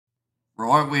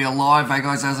Right, we are live. Hey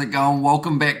guys, how's it going?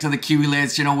 Welcome back to the Kiwi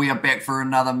Lads channel. We are back for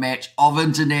another match of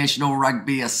international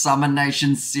rugby, a Summer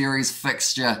Nations Series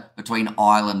fixture between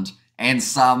Ireland and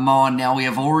Samoa. Now, we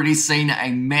have already seen a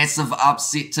massive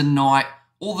upset tonight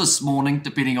or this morning,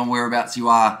 depending on whereabouts you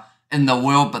are in the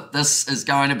world. But this is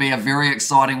going to be a very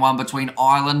exciting one between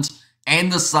Ireland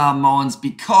and the Samoans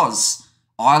because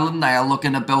Ireland, they are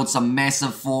looking to build some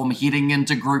massive form heading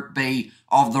into Group B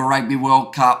of the Rugby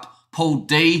World Cup. Pool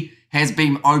D has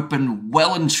been opened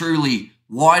well and truly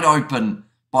wide open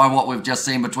by what we've just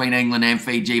seen between England and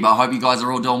Fiji. But I hope you guys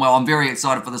are all doing well. I'm very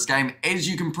excited for this game, as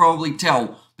you can probably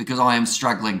tell, because I am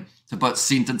struggling to put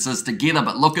sentences together.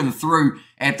 But looking through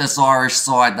at this Irish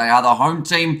side, they are the home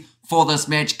team for this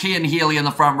match. Cian Healy in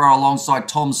the front row alongside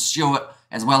Tom Stewart,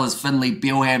 as well as Finlay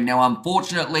Bealham. Now,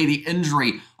 unfortunately, the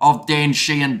injury of Dan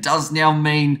Sheehan does now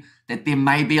mean that there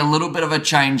may be a little bit of a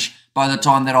change by the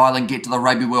time that Ireland get to the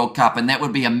Rugby World Cup, and that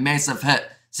would be a massive hit,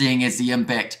 seeing as the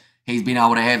impact he's been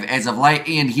able to have as of late.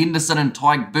 Ian Henderson and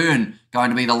Tyke Byrne going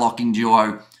to be the locking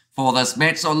duo for this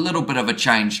match, so a little bit of a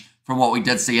change from what we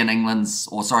did see in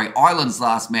Ireland's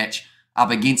last match up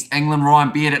against England.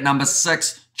 Ryan Beard at number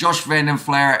 6, Josh Van den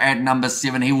Flower at number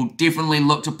 7. He will definitely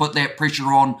look to put that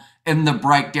pressure on in the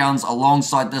breakdowns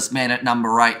alongside this man at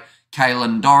number 8.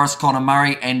 Caelan Doris, Connor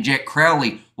Murray and Jack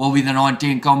Crowley will be the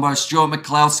 9-10 combo. Stuart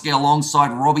McCloskey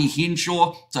alongside Robbie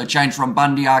Henshaw. So change from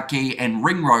Bundy Arkey and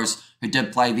Ringrose, who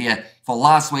did play there for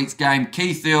last week's game.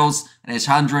 Keith Earls and his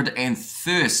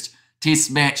 101st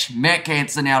test match. Matt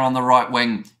Hansen out on the right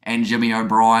wing and Jimmy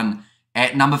O'Brien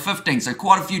at number 15. So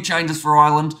quite a few changes for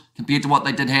Ireland compared to what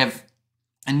they did have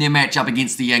in their match up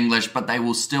against the English, but they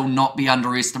will still not be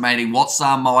underestimating what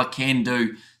Samoa can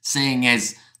do, seeing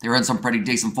as they're in some pretty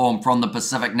decent form from the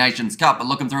Pacific Nations Cup. But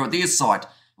looking through at their side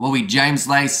will be James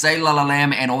Lay, Seilala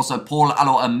Lam, and also Paul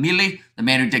Aloamili, the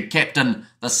man who did captain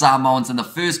the Samoans in the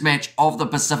first match of the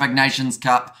Pacific Nations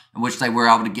Cup, in which they were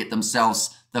able to get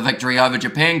themselves the victory over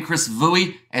Japan. Chris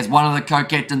Vui as one of the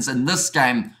co-captains in this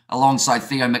game, alongside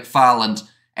Theo McFarland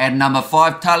at number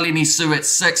 5, Talini Su at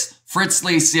 6, Fritz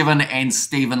Lee 7, and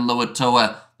Stephen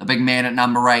Luatua, the big man at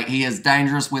number 8. He is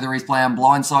dangerous whether he's playing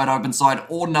blindside, open side,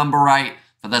 or number 8.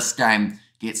 For this game,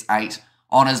 gets 8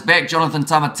 on his back. Jonathan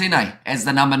Tamatine as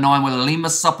the number 9 with Lima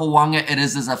Sapawanga. It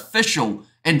is his official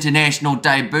international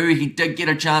debut. He did get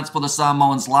a chance for the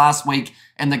Samoans last week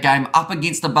in the game up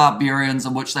against the Barbarians,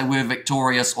 in which they were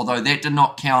victorious, although that did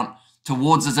not count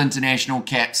towards his international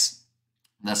caps.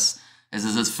 This is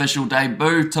his official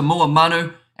debut. Tamua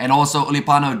Manu and also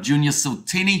Ulipano Junior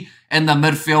Sultini in the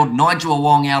midfield. Nigel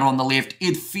Wong out on the left.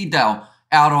 Ed Fidel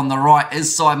out on the right.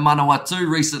 His side Manawatu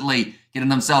recently getting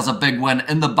themselves a big win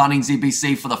in the Bunnings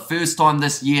EBC for the first time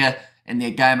this year in their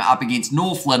game up against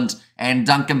Northland. And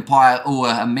Duncan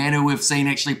Paiaua, a man who we've seen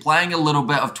actually playing a little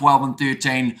bit of 12 and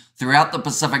 13 throughout the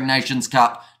Pacific Nations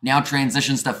Cup, now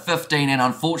transitions to 15. And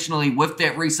unfortunately, with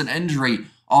that recent injury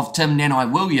of Tim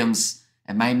Nanai Williams,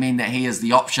 it may mean that he is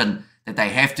the option that they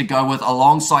have to go with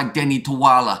alongside Danny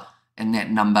Tawala in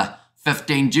that number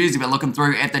 15 jersey. But looking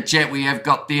through at the chat, we have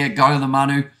got there Go the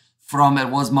Manu from It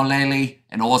Was Molele,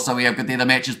 and also we have got there the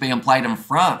matches being played in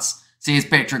France, says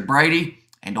Patrick Brady,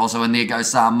 and also in there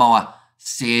goes Samoa,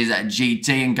 says GT,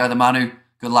 and Go the Manu.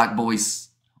 Good luck, boys,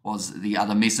 was the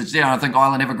other message there. I think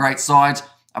Ireland have a great side,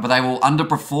 but they will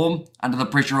underperform under the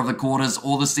pressure of the quarters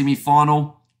or the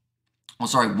semi-final.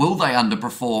 Will they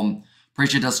underperform?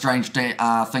 Pressure does strange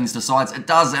things to sides. It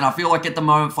does, and I feel like at the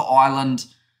moment for Ireland,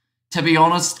 to be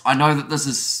honest, I know that this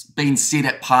has been said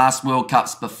at past World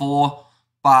Cups before,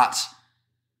 but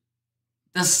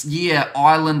this year,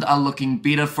 Ireland are looking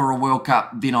better for a World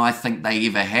Cup than I think they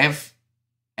ever have.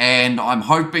 And I'm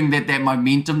hoping that that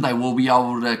momentum, they will be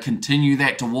able to continue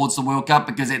that towards the World Cup,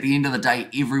 because at the end of the day,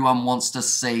 everyone wants to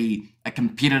see a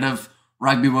competitive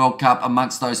Rugby World Cup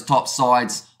amongst those top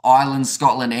sides. Ireland,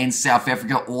 Scotland and South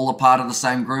Africa all a part of the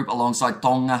same group alongside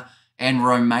Tonga and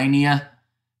Romania.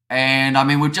 And I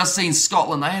mean, we've just seen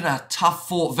Scotland, they had a tough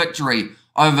fought victory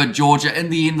over Georgia. In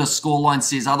the end, the scoreline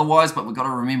says otherwise, but we've got to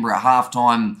remember at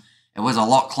halftime, it was a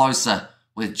lot closer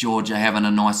with Georgia having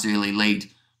a nice early lead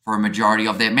for a majority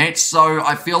of that match. So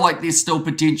I feel like there's still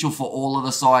potential for all of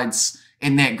the sides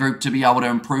in that group to be able to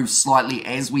improve slightly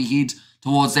as we head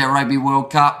towards that Rugby World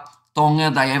Cup.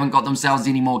 Tonga, they haven't got themselves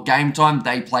any more game time.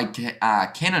 They played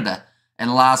Canada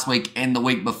in last week and the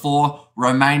week before.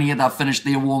 Romania, they've finished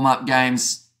their warm-up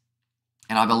games.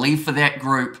 And I believe for that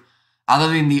group,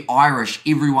 other than the Irish,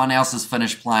 everyone else has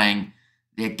finished playing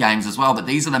their games as well. But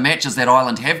these are the matches that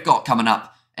Ireland have got coming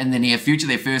up in the near future.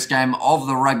 Their first game of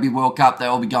the Rugby World Cup, they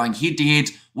will be going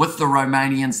head-to-head with the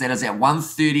Romanians. That is at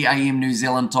 1:30 a.m. New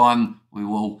Zealand time. We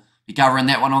will Be covering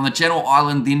that one on the channel.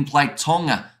 Ireland then play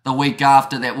Tonga the week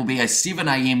after. That will be a 7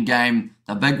 a.m. game,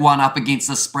 the big one up against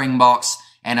the Springboks,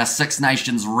 and a Six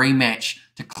Nations rematch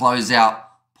to close out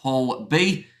Pool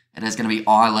B. It is going to be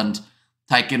Ireland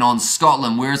taking on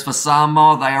Scotland, whereas for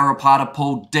Samoa, they are a part of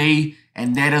Pool D,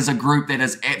 and that is a group that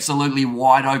is absolutely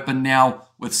wide open now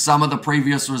with some of the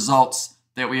previous results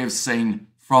that we have seen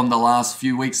from the last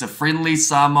few weeks of friendly.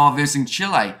 Samoa versus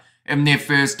Chile in their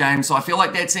first game, so I feel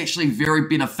like that's actually very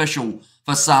beneficial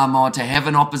for Samoa to have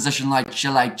an opposition like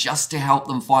Chile just to help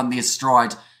them find their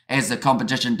stride as the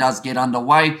competition does get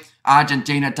underway.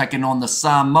 Argentina taking on the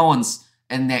Samoans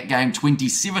in that game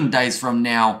 27 days from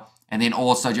now, and then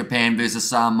also Japan versus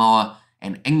Samoa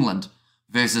and England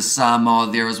versus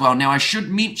Samoa there as well. Now, I should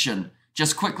mention,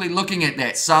 just quickly looking at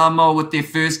that, Samoa with their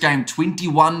first game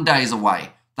 21 days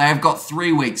away. They have got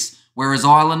 3 weeks, whereas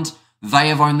Ireland, they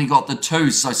have only got the 2.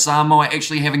 So Samoa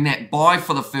actually having that bye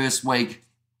for the first week,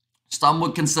 some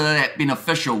would consider that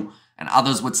beneficial, and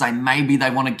others would say maybe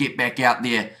they want to get back out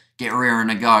there, get raring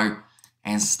to go,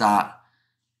 and start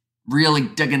really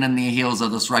digging in their heels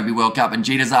of this Rugby World Cup. And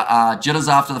jitters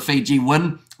after the Fiji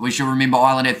win. We should remember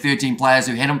Ireland had 13 players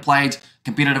who hadn't played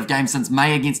competitive games since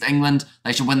May against England.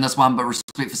 They should win this one, but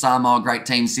respect for Samoa, great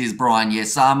team, says Brian. Yeah,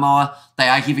 Samoa, they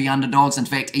are heavy underdogs, in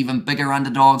fact, even bigger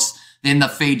underdogs than the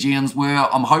Fijians were.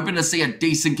 I'm hoping to see a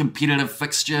decent competitive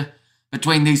fixture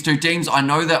between these two teams. I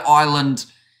know that Ireland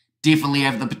definitely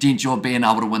have the potential of being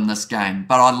able to win this game,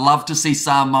 but I'd love to see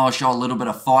Samoa show a little bit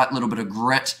of fight, a little bit of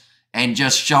grit, and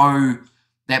just show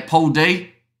that Pool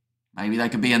D, maybe they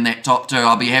could be in that top 2.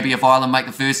 I'll be happy if Ireland make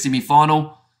the first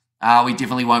semi-final. We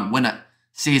definitely won't win it,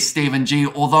 says Stephen G.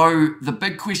 Although the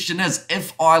big question is,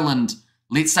 if Ireland,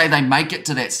 let's say they make it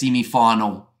to that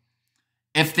semi-final,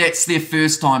 if that's their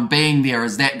first time being there,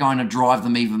 is that going to drive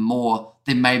them even more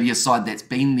than maybe a side that's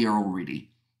been there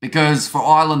already? Because for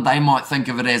Ireland, they might think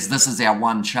of it as, this is our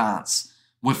one chance.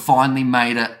 We've finally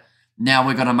made it. Now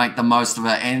we're going to make the most of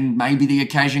it. And maybe the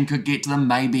occasion could get to them.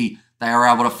 Maybe they are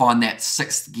able to find that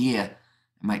 6th gear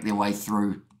and make their way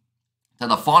through to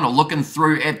the final. Looking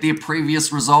through at their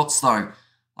previous results, though,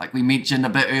 like we mentioned a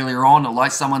bit earlier on,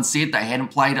 like someone said, they hadn't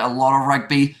played a lot of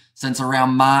rugby since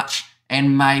around March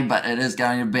and May, but it is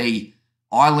going to be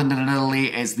Ireland and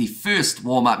Italy as the first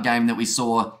warm-up game that we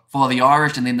saw for the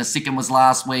Irish, and then the second was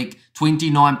last week,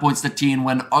 29 points to 10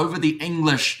 win over the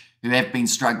English, who have been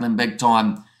struggling big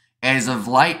time as of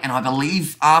late. And I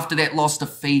believe after that loss to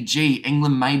Fiji,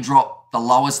 England may drop the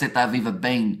lowest that they've ever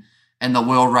been in the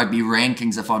World Rugby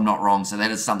rankings, if I'm not wrong. So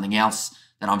that is something else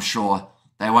that I'm sure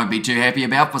they won't be too happy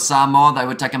about. For Samoa, they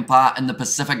were taking part in the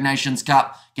Pacific Nations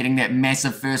Cup, getting that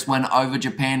massive first win over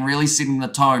Japan, really setting the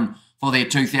tone for their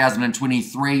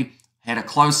 2023. Had a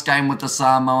close game with the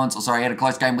had a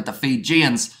close game with the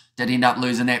Fijians. Did end up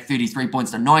losing that 33 points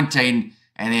to 19,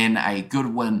 and then a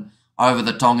good win over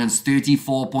the Tongans,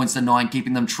 34 points to 9,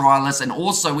 keeping them tryless. And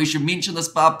also, we should mention this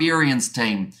Barbarians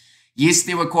team. Yes,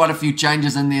 there were quite a few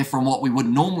changes in there from what we would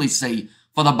normally see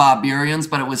for the Barbarians,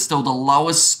 but it was still the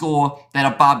lowest score that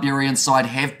a Barbarian side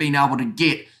have been able to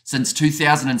get since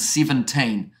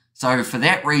 2017. So for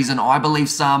that reason, I believe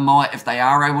Samoa, if they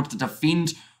are able to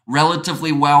defend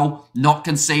relatively well, not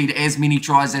concede as many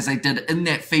tries as they did in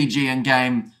that Fijian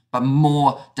game, but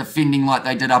more defending like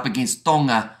they did up against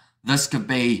Tonga, this could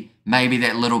be maybe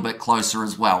that little bit closer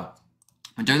as well.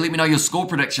 And do let me know your score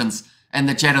predictions in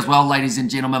the chat as well, ladies and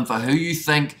gentlemen, for who you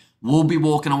think will be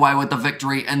walking away with the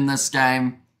victory in this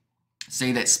game.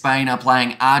 See that Spain are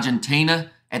playing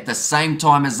Argentina at the same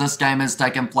time as this game is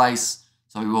taking place,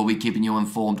 so we will be keeping you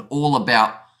informed all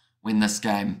about when this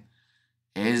game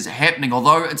is happening.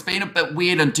 Although it's been a bit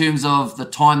weird in terms of the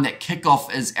time that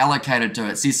kickoff is allocated to.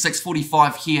 It says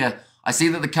 6:45 here. I see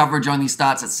that the coverage only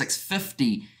starts at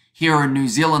 6:50 here in New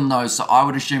Zealand though, so I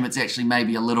would assume it's actually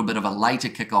maybe a little bit of a later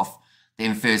kickoff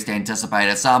than first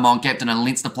anticipated. Samoan captain and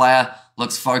Leinster player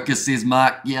looks focused, says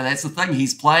Mark. Yeah, that's the thing.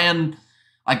 He's playing,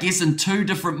 I guess, in two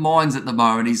different minds at the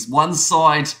moment. He's one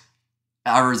side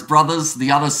are his brothers,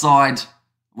 the other side,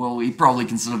 well, he'd probably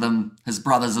consider them his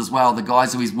brothers as well, the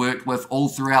guys who he's worked with all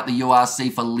throughout the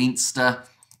URC for Leinster.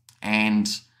 And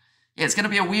yeah, it's going to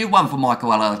be a weird one for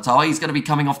Michael Alatoa. He's going to be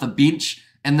coming off the bench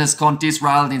in this contest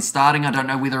rather than starting. I don't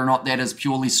know whether or not that is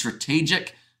purely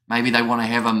strategic. Maybe they want to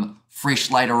have him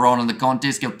fresh later on in the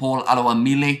contest, give Paul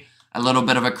Aloamile a little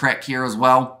bit of a crack here as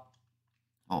well.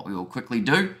 What we will quickly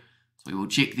do is we will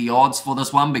check the odds for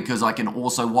this one, because I can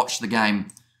also watch the game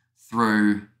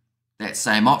through that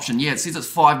same option. Yeah, it says it's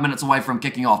 5 minutes away from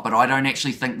kicking off, but I don't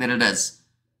actually think that it is.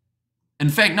 In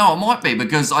fact, no, it might be,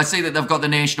 because I see that they've got the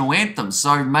national anthem,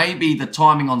 so maybe the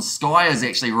timing on Sky is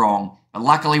actually wrong. But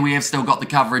luckily, we have still got the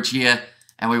coverage here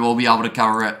and we will be able to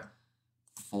cover it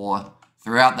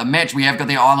throughout the match. We have got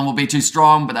the Ireland will be too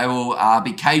strong, but they will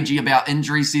be cagey about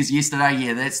injuries, says yesterday.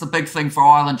 Yeah, that's the big thing for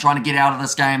Ireland, trying to get out of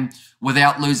this game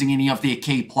without losing any of their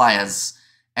key players.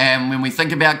 And when we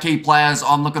think about key players,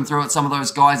 I'm looking through at some of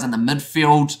those guys in the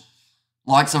midfield,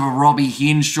 likes of a Robbie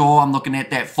Henshaw. I'm looking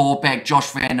at that 4-pack,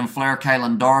 Josh Van den Flair,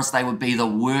 Caelan Doris. They would be the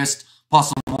worst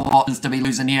possible options to be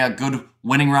losing here. A good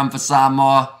winning run for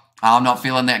Samoa. I'm not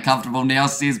feeling that comfortable now,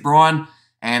 says Brian.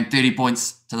 And 30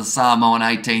 points to the Samoan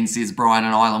 18, says Brian,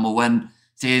 and Ireland will win,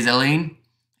 says Aline.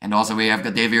 And also we have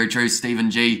got there, very true, Stephen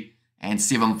G, and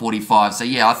 7:45. So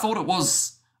yeah, I thought it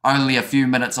was only a few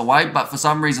minutes away, but for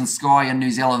some reason Sky in New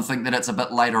Zealand think that it's a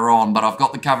bit later on. But I've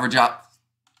got the coverage up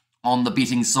on the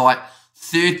betting site.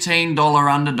 $13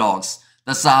 underdogs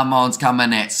the Samoans come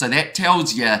in at. So that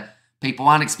tells you people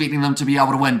aren't expecting them to be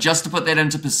able to win. Just to put that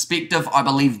into perspective, I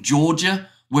believe Georgia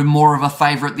were more of a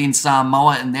favourite than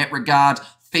Samoa in that regard.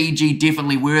 Fiji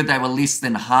definitely were. They were less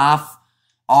than half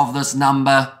of this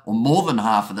number, or more than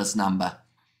half of this number.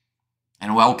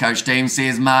 And a well-coached team,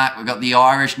 says Mark. We've got the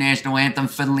Irish national anthem,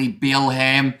 Finlay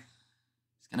Bealham.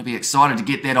 He's going to be excited to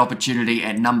get that opportunity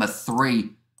at number 3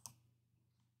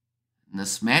 in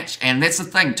this match. And that's the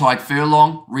thing. Tyke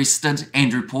Furlong, rested.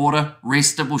 Andrew Porter,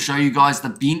 rested. We'll show you guys the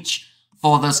bench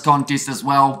for this contest as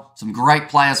well. Some great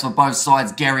players for both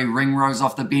sides. Gary Ringrose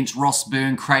off the bench, Ross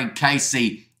Byrne, Craig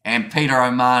Casey, and Peter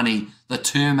O'Mahony, the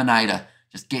Terminator.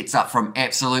 Just gets up from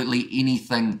absolutely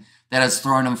anything that is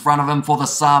thrown in front of him. For the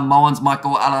Samoans,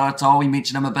 Michael Alarato, we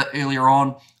mentioned him a bit earlier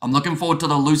on. I'm looking forward to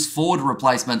the loose forward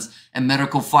replacements in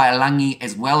Miracle Failangi,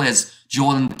 as well as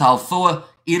Jordan Taufua,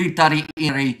 Iritari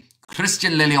Iri,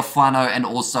 Christian Liliofano, and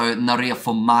also Naria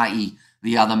Fomai,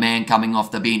 the other man coming off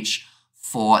the bench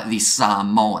for the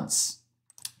Samoans.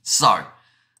 So,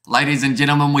 ladies and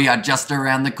gentlemen, we are just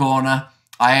around the corner.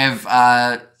 I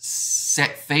have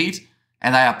set feed,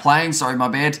 and they are playing, sorry, my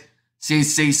bad, says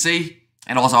CC,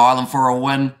 and also Ireland for a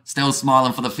win. Still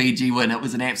smiling for the Fiji win. It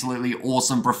was an absolutely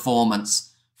awesome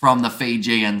performance from the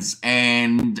Fijians,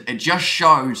 and it just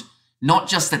showed not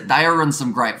just that they are in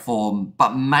some great form,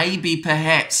 but maybe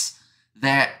perhaps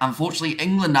that unfortunately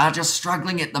England are just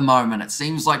struggling at the moment. It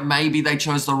seems like maybe they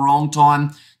chose the wrong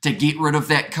time to get rid of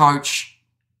that coach.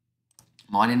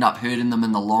 Might end up hurting them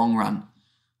in the long run,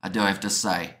 I do have to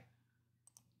say.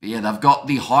 But yeah, they've got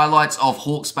the highlights of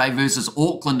Hawke's Bay versus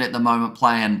Auckland at the moment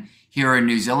playing here in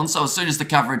New Zealand. So as soon as the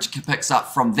coverage picks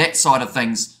up from that side of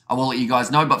things, I will let you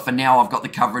guys know. But for now, I've got the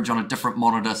coverage on a different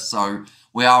monitor, so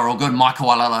we are all good. Michael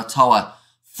Alatoa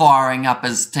firing up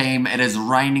his team. It is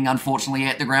raining, unfortunately,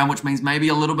 at the ground, which means maybe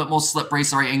a little bit more slippery.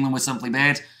 Sorry, England was simply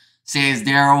bad, says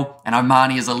Daryl. And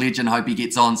Omani is a legend. Hope he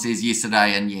gets on, says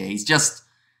yesterday. And yeah, he's just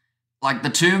like the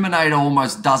Terminator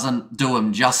almost doesn't do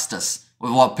him justice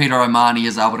with what Peter Omani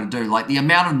is able to do. Like the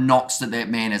amount of knocks that that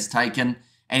man has taken,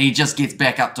 and he just gets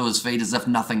back up to his feet as if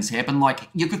nothing's happened. Like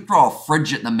you could throw a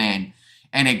fridge at the man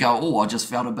and he'd go, oh, I just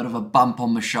felt a bit of a bump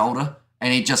on my shoulder,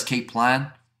 and he'd just keep playing.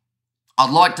 I'd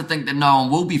like to think that no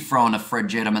one will be throwing a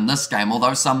fridge at him in this game,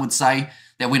 although some would say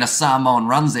that when a Samoan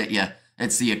runs at you,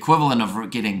 it's the equivalent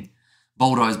of getting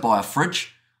bulldozed by a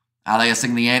fridge. They are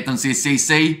singing the anthem, says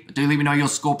CC. Do let me know your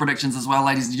score predictions as well,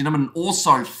 ladies and gentlemen.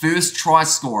 Also, first try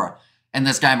scorer in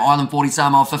this game. Ireland 40,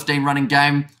 Samoa 15 running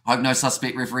game. Hope no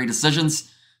suspect referee decisions,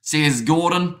 says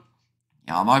Gordon.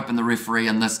 Yeah, I'm hoping the referee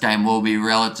in this game will be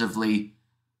relatively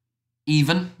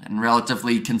even and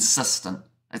relatively consistent.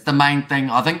 That's the main thing.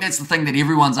 I think that's the thing that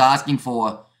everyone's asking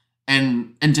for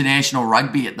in international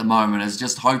rugby at the moment, is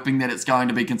just hoping that it's going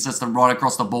to be consistent right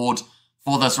across the board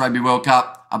for this Rugby World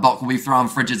Cup. A bot will be throwing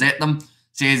fridges at them,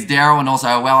 says Daryl. And also,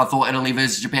 well, I thought Italy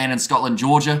versus Japan and Scotland,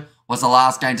 Georgia was the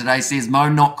last game today, says Mo.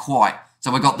 Not quite.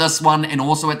 So we've got this one, and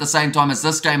also at the same time as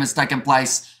this game has taken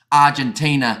place,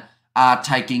 Argentina are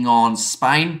taking on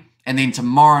Spain. And then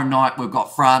tomorrow night, we've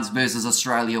got France versus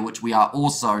Australia, which we are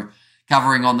also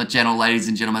covering on the channel, ladies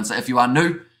and gentlemen. So if you are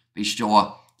new, be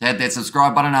sure to hit that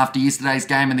subscribe button. After yesterday's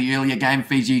game and the earlier game,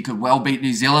 Fiji could well beat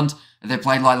New Zealand if they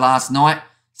played like last night,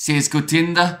 says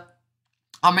Kutinda.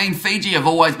 I mean, Fiji have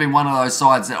always been one of those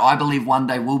sides that I believe one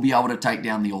day will be able to take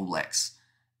down the All Blacks.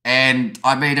 And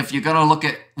I mean, if you're going to look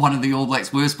at one of the All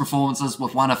Blacks' worst performances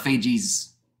with one of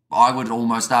Fiji's, I would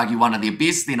almost argue one of their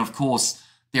best, then of course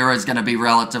there is going to be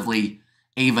relatively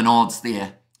even odds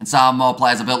there. And Samoa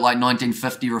players are built like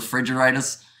 1950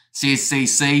 refrigerators, says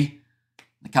CC.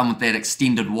 They come with that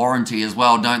extended warranty as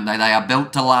well, don't they? They are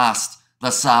built to last,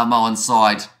 the Samoan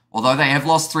side. Although they have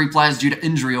lost 3 players due to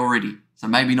injury already. So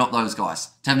maybe not those guys.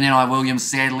 Tim Nanai Williams,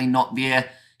 sadly not there.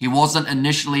 He wasn't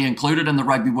initially included in the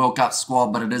Rugby World Cup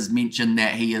squad, but it is mentioned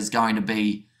that he is going to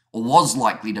be, or was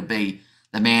likely to be,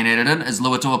 the man at it in. Is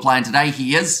Luatua playing today?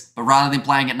 He is, but rather than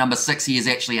playing at number 6, he is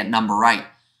actually at number 8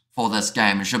 for this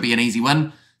game. It should be an easy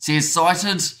win. Says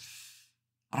cited,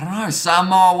 I don't know,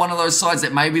 Samoa, one of those sides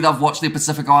that maybe they've watched their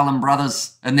Pacific Island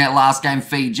brothers in that last game,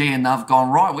 Fiji, and they've gone,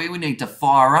 right, we need to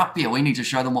fire up here. We need to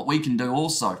show them what we can do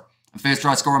also. First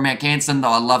try scorer, Matt Canson, though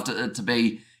I loved it to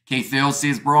be Keith Earl,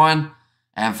 says Brian.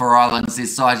 And for Ireland,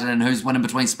 says cited, and who's winning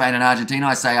between Spain and Argentina?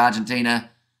 I say Argentina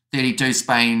 32,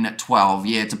 Spain 12.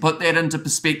 Yeah, to put that into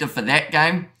perspective for that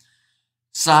game,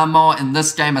 Samoa in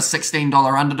this game are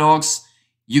 $16 underdogs.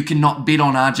 You cannot bet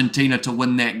on Argentina to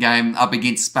win that game up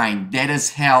against Spain. That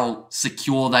is how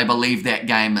secure they believe that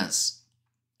game is.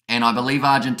 And I believe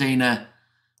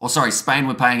Spain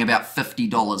were paying about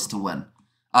 $50 to win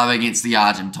up against the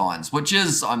Argentines, which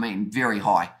is, I mean, very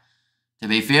high, to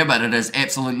be fair, but it is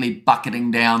absolutely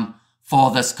bucketing down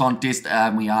for this contest.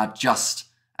 We are just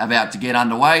about to get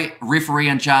underway. Referee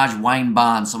in charge, Wayne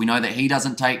Barnes, so we know that he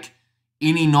doesn't take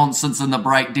any nonsense in the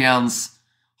breakdowns.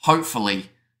 Hopefully,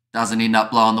 doesn't end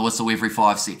up blowing the whistle every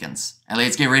 5 seconds. And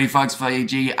let's get ready, folks.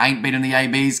 Fiji ain't beating the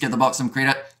ABs. Give the box some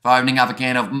credit for opening up a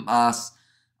can of,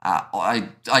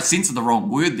 I censored the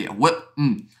wrong word there.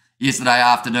 Yesterday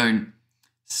afternoon,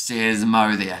 says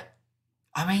Mo there.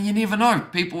 I mean, you never know.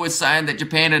 People were saying that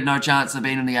Japan had no chance of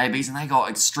beating the ABs, and they got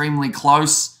extremely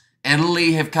close.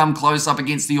 Italy have come close up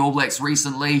against the All Blacks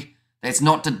recently. That's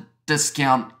not to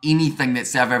discount anything that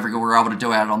South Africa were able to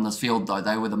do out on this field, though.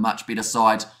 They were the much better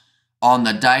side on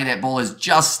the day. That ball has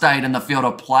just stayed in the field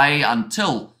of play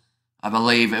until, I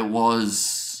believe it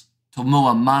was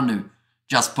Tomua Manu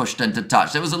just pushed into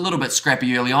touch. That was a little bit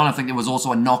scrappy early on. I think there was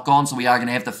also a knock-on, so we are going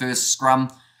to have the first scrum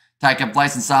taking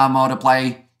place in Samoa to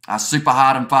play super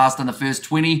hard and fast in the first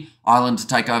 20. Ireland to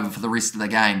take over for the rest of the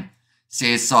game.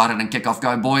 Says cited and kickoff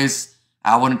go, boys.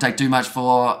 Wouldn't take too much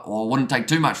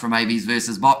from ABs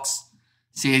versus Box.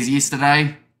 Says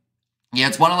yesterday. Yeah,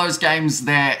 it's one of those games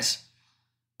that,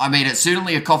 I mean, it's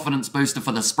certainly a confidence booster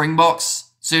for the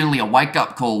Springboks, certainly a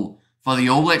wake-up call for the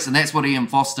All Blacks, and that's what Ian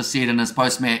Foster said in his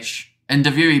post-match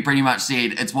interview. He pretty much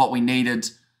said it's what we needed,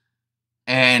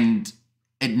 and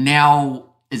it now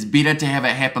is better to have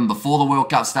it happen before the World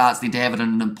Cup starts than to have it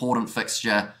in an important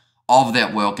fixture of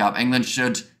that World Cup. England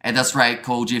should, at this rate,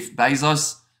 call Jeff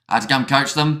Bezos to come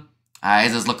coach them,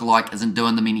 as his lookalike isn't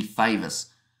doing them any favours.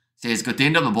 Says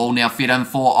Gotenda, the ball now fed in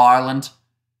for Ireland,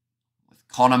 with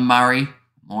Conor Murray,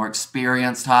 more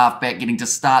experienced halfback, getting to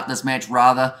start this match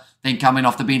rather than coming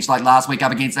off the bench like last week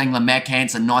up against England. Mac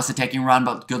Hansen, nice attacking run,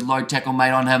 but good low tackle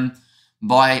made on him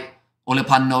by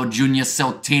Olipano Junior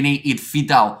Selteni. Ed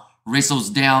Fidel wrestles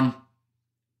down.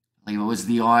 I believe it was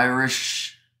the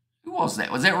Irish. Who was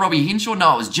that? Was that Robbie Henshaw?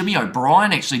 No, it was Jimmy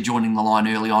O'Brien actually joining the line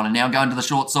early on and now going to the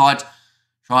short side,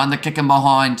 trying to kick him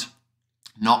behind.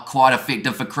 Not quite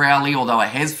effective for Crowley, although it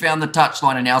has found the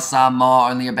touchline, and now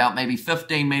Samoa, only about maybe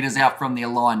 15 metres out from their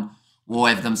line, will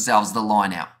have themselves the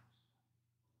line out.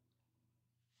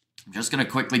 I'm just going to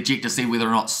quickly check to see whether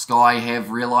or not Sky have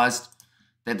realised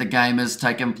that the game is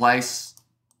taking place.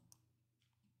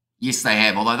 Yes, they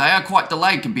have, although they are quite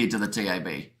delayed compared to the TAB.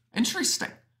 Interesting.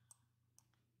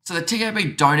 So the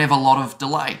TAB don't have a lot of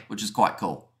delay, which is quite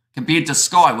cool. Compared to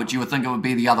Sky, which you would think it would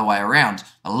be the other way around.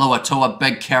 A Luatua,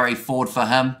 big carry forward for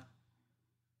him.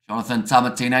 Jonathan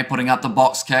Tamatine putting up the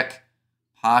box kick.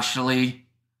 Partially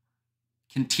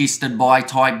contested by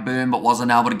Tyke Burn, but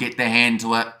wasn't able to get their hand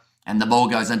to it. And the ball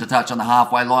goes into touch on the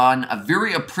halfway line. A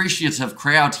very appreciative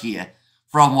crowd here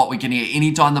from what we can hear.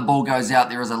 Anytime the ball goes out,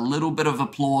 there is a little bit of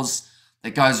applause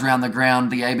that goes around the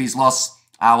ground. The AB's loss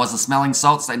was the smelling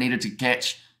salts. They needed to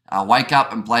catch, wake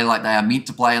up and play like they are meant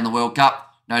to play in the World Cup.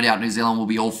 No doubt New Zealand will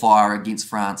be all fire against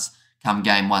France come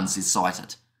game 1, says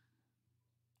cited.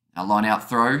 Now line out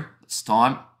throw this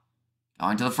time.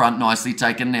 Going to the front, nicely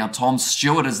taken. Now Tom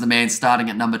Stewart is the man starting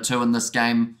at number 2 in this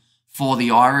game for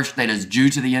the Irish. That is due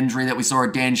to the injury that we saw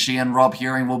at Dan Sheehan. Rob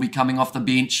Herring will be coming off the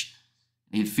bench.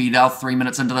 Ed Fidel, 3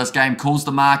 minutes into this game, calls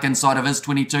the mark inside of his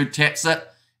 22, taps it,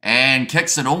 and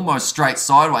kicks it almost straight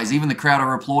sideways. Even the crowd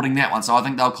are applauding that one, so I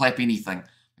think they'll clap anything,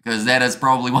 because that is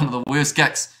probably one of the worst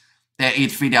kicks that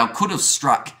Ed Fidel could have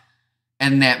struck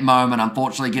in that moment.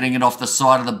 Unfortunately, getting it off the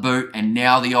side of the boot, and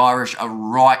now the Irish are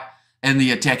right in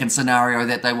the attacking scenario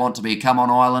that they want to be. Come on,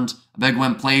 Ireland. A big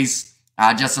win, please.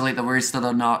 Just to let the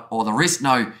rest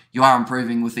know you are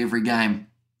improving with every game,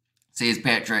 says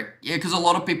Patrick. Yeah, because a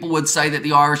lot of people would say that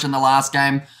the Irish in the last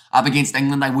game up against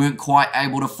England, they weren't quite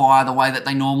able to fire the way that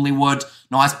they normally would.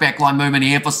 Nice backline movement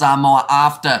here for Samoa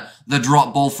after the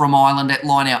drop ball from Ireland at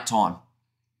line-out time.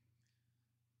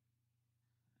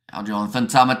 Now Jonathan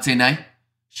Tamatine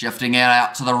shifting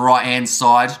out to the right-hand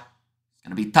side. It's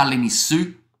going to be Talini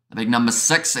Su, the big number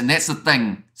 6. And that's the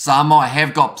thing. Samoa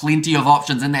have got plenty of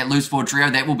options in that loose forward trio.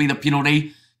 That will be the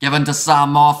penalty given to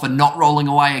Samoa for not rolling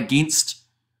away against,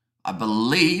 I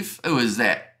believe, who is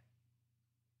that?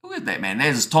 Who is that, man? That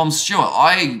is Tom Stewart.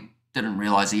 I didn't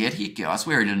realise he had headgear. I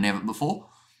swear he didn't have it before.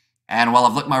 And while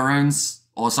I've licked my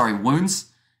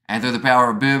wounds, and through the power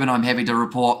of bourbon, I'm happy to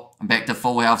report I'm back to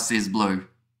full health, says Blue.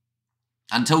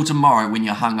 Until tomorrow when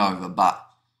you're hungover, but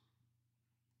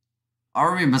I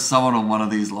remember someone on one of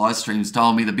these live streams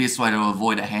told me the best way to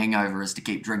avoid a hangover is to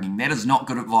keep drinking. That is not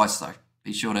good advice, though.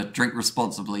 Be sure to drink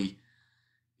responsibly,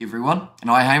 everyone.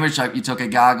 And I, Hamish, hope you took a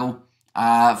gargle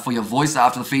for your voice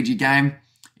after the Fiji game.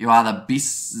 You are the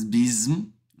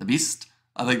best.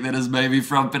 I think that is maybe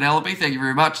from Penelope. Thank you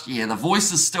very much. Yeah, the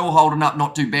voice is still holding up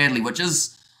not too badly, which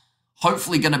is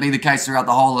hopefully going to be the case throughout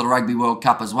the whole of the Rugby World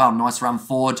Cup as well. Nice run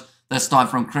forward, this time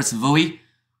from Chris Vui,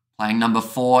 playing number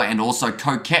 4 and also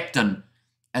co-captain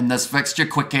in this fixture.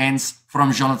 Quick hands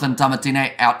from Jonathan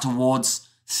Tamatine out towards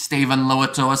Stephen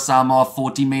Luatua. Samoa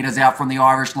 40 metres out from the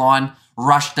Irish line.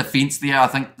 Rush defence there. I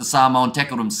think the Samoan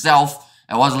tackled himself.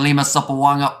 It was Lima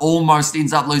Sapawanga. Almost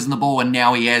ends up losing the ball, and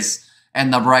now he has.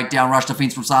 And the breakdown rush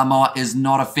defence from Samoa is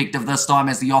not effective this time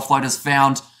as the offload is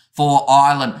found for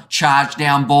Ireland. Charge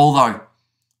down ball though.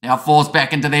 Now forced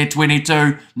back into their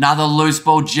 22. Another loose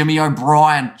ball. Jimmy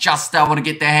O'Brien just able to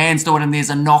get their hands to it, and there's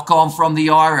a knock on from the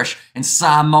Irish. And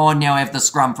Samoa now have the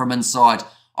scrum from inside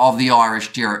of the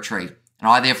Irish territory. And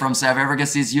hi there from South Africa,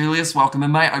 says Julius. Welcome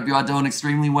in, mate. Hope you are doing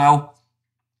extremely well.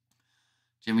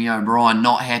 Jimmy O'Brien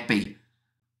not happy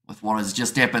with what has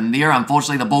just happened there.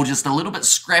 Unfortunately, the ball just a little bit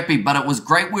scrappy, but it was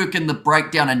great work in the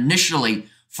breakdown initially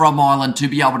from Ireland to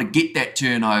be able to get that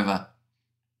turnover.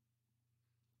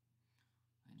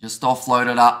 Just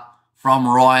offloaded up from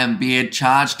Ryan Beard.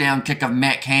 Charge down kick of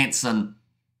Mac Hansen.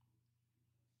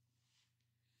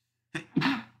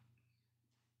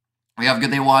 We have got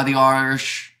there why the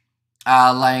Irish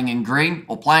are laying in green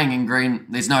or playing in green.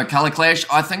 There's no colour clash.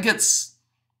 I think it's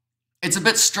a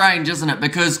bit strange, isn't it?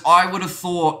 Because I would have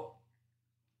thought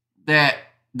that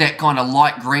kind of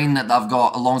light green that they've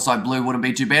got alongside blue wouldn't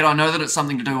be too bad. I know that it's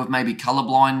something to do with maybe colour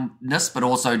blindness, but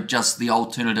also just the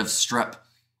alternative strip.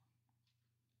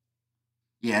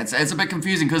 Yeah, it's a bit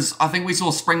confusing because I think we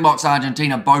saw Springboks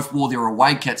Argentina both wore their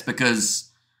away kits because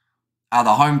the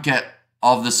home kit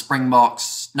of the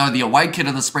Springboks, no, the away kit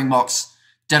of the Springboks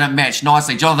didn't match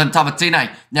nicely. Jonathan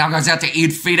Tamatine now goes out to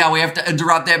Ed Fido. We have to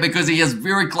interrupt that because he is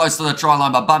very close to the try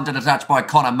line, but bumped into touch by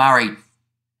Connor Murray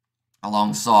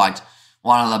alongside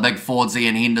one of the big forwards,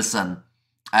 Ian Henderson.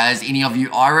 Is any of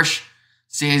you Irish?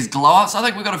 Says Glow-Ups. I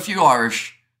think we've got a few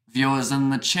Irish viewers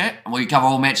in the chat. We cover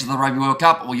all matches of the Rugby World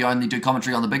Cup, or you only do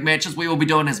commentary on the big matches. We will be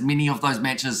doing as many of those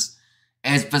matches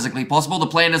as physically possible. The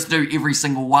plan is to do every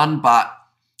single one, but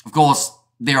of course,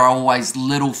 there are always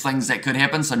little things that could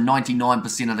happen, so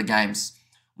 99% of the games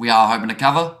we are hoping to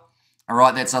cover. All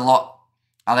right, that's a lot.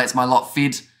 That's my lot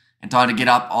fed and time to get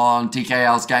up on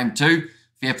TKL's game 2.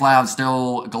 Fair play, I'm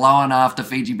still glowing after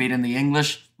Fiji beating the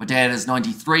English. My dad is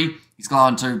 93. He's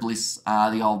glowing too, bless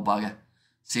the old bugger.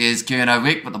 Says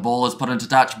Kernovik, but the ball is put into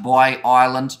touch by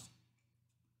Ireland.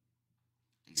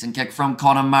 Decent kick from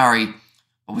Connor Murray.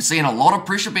 But we're seeing a lot of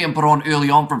pressure being put on early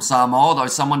on from Samoa, although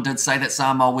someone did say that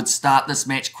Samoa would start this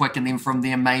match quick and then from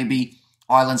there maybe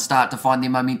Ireland start to find their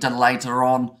momentum later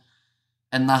on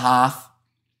in the half.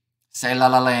 Say la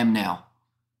la lamb now.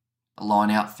 The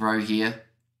line out throw here.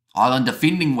 Ireland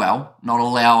defending well, not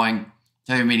allowing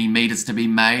too many metres to be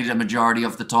made a majority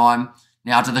of the time.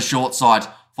 Now to the short side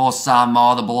for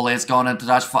Samoa. The ball has gone into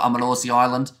touch for Amalorsi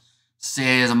Ireland.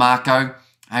 Says Marco.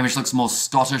 Hamish looks more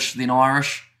Scottish than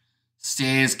Irish.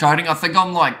 Says coding. I think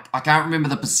I can't remember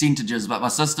the percentages, but my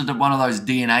sister did one of those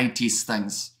DNA test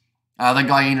things. I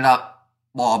think I ended up,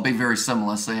 well, I'll be very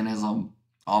similar seeing as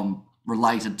I'm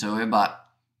related to her, but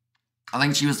I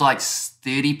think she was like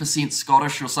 30%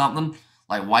 Scottish or something,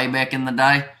 like way back in the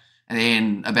day, and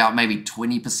then about maybe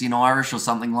 20% Irish or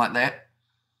something like that.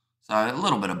 So a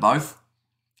little bit of both.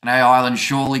 And Ireland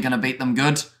surely going to beat them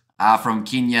good. From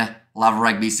Kenya, Love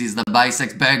Rugby says the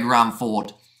basics, big run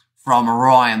forward from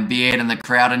Ryan Beard, and the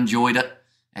crowd enjoyed it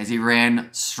as he ran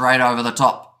straight over the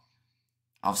top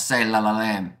of Say La La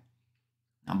Lamb.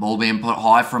 And ball being put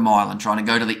high from Ireland, trying to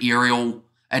go to the aerial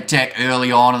attack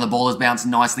early on, and the ball is bounced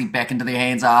nicely back into their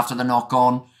hands after the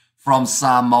knock-on from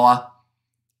Samoa.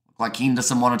 Looked like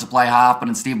Henderson wanted to play half, but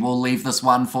instead we'll leave this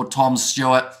one for Tom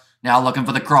Stewart. Now looking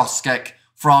for the cross kick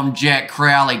from Jack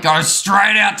Crowley. Goes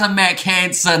straight out to Mac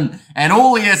Hansen, and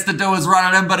all he has to do is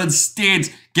run it in, but instead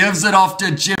gives it off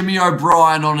to Jimmy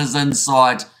O'Brien on his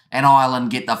inside, and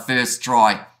Ireland get the first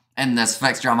try in this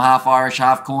fixture. I'm half Irish,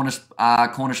 half Cornish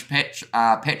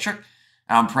Patrick,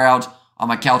 and I'm proud of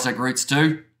my Celtic roots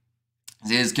too.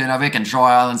 Says Kurnovic, and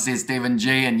Try Island says Stephen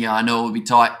G, and yeah, I know it will be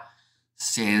tight,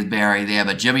 says Barry there,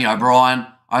 but Jimmy O'Brien,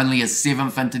 only his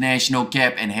 7th international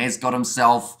cap and has got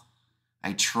himself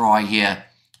a try here.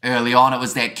 Early on, it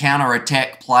was that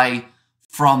counter-attack play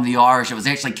from the Irish. It was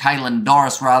actually Caelan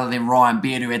Doris rather than Ryan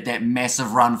Baird who had that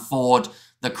massive run forward.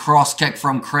 The cross kick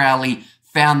from Crowley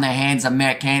found the hands of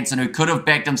Matt Hansen, who could have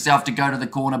backed himself to go to the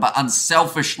corner, but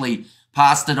unselfishly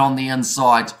passed it on the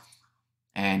inside.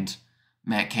 And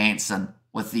Matt Hansen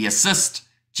with the assist.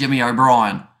 Jimmy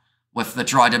O'Brien with the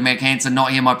try. Did Matt Hansen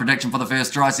not hear my prediction for the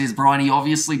first try, says Brian? He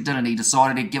obviously didn't. He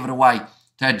decided to give it away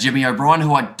to Jimmy O'Brien,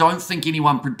 who I don't think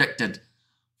anyone predicted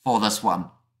for this one.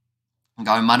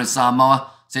 Go Manu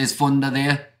Samoa, says Funda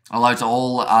there. Hello to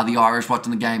all the Irish watching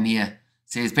the game here,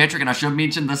 says Patrick. And I should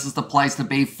mention this is the place to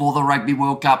be for the Rugby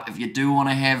World Cup if you do want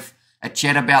to have a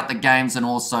chat about the games and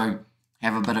also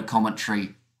have a bit of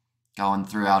commentary going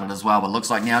throughout it as well. But it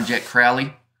looks like now Jack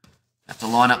Crowley have to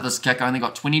line up this kick. Only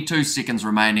got 22 seconds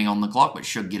remaining on the clock, which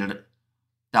should get it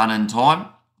done in time.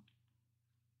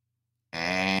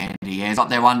 And he has got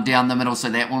that one down the middle, so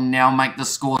that will now make the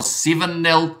score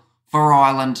 7-0 for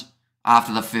Ireland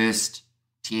after the first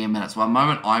 10 minutes. One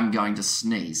moment, I'm going to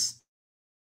sneeze.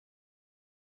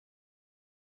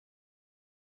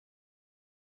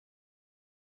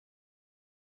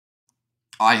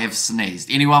 I have sneezed.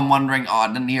 Anyone wondering? Oh, I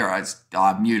didn't hear it.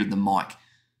 I muted the mic.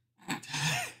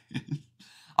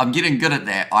 I'm getting good at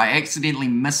that. I accidentally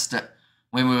missed it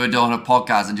when we were doing a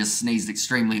podcast and just sneezed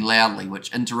extremely loudly,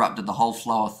 which interrupted the whole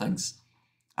flow of things.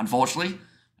 Unfortunately,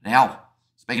 now,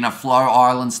 speaking of flow,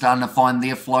 Ireland starting to find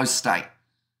their flow state.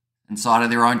 Inside of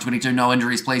their own 22, no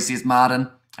injuries, please, says Martin.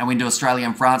 And when do Australia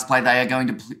and France play? They are going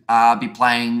to be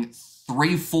playing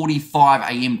 3:45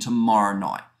 a.m. tomorrow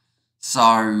night.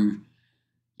 So,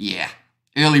 yeah.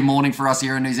 Early morning for us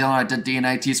here in New Zealand. I did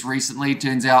DNA test recently.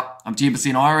 Turns out I'm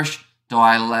 10% Irish. Do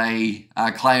I lay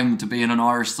claim to being an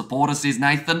Irish supporter, says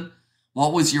Nathan.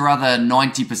 What was your other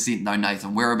 90% though,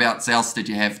 Nathan? Whereabouts else did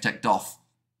you have ticked off?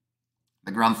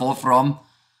 Big run forward from,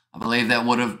 I believe that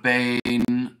would have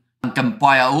been Duncan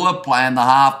Paiaua playing the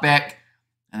halfback.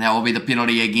 And that will be the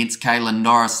penalty against Caelan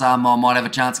Doris. Samoa might have a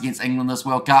chance against England this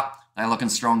World Cup. They're looking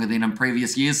stronger than in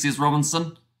previous years, says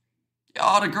Robinson. Yeah,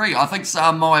 I'd agree. I think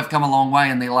Samoa have come a long way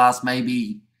in their last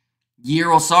maybe year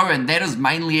or so. And that is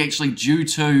mainly actually due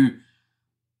to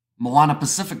Moana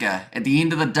Pacifica. At the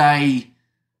end of the day,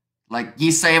 like,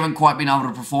 yes, they haven't quite been able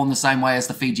to perform the same way as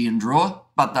the Fijian draw,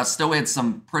 but they've still had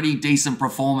some pretty decent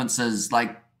performances.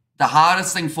 Like, the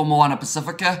hardest thing for Moana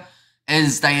Pacifica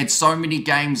is they had so many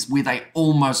games where they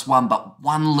almost won, but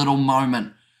one little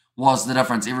moment was the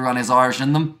difference. Everyone has Irish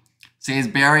in them, says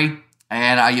Barry.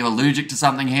 And are you allergic to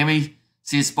something, Hemi?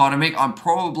 Says Spider Mick. I'm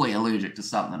probably allergic to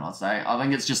something, I'd say. I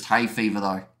think it's just hay fever,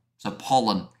 though. So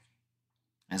pollen.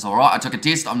 That's all right. I took a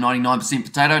test. I'm 99%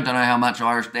 potato. Don't know how much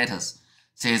Irish that is.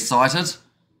 Says Cited. If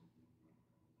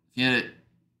you're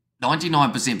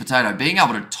 99% potato, being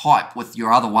able to type with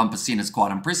your other 1% is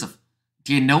quite impressive.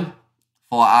 10-0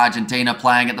 for Argentina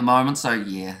playing at the moment. So,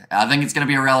 yeah, I think it's going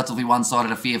to be a relatively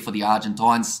one-sided affair for the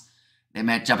Argentines. Their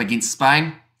match up against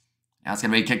Spain. Now it's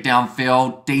going to be a kick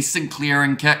downfield. Decent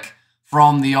clearing kick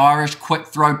from the Irish. Quick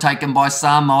throw taken by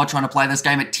Samoa, trying to play this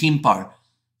game at tempo.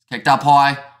 Kicked up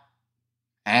high.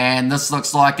 And this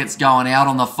looks like it's going out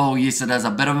on the full. Yes, it is. A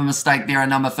bit of a mistake there at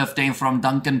number 15 from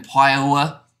Duncan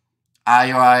Paiaua.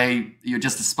 You're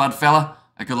just a spud fella.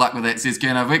 Good luck with that, says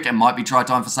Kurnovic. It might be try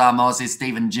time for Samoa, says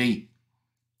Stephen G.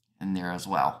 In there as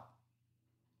well.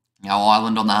 Now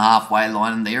Ireland on the halfway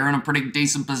line, and they're in a pretty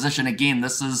decent position again.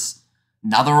 This is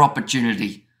another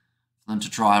opportunity for them to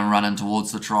try and run in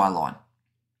towards the try line.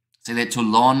 See that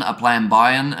Toulon are playing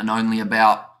buy-in and only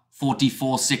about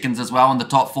 44 seconds as well in the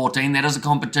top 14. That is a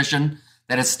competition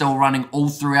that is still running all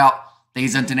throughout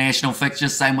these international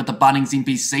fixtures. Same with the Bunnings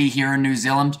NPC here in New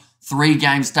Zealand. 3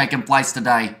 games taking place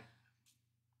today.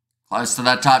 Close to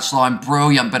the touchline.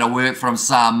 Brilliant bit of work from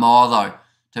Samoa though.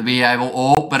 To be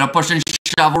able, bit of push and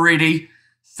shove already.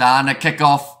 Starting to kick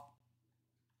off.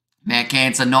 Matt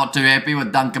Hansen not too happy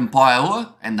with Duncan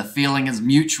Paiaua, and the feeling is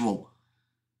mutual.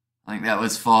 I think that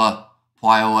was for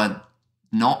Paiaua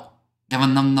not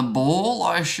giving them the ball,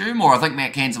 I assume, or I think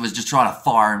Matt Hansen was just trying to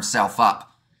fire himself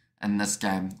up in this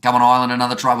game. Come on, Ireland,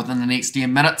 another try within the next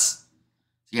 10 minutes.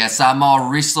 Yeah, Samoa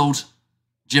wrestled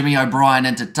Jimmy O'Brien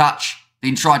into touch,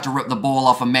 then tried to rip the ball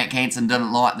off, and Matt Hansen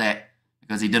didn't like that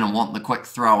because he didn't want the quick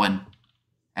throw in.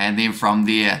 And then from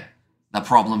there, the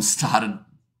problems started,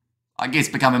 I guess,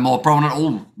 becoming more prominent.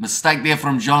 Oh, mistake there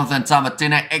from Jonathan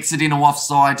Tamatina. Accidental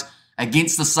offside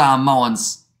against the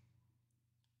Samoans.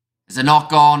 There's a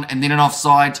knock on and then an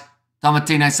offside.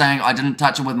 Tamatine saying, I didn't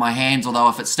touch him with my hands, although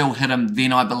if it still hit him,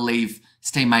 then I believe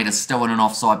his teammate is still in an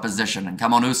offside position. And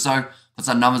come on, Uso, put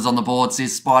some numbers on the board,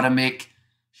 says Spider-Mech.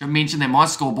 Should mention that my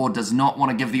scoreboard does not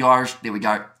want to give the Irish. There we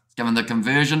go. Given the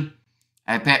conversion.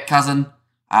 Hey, Pat Cousin,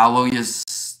 will you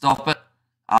stop it?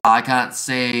 I can't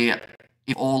see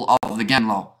all of the game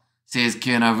law, says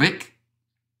Kernovic.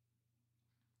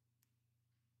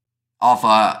 Oh,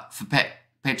 for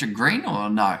Patrick Green or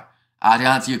no? To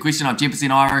answer your question, I'm 10%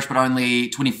 Irish, but only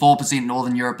 24%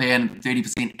 Northern European,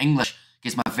 30% English.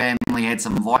 Guess my family had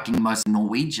some Viking, most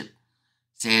Norwegian,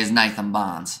 says Nathan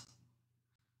Barnes.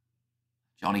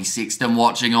 Johnny Sexton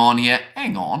watching on here.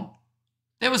 Hang on.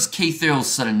 That was Keith Earl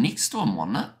sitting next to him,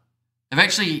 wasn't it? They've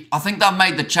actually, I think they've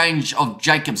made the change of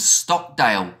Jacob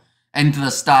Stockdale into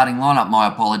the starting lineup. My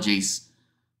apologies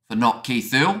for not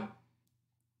Keith Earl.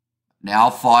 Now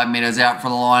 5 metres out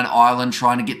from the line. Ireland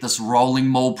trying to get this rolling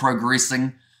maul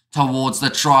progressing towards the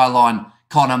try line.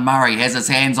 Connor Murray has his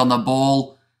hands on the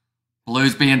ball.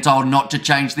 Blues being told not to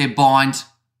change their bind.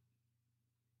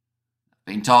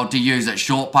 Being told to use it.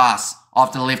 Short pass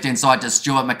off to the left-hand side to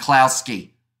Stuart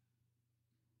McCloskey.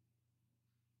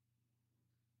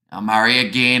 Now Murray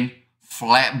again.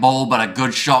 Flat ball, but a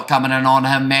good shot coming in on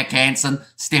him. Mac Hansen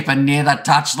stepping near the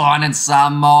touchline, and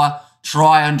Samoa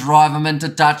try and drive him into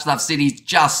touch. They've said he's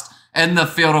just in the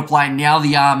field of play. Now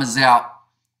the arm is out.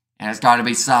 And it's going to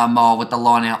be Samoa with the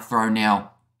line-out throw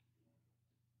now.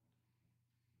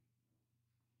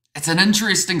 It's an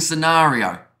interesting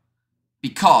scenario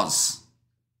because...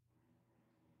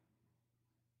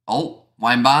 Oh,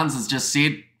 Wayne Barnes has just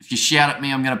said, if you shout at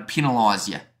me, I'm going to penalise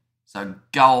you. So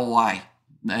go away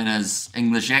in his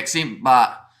English accent.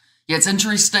 But yeah, it's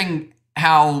interesting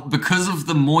how because of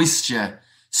the moisture,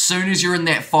 soon as you're in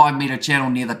that 5 metre channel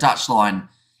near the touchline,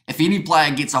 if any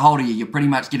player gets a hold of you, you're pretty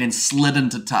much getting slid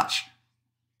into touch.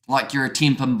 Like you're a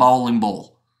 10-pin bowling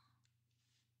ball.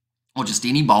 Or just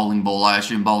any bowling ball. I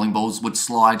assume bowling balls would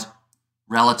slide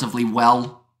relatively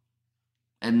well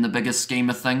in the bigger scheme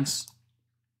of things.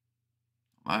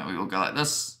 Right, we will go like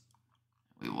this.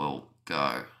 We will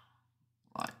go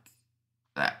like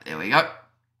that. There we go.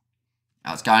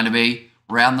 Now it's going to be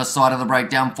round the side of the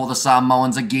breakdown for the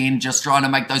Samoans again, just trying to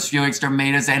make those few extra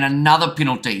metres, and another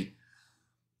penalty.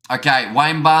 Okay,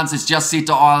 Wayne Barnes has just said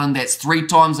to Ireland, that's 3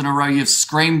 times in a row you've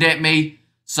screamed at me,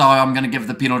 so I'm going to give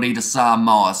the penalty to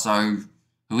Samoa. So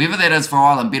whoever that is for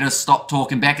Ireland better stop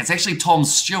talking back. It's actually Tom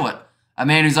Stewart, a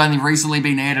man who's only recently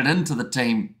been added into the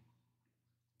team.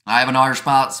 I have an Irish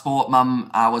passport. Mum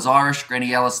was Irish.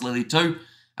 Granny Alice Lily too.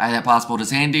 That passport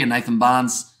is handy. And Nathan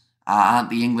Barnes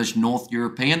aren't the English North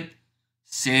European,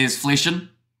 says Fleshin.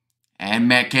 And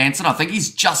Matt Hansen, I think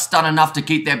he's just done enough to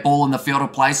keep that ball in the field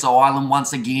of play. So Ireland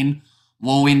once again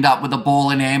will end up with the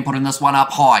ball in hand, putting this one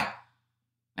up high.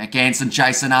 Matt Hansen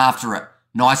chasing after it.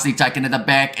 Nicely taken to the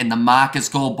back, and the mark is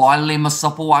called by Lema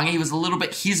Sopowangi. He was a little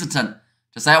bit hesitant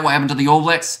to say what happened to the All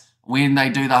Blacks. When they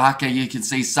do the haka, you can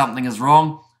see something is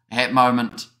wrong. That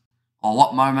moment, or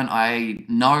what moment, I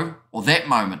know, or that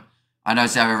moment. I know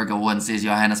South Africa won, says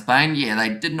Johannes Payne. Yeah, they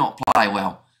did not play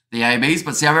well, the ABs,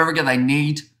 but South Africa, they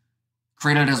need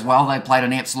credit as well. They played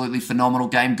an absolutely phenomenal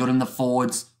game, good in the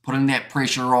forwards, putting that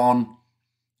pressure on.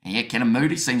 And yeah, Kenan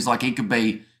Moody seems like he could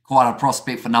be quite a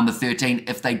prospect for number 13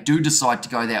 if they do decide to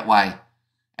go that way.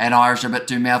 And Irish a bit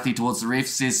too mouthy towards the ref,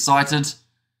 says Cited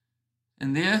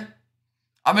in there.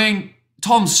 I mean,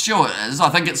 Tom Stewart is, I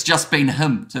think it's just been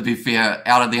him, to be fair,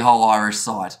 out of the whole Irish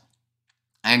side.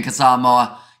 And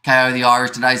Samoa KO the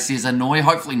Irish today, says Annoy.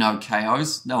 Hopefully no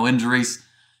KOs, no injuries.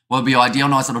 Would be ideal.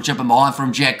 Nice little chip in behind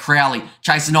from Jack Crowley.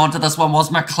 Chasing on to this one was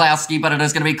McCloskey, but it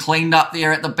is going to be cleaned up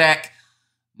there at the back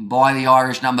by the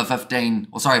Irish number 15.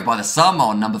 Or sorry, by the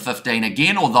Samoan number 15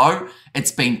 again, although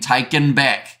it's been taken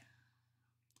back.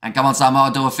 And come on,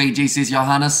 Samoa, do a Fiji, says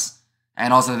Johannes.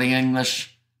 And also the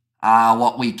English are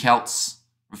what we Celts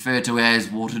refer to as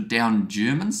watered-down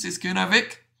Germans, says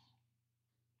Kernovic.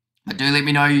 But do let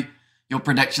me know your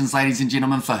predictions, ladies and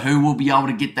gentlemen, for who will be able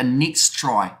to get the next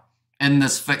try in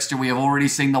this fixture. We have already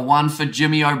seen the one for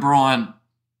Jimmy O'Brien.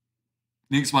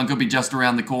 Next one could be just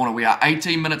around the corner. We are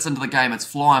 18 minutes into the game. It's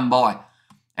flying by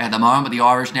at the moment. But the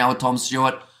Irish now with Tom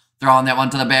Stewart throwing that one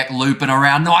to the back, looping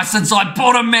around. Nice inside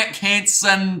bottom, Matt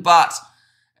Hansen, but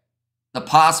the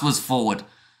pass was forward.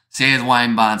 Says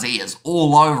Wayne Barnes. He is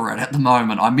all over it at the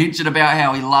moment. I mentioned about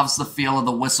how he loves the feel of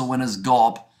the whistle in his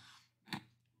gob.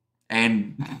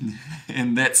 And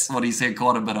that's what he said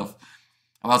quite a bit of.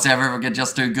 Well, South Africa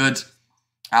just too good.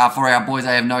 For our boys,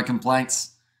 they have no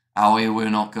complaints. We were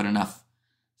not good enough,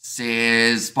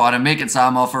 says Spider Mick, and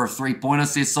Samoa for a 3-pointer,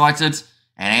 says Cited.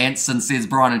 And Hanson says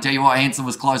Brian. And tell you what, Hanson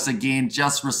was close again.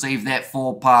 Just received that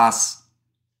 4 pass.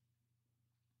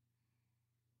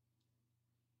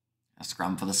 A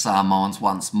scrum for the Samoans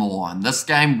once more. And this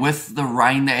game, with the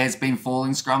rain that has been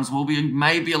falling, scrums will be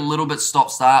maybe a little bit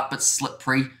stop-start, but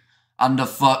slippery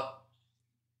underfoot.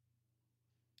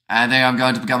 And then I'm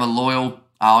going to become a loyal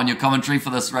on your commentary for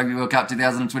this Rugby World Cup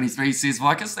 2023, says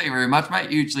Vikas. Thank you very much,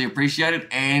 mate. Hugely appreciated.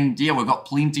 And yeah, we've got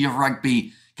plenty of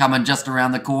rugby coming just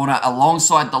around the corner.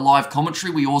 Alongside the live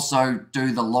commentary, we also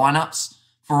do the lineups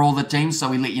for all the teams. So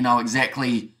we let you know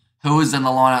exactly who is in the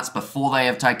lineups before they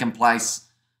have taken place,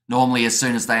 normally as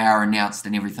soon as they are announced,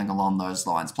 and everything along those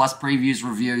lines. Plus previews,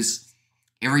 reviews,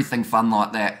 everything fun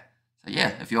like that. So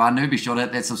yeah, if you are new, be sure to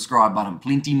hit that subscribe button.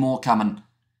 Plenty more coming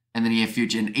in the near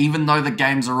future. And even though the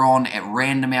games are on at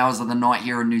random hours of the night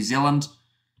here in New Zealand,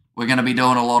 we're going to be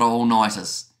doing a lot of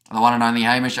all-nighters. The one and only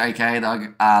Hamish, aka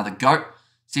the GOAT,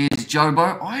 says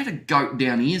Jobo. I had a goat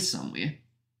down here somewhere,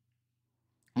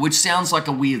 which sounds like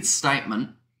a weird statement,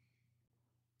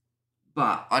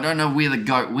 but I don't know where the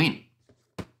goat went.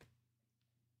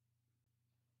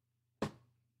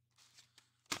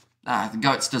 Nah, the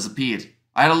goat's disappeared.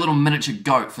 I had a little miniature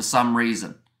goat for some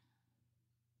reason,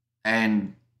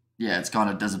 and yeah, it's kind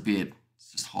of disappeared.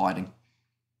 It's just hiding.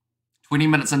 20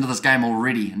 minutes into this game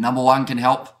already. Number 1 can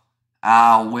help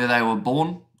where they were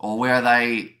born, or where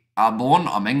they are born.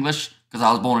 I'm English because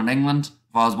I was born in England.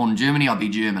 If I was born in Germany, I'd be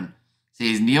German,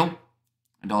 says Neil.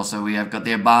 And also we have got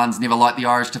there Barnes, never liked the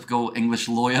Irish typical English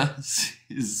lawyer,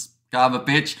 says Carver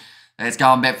Pitch. That's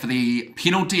going back for the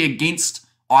penalty against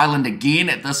Ireland again,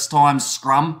 at this time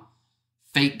scrum.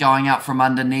 Feet going up from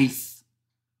underneath.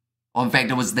 Or in fact,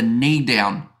 it was the knee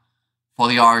down for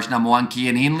the Irish number 1,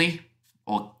 Cian Henley.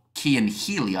 Or Cian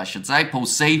Healy, I should say. Pool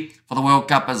C for the World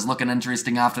Cup is looking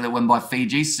interesting after that win by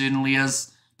Fiji. Certainly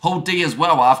is. Pool D as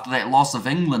well after that loss of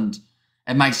England.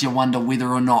 It makes you wonder whether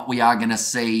or not we are going to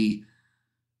see,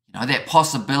 that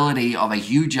possibility of a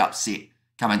huge upset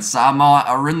coming. Samoa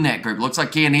are in that group. Looks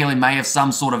like Cian Healy may have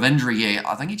some sort of injury here.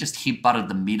 I think he just headbutted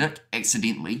the medic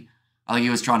accidentally. I think he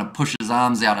was trying to push his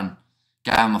arms out and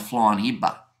gave him a flying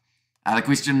headbutt. I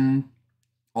question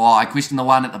the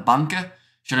one at the bunker.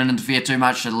 Shouldn't interfere too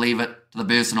much. Should leave it to the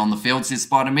person on the field, says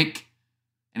Spider Mick.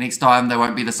 And next time they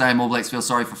won't be the same. All Blacks feel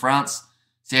sorry for France,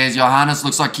 says Johannes.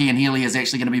 Looks like Cian Healy is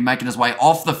actually going to be making his way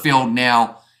off the field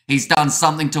now. He's done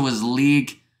something to his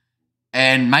leg,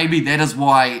 and maybe that is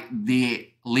why the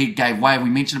leg gave way. We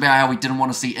mentioned about how we didn't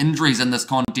want to see injuries in this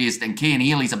contest, and Cian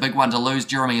Healy's a big one to lose.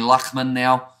 Jeremy Luchman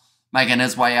now making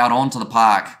his way out onto the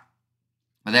park.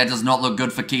 But that does not look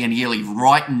good for Cian Healy.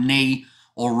 Right knee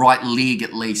or right leg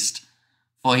at least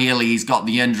for Healy. He's got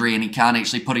the injury and he can't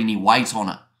actually put any weight on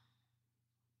it.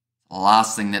 The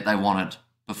last thing that they wanted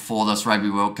before this Rugby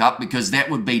World Cup, because that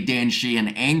would be Dan Sheehan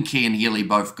and Cian Healy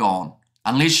both gone.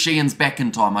 Unless Sheehan's back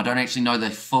in time. I don't actually know the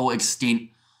full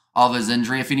extent of his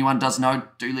injury. If anyone does know,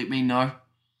 do let me know.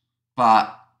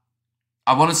 But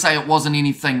I want to say it wasn't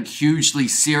anything hugely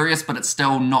serious, but it's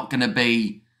still not going to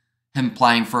be him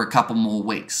playing for a couple more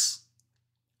weeks.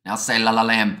 Now say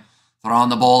Lam throwing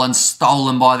the ball and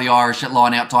stolen by the Irish at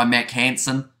line out time. Mac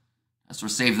Hansen has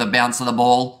received the bounce of the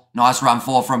ball. Nice run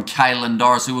forward from Caelan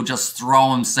Doris, who will just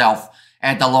throw himself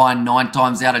at the line 9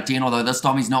 times out of 10, although this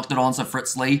time he's knocked it on, so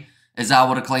Fritz Lee is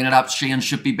able to clean it up. Sheehan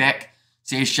should be back.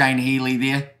 Says Shane Healy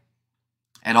there.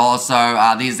 And also,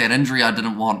 there's that injury I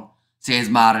didn't want, says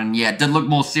Martin. Yeah, it did look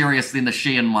more serious than the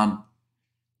Sheehan one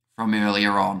from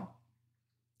earlier on.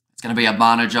 It's going to be a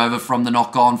Barnage over from the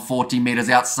knock-on. 40 metres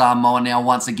out. Samoa now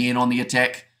once again on the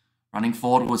attack. Running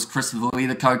forward was Chris Vui,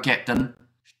 the co-captain.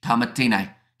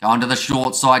 Tamatine going to the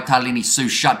short side. Talini Sue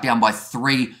shut down by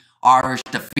 3 Irish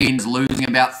defenders, losing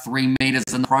about 3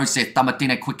 metres in the process.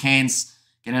 Tamatine quick hands,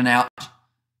 getting out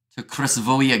to Chris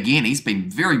Vui again. He's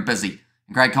been very busy.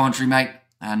 Great commentary, mate.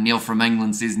 Neil from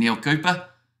England, says Neil Cooper.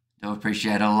 Do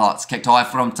appreciate it a lot. It's kicked high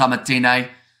from Tamatine.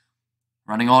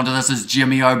 Running onto this is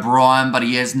Jimmy O'Brien, but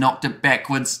he has knocked it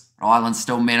backwards. Ireland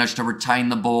still managed to retain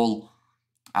the ball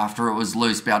after it was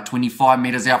loose. About 25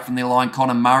 metres out from their line,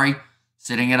 Connor Murray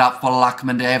setting it up for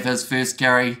Luckman to have his first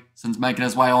carry since making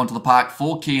his way onto the park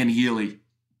for Cian Healy.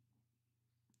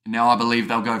 And now I believe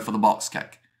they'll go for the box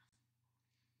kick.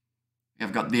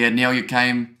 You've got there, Neil, your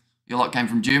lot came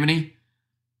from Germany.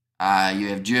 You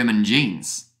have German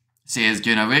genes, says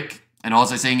Genovic. And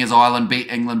also seeing as Ireland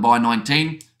beat England by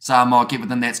 19, Samoa kept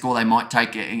within that score, they might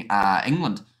take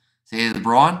England, says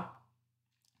Brian.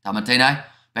 Tamatine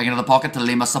back into the pocket to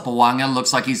Lema Sipawanga.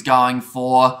 Looks like he's going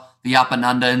for the up and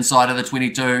under inside of the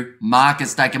 22. Mark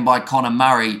is taken by Connor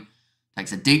Murray.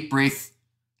 Takes a deep breath.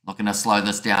 Looking to slow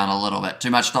this down a little bit. Too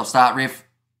much stop-start, ref.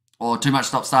 Or too much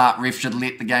stop-start, ref should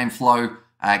let the game flow.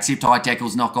 Except high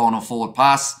tackles, knock on or forward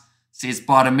pass, says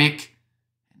Mick.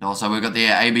 And also we've got the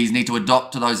ABs need to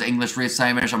adopt to those English refs,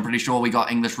 Hamish. I'm pretty sure we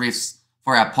got English refs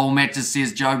for our pool matches,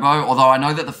 says Jobo. Although I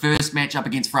know that the first match up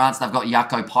against France, they've got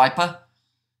Jaco Piper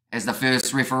as the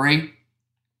first referee.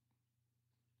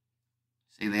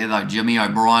 See there though, Jimmy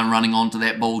O'Brien running onto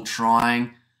that ball, trying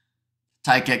to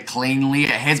take it cleanly. It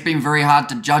has been very hard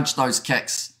to judge those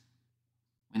kicks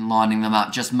when lining them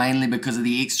up, just mainly because of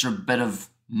the extra bit of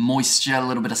moisture, a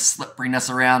little bit of slipperiness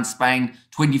around Spain.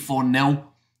 24-0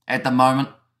 at the moment.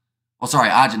 Well, sorry,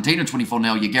 Argentina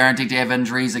 24-0. You're guaranteed to have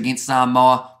injuries against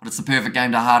Samoa, but it's the perfect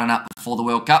game to harden up before the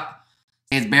World Cup.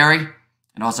 Says Barry,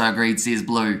 and also agreed, says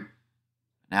Blue.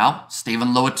 Now, Stephen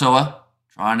Luatua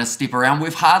trying to step around.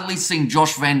 We've hardly seen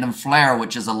Josh van den Vlaar,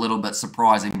 which is a little bit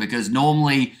surprising because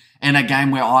normally in a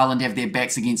game where Ireland have their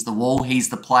backs against the wall, he's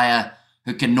the player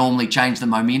who can normally change the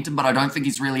momentum, but I don't think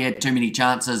he's really had too many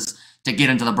chances to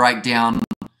get into the breakdown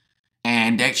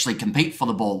and actually compete for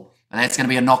the ball. But that's going to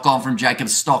be a knock-on from Jacob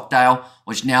Stockdale,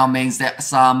 which now means that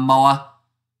Samoa,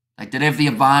 they did have the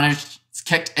advantage. It's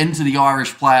kicked into the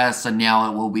Irish player, so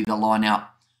now it will be the line-out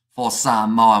for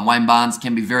Samoa. And Wayne Barnes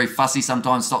can be very fussy,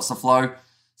 sometimes stops the flow,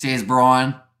 says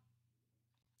Brian.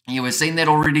 Yeah, we've seen that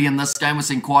already in this game. We've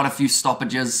seen quite a few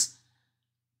stoppages.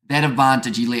 That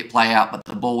advantage he let play out, but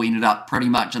the ball ended up pretty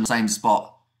much in the same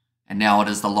spot. And now it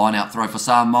is the line-out throw for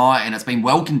Samoa, and it's been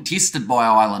well contested by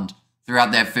Ireland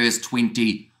throughout that first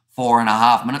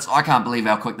 24.5 minutes. I can't believe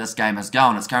how quick this game is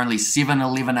going. It's currently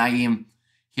 7:11 a.m.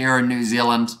 here in New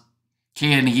Zealand.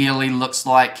 Cian Healy looks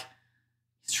like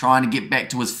he's trying to get back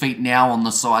to his feet now on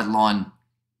the sideline.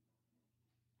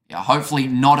 Yeah, hopefully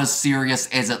not as serious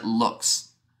as it looks.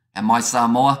 And my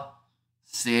Samoa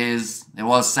says there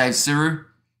was save Suru.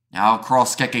 Now a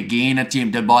cross kick again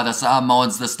attempted by the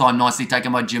Samoans, this time nicely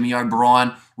taken by Jimmy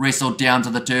O'Brien. Wrestled down to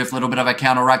the turf. Little bit of a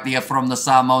counter ruck there from the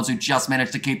Samoans who just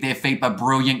managed to keep their feet. But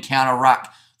brilliant counter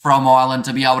ruck from Ireland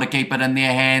to be able to keep it in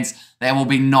their hands. That will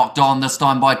be knocked on this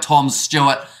time by Tom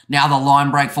Stewart. Now the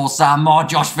line break for Samoa.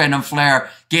 Josh van den Vlaar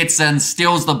gets in,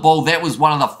 steals the ball. That was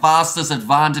one of the fastest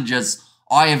advantages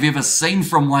I have ever seen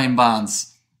from Wayne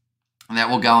Barnes. And that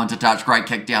will go into touch. Great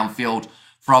kick downfield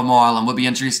from Ireland. Would be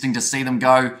interesting to see them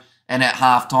go in at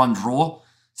halftime draw.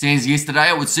 Says yesterday,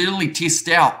 it would certainly test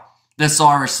out this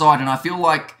Irish side, and I feel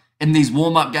like in these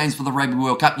warm-up games for the Rugby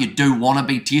World Cup, you do want to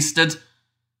be tested.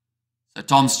 So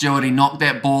Tom Stewart, he knocked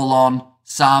that ball on.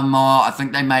 Samoa, I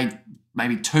think they made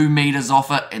maybe 2 meters off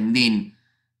it, and then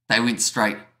they went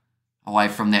straight away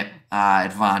from that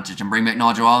advantage. And bring back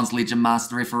Nigel Owens, legend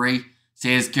master referee.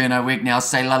 Says Kerno Wick now,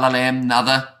 say la la lam,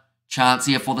 another chance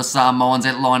here for the Samoans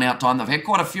at line-out time. They've had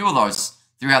quite a few of those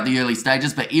throughout the early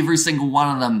stages, but every single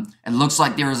one of them, it looks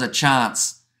like there is a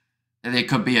chance that there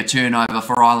could be a turnover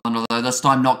for Ireland, although this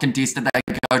time not contested. They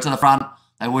go to the front.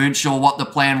 They weren't sure what the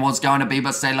plan was going to be,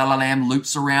 but Lam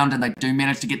loops around and they do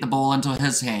manage to get the ball into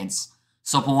his hands.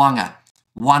 Sopawanga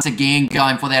once again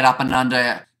going for that up and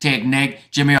under technique.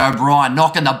 Jimmy O'Brien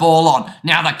knocking the ball on.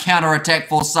 Now the counter-attack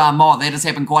for Samoa. That has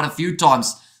happened quite a few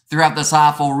times throughout this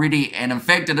half already, and in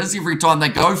fact it is every time they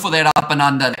go for that up and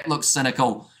under. That looks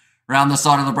cynical. Around the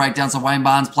side of the breakdown, so Wayne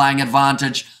Barnes playing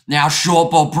advantage. Now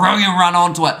short ball, brilliant run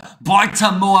onto it by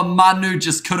Samoa Manu,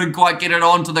 just couldn't quite get it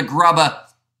onto the grubber.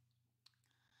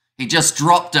 He just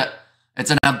dropped it.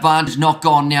 It's an advantage knock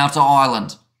on now to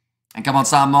Ireland. And come on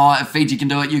Samoa, if Fiji can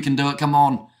do it, you can do it, come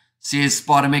on. Says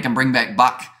Spider-Mick and bring back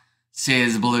Buck,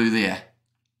 says Blue there.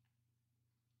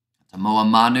 Samoa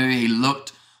Manu, he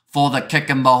looked for the kick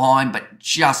in behind, but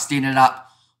just ended up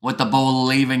with the ball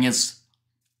leaving his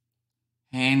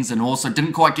hands and also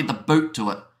didn't quite get the boot to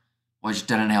it, which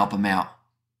didn't help him out.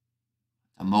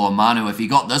 Samoa Manu, if he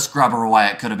got this grubber away,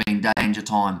 it could have been danger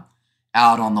time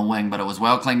out on the wing, but it was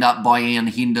well cleaned up by Ian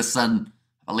Henderson.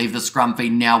 I believe the scrum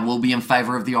feed now will be in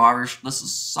favour of the Irish. This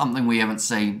is something we haven't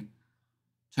seen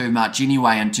too much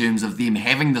anyway in terms of them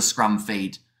having the scrum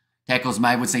feed. Tackles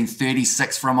made, we've seen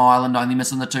 36 from Ireland, only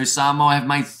missing the 2. Samoa have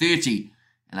made 30,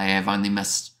 and they have only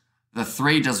missed the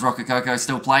 3. Does Rokokoko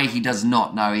still play? He does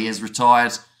not. No, he is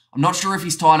retired. I'm not sure if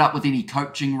he's tied up with any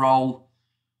coaching role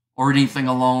or anything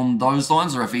along those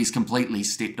lines, or if he's completely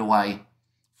stepped away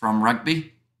from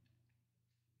rugby.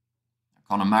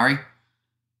 Conor Murray.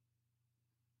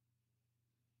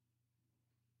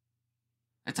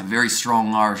 That's a very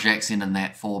strong Irish accent in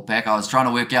that forward pack. I was trying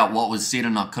to work out what was said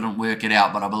and I couldn't work it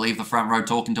out, but I believe the front row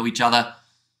talking to each other.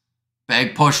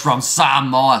 Big push from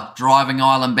Samoa, driving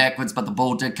Ireland backwards, but the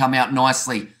ball did come out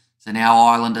nicely. So now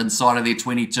Ireland inside of their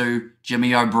 22.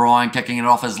 Jimmy O'Brien kicking it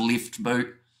off his left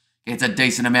boot. Gets a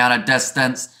decent amount of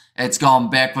distance. It's gone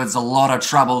backwards. A lot of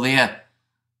trouble there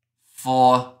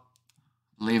for, I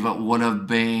believe it would have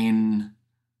been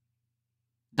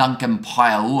Duncan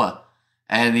Paiaua.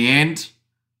 And in the end,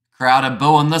 crowd are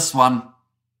booing this one.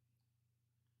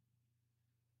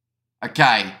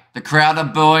 Okay, the crowd are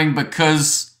booing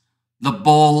because the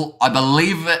ball, I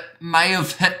believe it may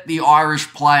have hit the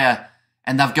Irish player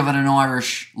and they've given an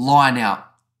Irish line out.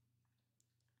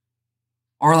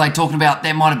 Or are they talking about,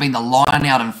 that might have been the line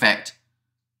out, in fact,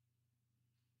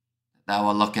 they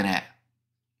were looking at.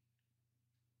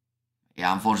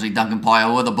 Yeah, unfortunately, Duncan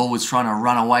Paiaua, the ball was trying to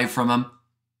run away from him.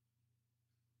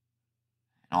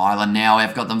 And Ireland now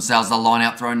have got themselves the line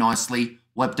out throw nicely.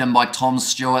 Whipped in by Tom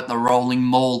Stewart, the rolling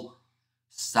maul.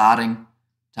 Starting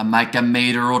to make a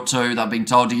metre or two. They've been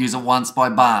told to use it once by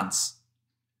Barnes.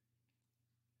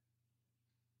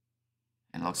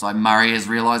 And it looks like Murray has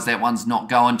realised that one's not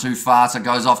going too far, so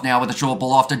goes off now with a short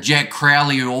ball off to Jack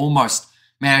Crowley, who almost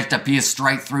managed to pierce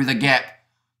straight through the gap.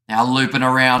 Now looping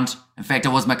around. In fact, it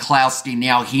was McCloskey,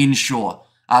 now Henshaw,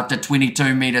 up to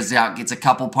 22 metres out, gets a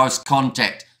couple post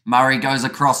contact. Murray goes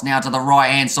across now to the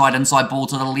right-hand side, inside ball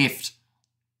to the left.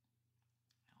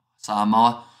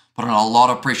 Samoa putting a lot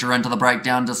of pressure into the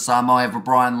breakdown. Does Samoa have a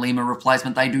Brian Lima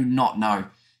replacement? They do not know.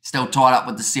 Still tied up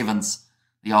with the sevens.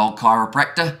 The old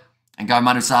chiropractor. And Go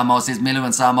Manu Samoa says Melu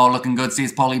and Samoa looking good,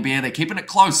 says Polly Bear. They're keeping it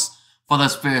close for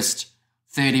this first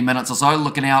 30 minutes or so.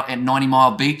 Looking out at 90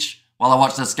 Mile Beach while I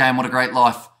watch this game. What a great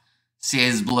life,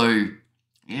 says Blue.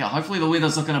 Yeah, hopefully the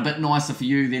weather's looking a bit nicer for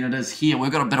you than it is here.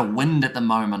 We've got a bit of wind at the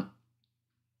moment,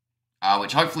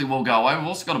 which hopefully will go away. We've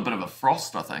also got a bit of a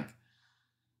frost, I think.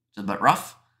 It's a bit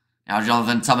rough. Now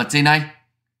Jonathan Tamatine.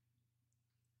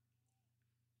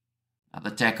 The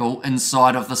tackle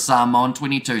inside of the Samoan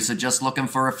 22. So just looking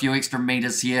for a few extra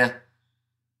metres here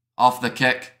off the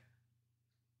kick.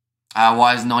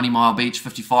 Why is 90 Mile Beach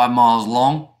 55 miles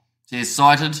long? Says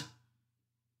cited. It's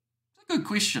a good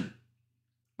question.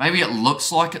 Maybe it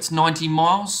looks like it's 90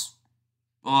 miles.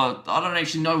 Or I don't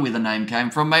actually know where the name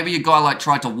came from. Maybe a guy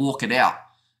tried to walk it out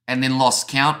and then lost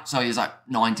count. So he's like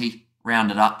 90,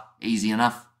 rounded up, easy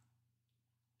enough.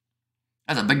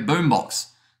 That's a big boombox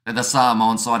that the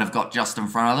Samoan side have got just in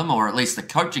front of them, or at least the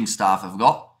coaching staff have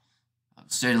got. I'll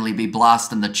certainly be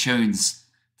blasting the tunes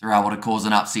if they're able to cause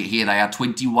an upset here. They are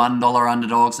 $21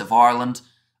 underdogs if Ireland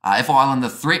the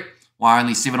threat, why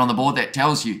only 7 on the board? That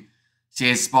tells you,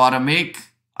 says Spider Meg.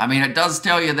 I mean, it does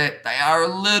tell you that they are a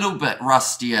little bit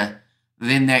rustier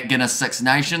than that Guinness Six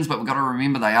Nations, but we've got to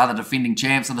remember they are the defending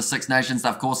champs of the Six Nations.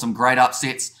 They've caused some great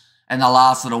upsets in the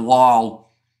last little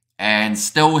while and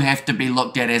still have to be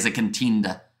looked at as a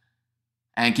contender.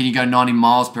 And can you go 90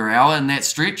 miles per hour in that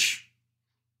stretch?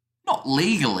 Not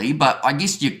legally, but I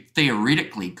guess you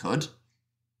theoretically could.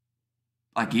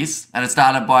 I guess. And it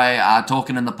started by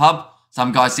talking in the pub.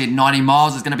 Some guy said 90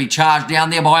 miles is going to be charged down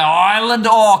there by Ireland.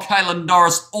 Oh, Caelan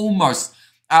Doris almost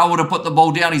able to put the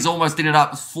ball down. He's almost ended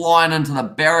up flying into the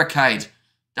barricade,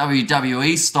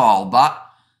 WWE style, but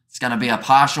it's going to be a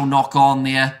partial knock on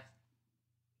there.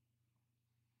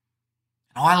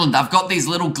 And Ireland, I've got these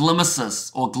little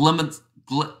glimpses, or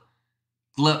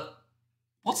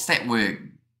what's that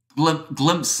word?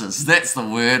 Glimpses, that's the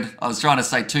word. I was trying to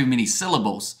say too many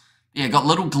syllables. Yeah, got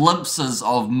little glimpses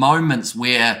of moments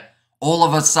where all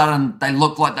of a sudden they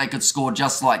look like they could score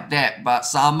just like that, but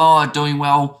Samoa are doing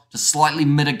well to slightly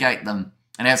mitigate them.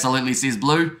 And absolutely, says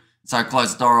Blue. So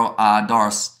close,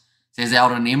 Doris. Says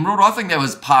Alden Emerald. I think that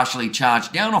was partially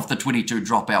charged down off the 22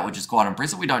 dropout, which is quite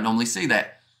impressive. We don't normally see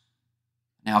that.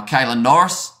 Now, Caelan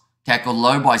Norris, tackled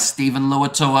low by Stephen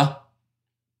Luatua.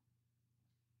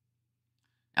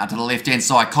 Now to the left-hand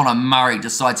side, Connor Murray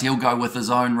decides he'll go with his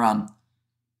own run.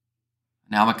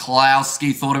 Now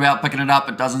McCloskey thought about picking it up,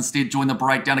 but does instead join the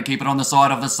breakdown to keep it on the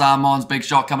side of the Samoans. Big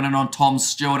shot coming in on Tom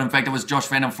Stewart. In fact, it was Josh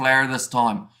Van den Flare this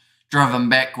time. Driven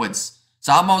backwards.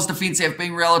 Samoa's defence have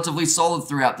been relatively solid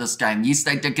throughout this game. Yes,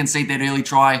 they did concede that early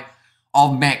try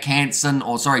of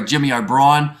Jimmy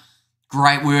O'Brien.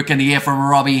 Great work in the air from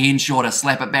Robbie Henshaw to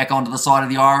slap it back onto the side of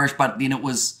the Irish, but then it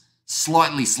was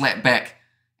slightly slapped back.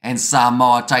 And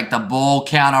Samoa take the ball.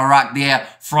 Counter ruck there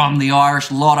from the Irish.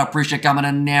 Lot of pressure coming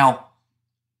in now.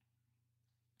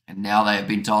 And now they have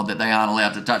been told that they aren't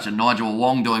allowed to touch it. Nigel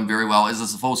Wong doing very well. Is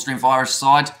this a full-strength Irish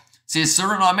side? Says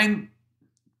Siren. I mean,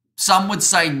 some would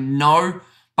say no,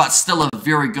 but still a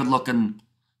very good-looking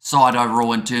side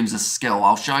overall in terms of skill.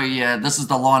 I'll show you. This is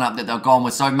the lineup that they've gone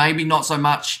with. So maybe not so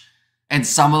much in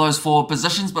some of those forward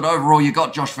positions, but overall you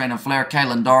got Josh Van den Flare,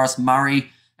 Caelan Doris, Murray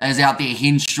is out there,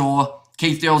 Henshaw.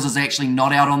 Keith Earls is actually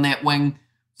not out on that wing,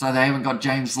 so they haven't got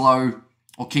James Lowe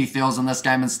or Keith Earls in this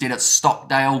game. Instead, it's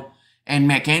Stockdale and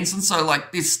Mac Hansen. So,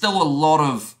 like, there's still a lot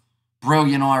of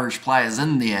brilliant Irish players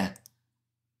in there,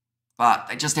 but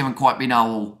they just haven't quite been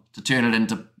able to turn it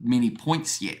into many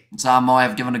points yet. Samoa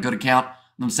have given a good account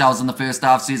themselves in the first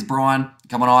half, says Brian.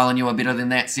 Come on, Ireland, you are better than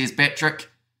that, says Patrick.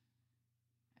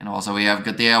 And also we have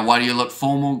got there, why did you look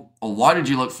formal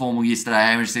yesterday?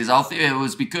 Hamish says, I think it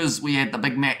was because we had the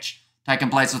big match taking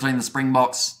place between the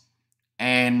Springboks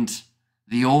and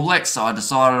the All Blacks, so I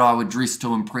decided I would dress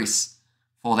to impress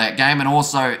for that game. And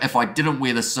also, if I didn't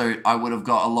wear the suit, I would have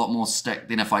got a lot more stick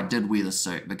than if I did wear the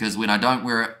suit, because when I don't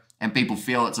wear it and people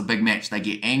feel it's a big match, they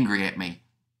get angry at me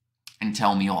and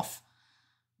tell me off.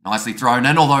 Nicely thrown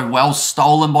in, although well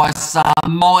stolen by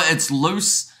Samoa. It's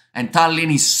loose, and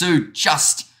Taleni Su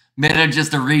just manages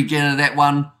to re-get that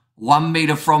one 1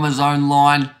 metre from his own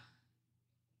line.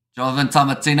 Jonathan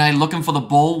Tamatine looking for the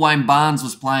ball. Wayne Barnes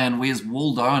was playing Where's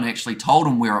Waldo and actually told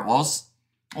him where it was.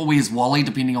 Or Where's Wally,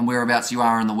 depending on whereabouts you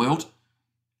are in the world.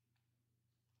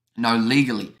 No,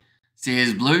 legally.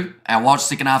 Says Blue. Our watch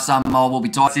second half Samoa will be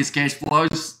tight, says Cash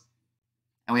Flows.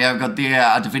 And we have got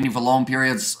there defending for long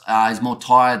periods is more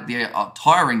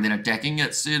tiring than attacking.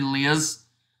 It certainly is.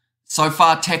 So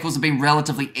far, tackles have been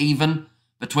relatively even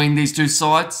between these two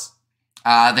sides.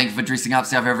 Thank you for dressing up.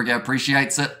 South Africa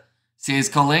appreciates it, says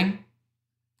Colleen.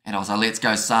 And also, let's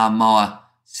go Samoa,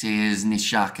 says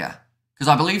Nishaka. Because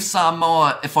I believe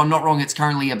Samoa, if I'm not wrong, it's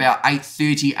currently about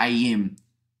 8:30 a.m.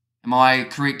 Am I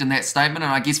correct in that statement?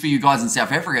 And I guess for you guys in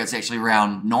South Africa, it's actually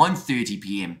around 9:30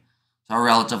 p.m. So a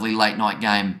relatively late night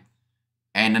game.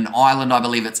 And in Ireland, I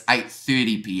believe it's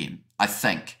 8:30 p.m. I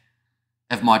think,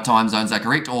 if my time zones are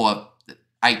correct, or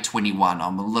 8:21.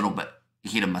 I'm a little bit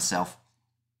ahead of myself.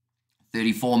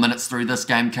 34 minutes through this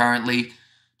game currently.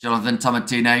 Jonathan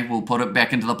Tamatine will put it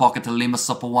back into the pocket to Lema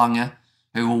Sopawanga,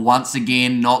 who will once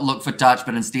again not look for touch,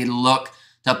 but instead look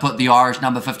to put the Irish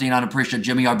number 15 under pressure,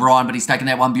 Jimmy O'Brien, but he's taken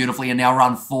that one beautifully and now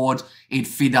run forward. Ed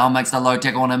Fidel makes the low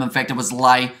tackle on him. In fact, it was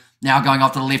Lay. Now going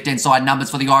off to the left-hand side, numbers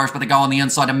for the Irish, but they go on the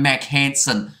inside to Mac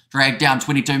Hansen, dragged down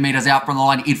 22 metres out from the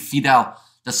line. Ed Fidel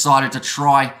decided to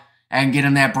try and get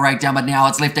in that breakdown, but now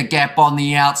it's left a gap on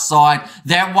the outside.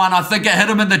 That one, I think it hit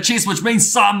him in the chest, which means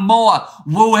Samoa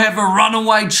will have a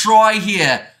runaway try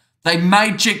here. They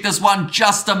may check this one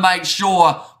just to make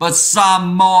sure, but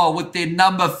Samoa with their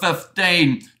number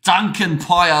 15, Duncan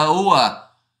Paiaua,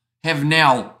 have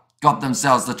now got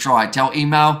themselves the try. Tell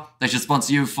email they should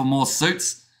sponsor you for more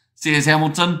suits, says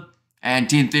Hamilton, and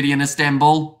 10:30 in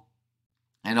Istanbul.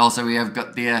 And also we have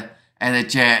got there and the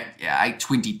chat,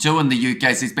 8:22 in the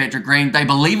UK, says Patrick Green. They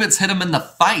believe it's hit him in the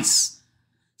face.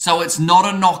 So it's not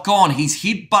a knock on. He's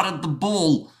head-butted the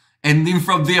ball and then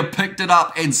from there picked it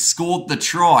up and scored the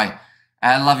try.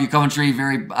 I love your commentary,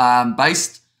 very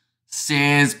based.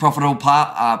 Says profitable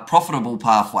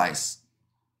pathways.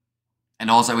 And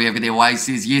also we have their way,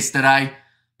 says yesterday,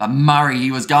 but Murray,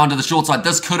 he was going to the short side.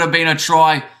 This could have been a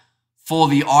try for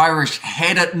the Irish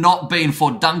had it not been for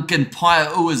Duncan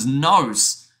Paiaua's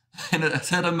nose. And it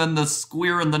hit him in the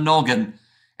square in the noggin.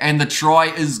 And the try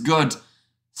is good.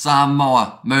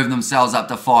 Samoa move themselves up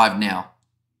to 5 now.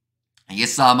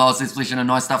 Yes, Samoa says Flesh and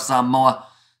nice stuff. Samoa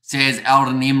says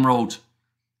Alden Emerald.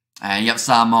 Yep,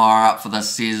 Samoa are up for this,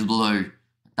 says Blue.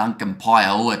 Duncan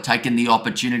Paiaua taking the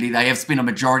opportunity. They have spent a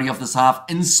majority of this half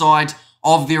inside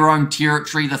of their own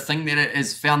territory. The thing that it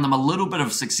has found them a little bit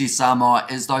of success, Samoa,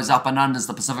 is those up and unders.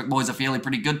 The Pacific boys are feeling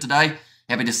pretty good today.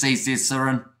 Happy to see, says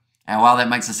Siren. And while that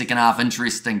makes the second half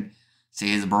interesting,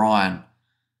 says Brian.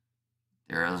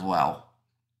 There as well.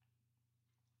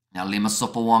 Now, Lema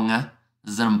Sopawanga.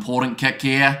 This is an important kick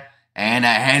here, and it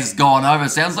has gone over.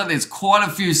 Sounds like there's quite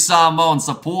a few Samoan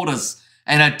supporters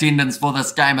in attendance for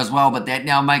this game as well, but that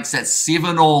now makes it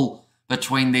 7-all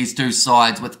between these two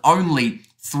sides with only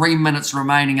 3 minutes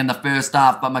remaining in the first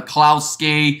half. But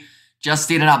McCloskey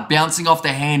just ended up bouncing off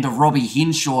the hand of Robbie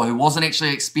Henshaw, who wasn't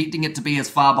actually expecting it to be as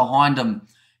far behind him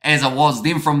as it was.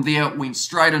 Then from there, it went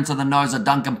straight into the nose of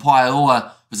Duncan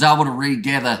Paiaua, was able to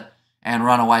regather and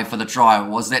run away for the try.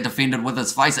 Was that defended with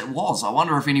his face? It was. I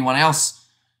wonder if anyone else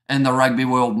in the rugby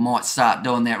world might start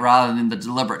doing that rather than the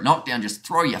deliberate knockdown. Just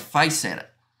throw your face at it.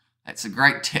 That's a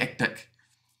great tactic.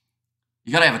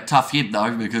 You got to have a tough head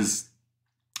though, because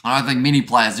I don't think many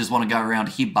players just want to go around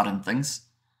headbutting things.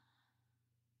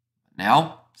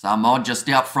 Now, Samoa just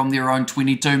out from their own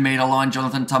 22-metre line.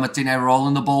 Jonathan Tamatine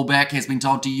rolling the ball back. Has been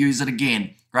told to use it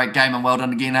again. Great game and well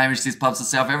done again, Hamish, says Pubs to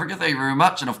South Africa. Thank you very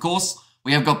much. And of course,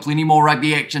 we have got plenty more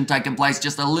rugby action taking place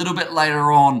just a little bit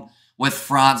later on with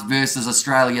France versus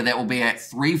Australia. That will be at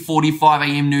 3:45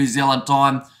 a.m. New Zealand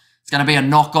time. It's going to be a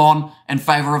knock-on in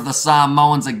favour of the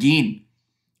Samoans again.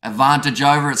 Advantage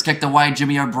over. It's kicked away.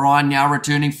 Jimmy O'Brien now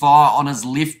returning fire on his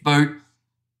left boot.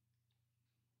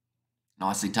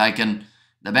 Nicely taken.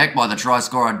 The back by the try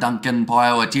scorer, Duncan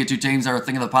Pio. Tier 2 teams are a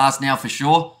thing of the past now for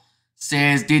sure.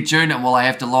 Says dead tune, and will I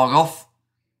have to log off?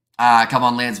 Come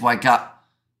on, lads, wake up.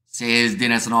 Says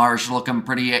Dennis and Irish looking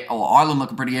pretty, or Ireland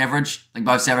looking pretty average. I think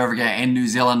both South Africa and New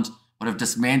Zealand would have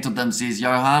dismantled them, says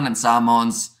Johan, and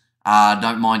Samoans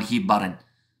don't mind headbutting,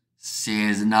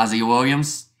 says Nazi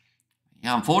Williams.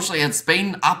 Yeah, unfortunately, it's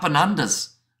been up and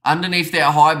unders. Underneath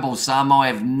that high ball,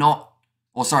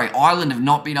 Ireland have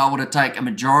not been able to take a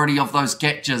majority of those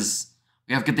catches.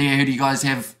 We have Katia, who do you guys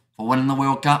have for winning the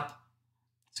World Cup?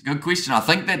 It's a good question. I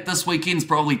think that this weekend's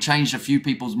probably changed a few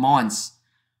people's minds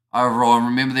overall. And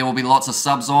remember, there will be lots of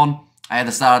subs on at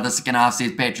the start of the second half,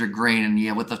 says Patrick Green. And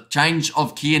yeah, with the change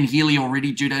of Cian Healy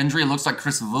already due to injury, it looks like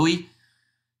Chris Vui,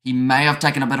 he may have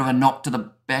taken a bit of a knock to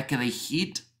the back of the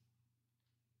head.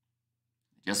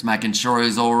 Just making sure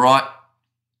he's all right.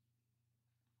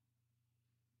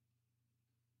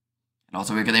 And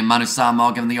also we've got their Manu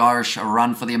Samoa giving the Irish a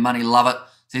run for their money. Love it,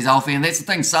 says Alfie. And that's the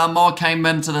thing, Samoa came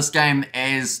into this game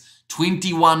as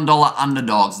 $21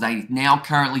 underdogs. They now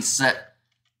currently sit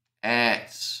at,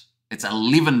 it's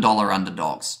 $11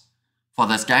 underdogs for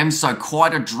this game. So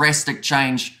quite a drastic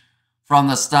change from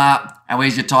the start. And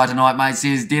where's your tie tonight, mate,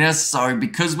 says Dennis. So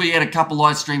because we had a couple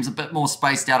live streams a bit more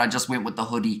spaced out, I just went with the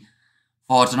hoodie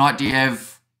for tonight. Do you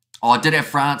have, I did have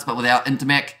France, but without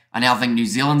Intermac. I now think New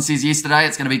Zealand, says yesterday.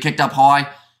 It's going to be kicked up high.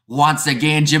 Once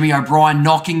again, Jimmy O'Brien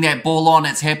knocking that ball on.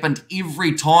 It's happened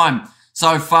every time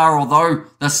so far, although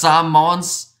the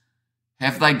Samoans,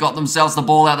 have they got themselves the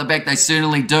ball out the back? They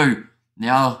certainly do.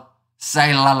 Now,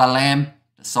 Say La La Lamb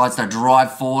decides to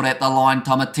drive forward at the line.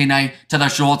 Tamatine to the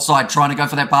short side, trying to go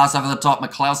for that pass over the top.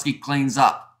 McCloskey cleans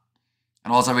up.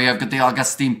 And also we have got the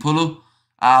Augustine Pulu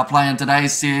playing today,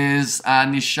 says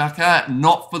Nishaka.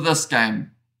 Not for this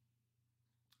game.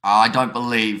 I don't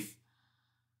believe.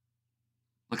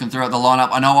 Looking through at the lineup,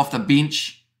 I know off the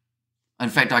bench. In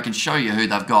fact, I can show you who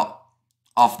they've got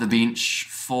off the bench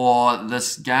for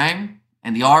this game.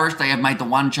 And the Irish, they have made the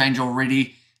one change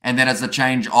already, and that is the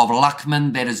change of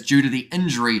Luckman. That is due to the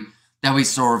injury that we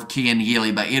saw of Cian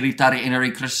Healy. But Eritari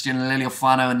Enri, Christian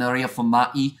Leliofano, and Naria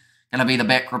Fomai going to be the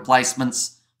back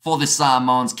replacements for the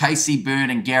Samoans. Casey Byrne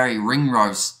and Gary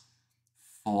Ringrose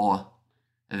for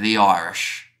the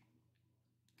Irish.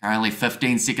 Currently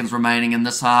 15 seconds remaining in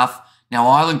this half. Now,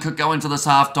 Ireland could go into this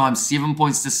halftime 7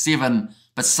 points to 7,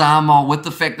 but Samoa, with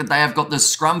the fact that they have got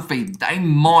this scrum feed, they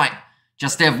might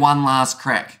just have one last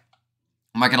crack.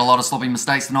 I'm making a lot of sloppy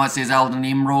mistakes tonight, says Alden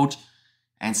Emerald.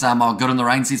 And Samoa good in the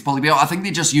rain, says Polly Bell. I think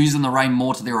they're just using the rain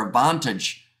more to their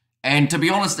advantage. And to be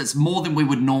honest, it's more than we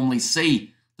would normally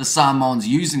see the Samoans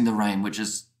using the rain, which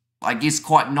is, I guess,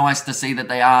 quite nice to see that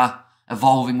they are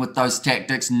evolving with those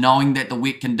tactics, knowing that the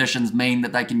wet conditions mean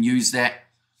that they can use that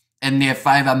in their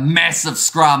favour. Massive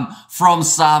scrum from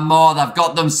Samoa. They've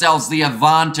got themselves the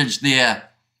advantage there.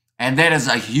 And that is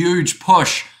a huge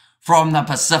push from the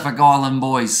Pacific Island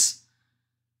boys.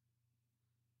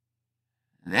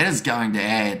 That is going to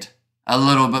add a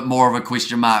little bit more of a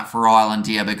question mark for Ireland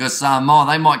here, because Samoa,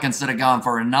 they might consider going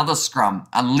for another scrum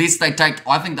unless they take,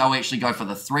 I think they'll actually go for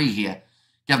the 3 here.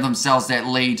 Give themselves that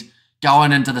lead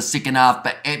going into the second half,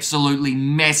 but absolutely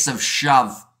massive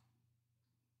shove.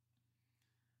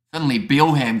 Finley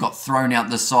Bilham got thrown out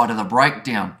this side of the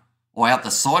breakdown, or out the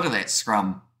side of that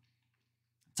scrum.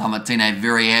 Tamatine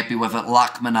very happy with it.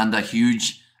 Luckman under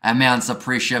huge amounts of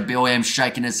pressure. Bilham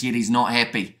shaking his head, he's not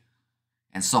happy.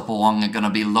 And Sopawang are going to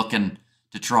be looking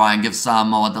to try and give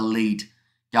Samoa the lead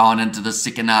going into the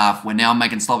second half. We're now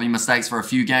making sloppy mistakes for a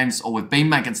few games, or we've been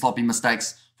making sloppy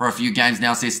mistakes for a few games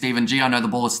now, says Stephen G. I know the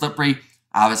ball is slippery,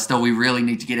 but still we really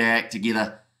need to get our act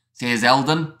together, says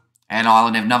Eldon. And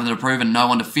Ireland have nothing to prove and no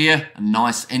one to fear. A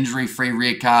nice injury-free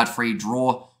red card, free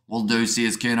draw will do,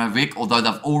 says Kernovik, although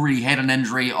they've already had an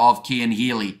injury of Cian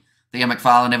Healy. Theo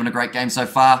McFarlane having a great game so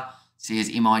far, says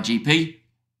MIGP.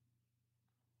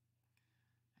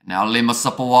 Now Lema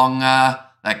Sipawong,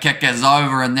 the kick is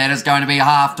over, and that is going to be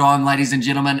halftime, ladies and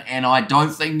gentlemen. And I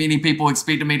don't think many people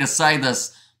expected me to say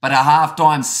this, but at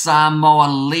halftime, Samoa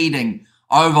leading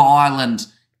over Ireland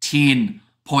 10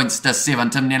 points to 7.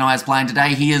 Tim Nanai is playing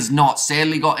today. He is not.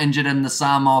 Sadly got injured in the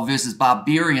Samoa versus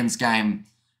Barbarians game,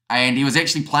 and he was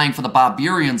actually playing for the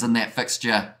Barbarians in that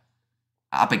fixture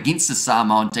up against the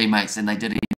Samoan teammates, and they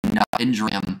did end up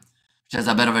injuring him, which is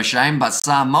a bit of a shame. But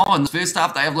Samoa in the first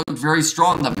half, they have looked very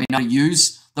strong. They've been able to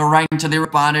use the rain to their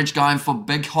advantage, going for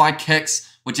big high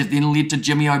kicks, which have then led to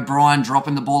Jimmy O'Brien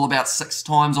dropping the ball about 6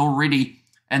 times already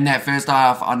in that first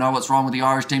half. I know what's wrong with the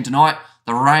Irish team tonight.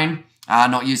 The rain.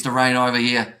 Not used to rain over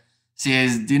here,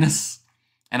 says Dennis.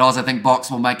 And I also think Box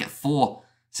will make it 4,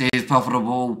 says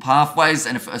Profitable Pathways.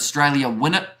 And if Australia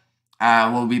win it,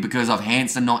 will be because of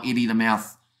Hansen, not Eddie the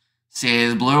Mouth,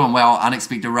 says Blue. And well,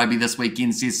 unexpected rugby this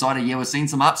weekend, says Cider. Yeah, we're seeing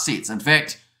some upsets. In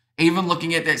fact, even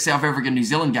looking at that South Africa-New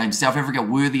Zealand game, South Africa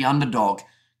were the underdog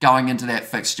going into that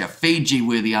fixture. Fiji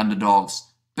were the underdogs.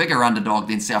 Bigger underdog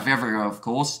than South Africa, of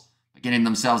course, getting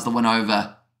themselves the win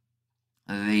over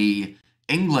the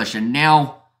English. And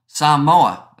now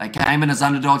Samoa, they came in as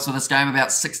underdogs for this game, about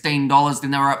 $16.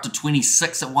 Then they were up to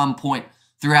 26 at one point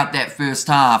throughout that first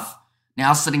half.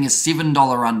 Now sitting as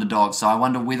 $7 underdogs. So I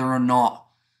wonder whether or not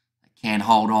they can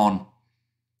hold on.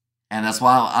 And that's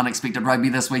why unexpected rugby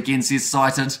this weekend, says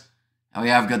Cited. And we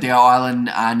have got the Ireland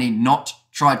need not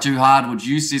try too hard, would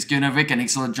you, says Gurnovic. An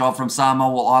excellent job from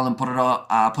Samoa. Ireland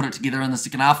put it together in the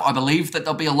second half. I believe that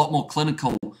they'll be a lot more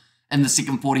clinical in the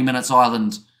second 40 minutes,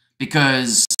 Ireland,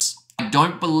 because I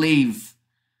don't believe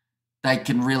they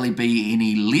can really be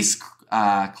any less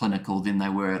clinical than they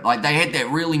were. Like, they had that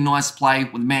really nice play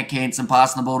with Matt Hansen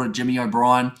passing the ball to Jimmy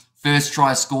O'Brien. First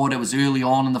try scored. It was early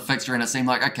on in the fixture, and it seemed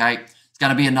like, okay, it's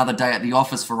going to be another day at the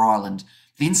office for Ireland.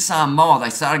 Then Samoa, they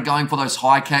started going for those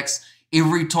high kicks.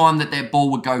 Every time that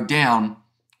ball would go down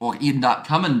or end up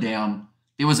coming down,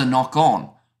 there was a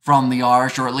knock-on from the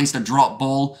Irish, or at least a drop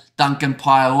ball. Duncan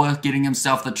Paoa getting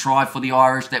himself the try for the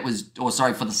Irish for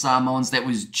the Samoans. That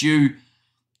was due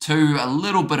to a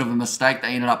little bit of a mistake. They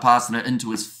ended up passing it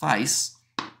into his face.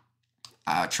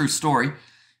 True story.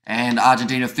 And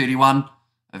Argentina 31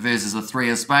 versus the 3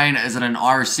 of Spain. Is it an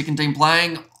Irish second team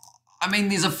playing? I mean,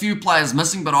 there's a few players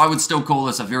missing, but I would still call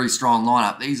this a very strong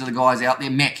lineup. These are the guys out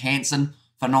there. Matt Hansen,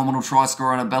 phenomenal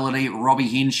try-scoring ability. Robbie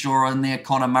Henshaw in there.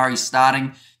 Connor Murray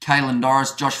starting. Caelan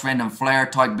Doris, Josh Van den Flair,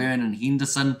 Tyke Byrne and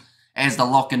Henderson as the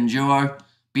lock-in duo.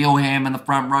 Belham in the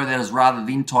front row, that is rather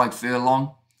than Tyke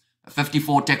Furlong.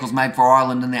 54 tackles made for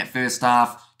Ireland in that first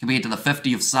half compared to the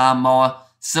 50 of Samoa.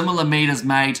 Similar meters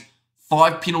made.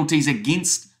 5 penalties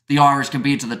against the Irish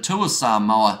compared to the 2 of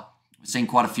Samoa. We've seen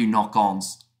quite a few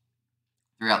knock-ons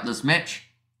throughout this match.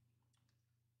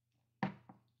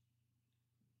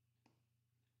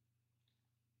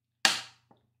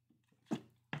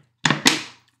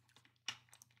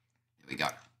 There we go.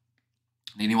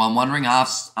 Anyone wondering,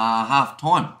 half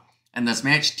time in this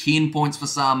match, 10 points for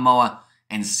Samoa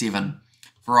and 7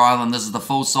 for Ireland. This is the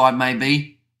full side,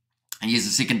 maybe. And here's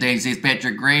the second team, says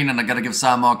Patrick Green, and I've got to give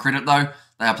Samoa credit though.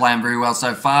 They are playing very well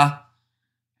so far.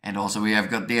 And also we have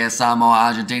got there Samoa,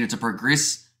 Argentina to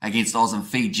progress against Oz and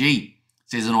Fiji.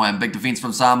 Says Annoy, big defence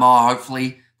from Samoa.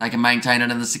 Hopefully they can maintain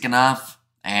it in the second half.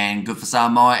 And good for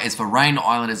Samoa. As for rain,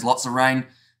 Ireland has lots of rain.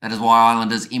 That is why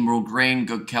Ireland is emerald green.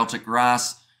 Good Celtic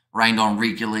grass. Rained on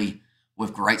regularly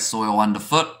with great soil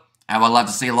underfoot. And I'd love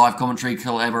to see a live commentary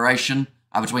collaboration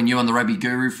between you and the Rugby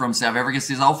Guru from South Africa.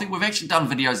 Says, I think we've actually done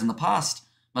videos in the past.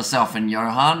 Myself and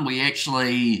Johan. We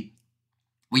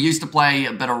used to play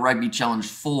a bit of Rugby Challenge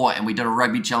 4. And we did a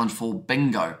Rugby Challenge 4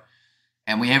 bingo.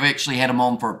 And we have actually had him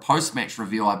on for a post-match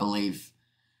review, I believe,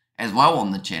 as well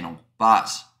on the channel. But,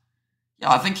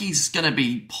 yeah, I think he's going to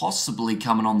be possibly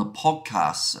coming on the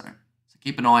podcast soon. So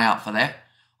keep an eye out for that.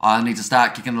 I need to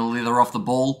start kicking the leather off the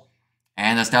ball.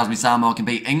 And this tells me Samoa can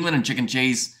beat England in chicken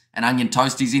cheese and onion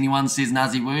toasties, anyone, says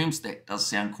Nazi Williams. That does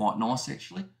sound quite nice,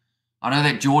 actually. I know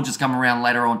that George is coming around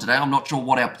later on today. I'm not sure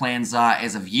what our plans are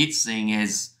as of yet, seeing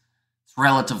as it's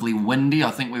relatively windy.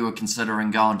 I think we were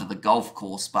considering going to the golf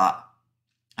course, but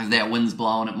if that wind's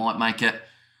blowing, it might make it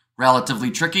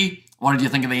relatively tricky. What did you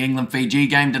think of the England-Fiji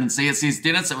game? Didn't see it, says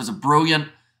Dennis. It was a brilliant,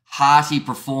 hearty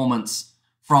performance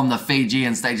from the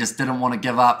Fijians. They just didn't want to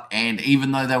give up. And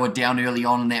even though they were down early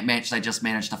on in that match, they just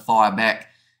managed to fire back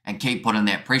and keep putting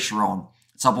that pressure on.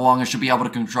 Sapawanga should be able to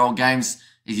control games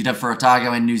as he did for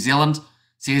Otago in New Zealand,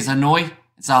 says Hanoi.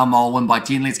 Samoa win by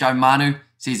 10. Let's go, Manu,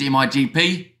 says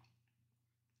MIGP.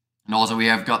 And also we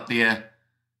have got there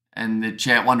in the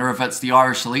chat, wonder if it's the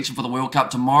Irish selection for the World Cup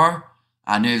tomorrow.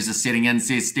 Nerves are setting in,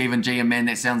 says Stephen G. And man,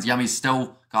 that sounds yummy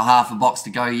still. Got half a box to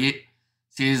go yet,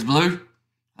 says Blue.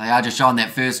 They are just showing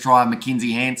that first try of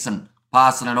Mackenzie Hansen,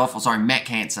 passing it off, Matt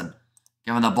Hansen,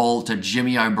 giving the ball to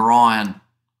Jimmy O'Brien.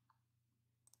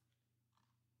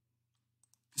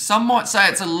 Some might say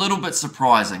it's a little bit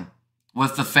surprising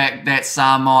with the fact that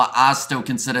Samoa are still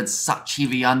considered such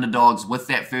heavy underdogs with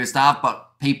that first half,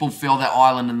 but people feel that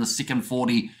Ireland in the second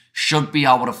 40 should be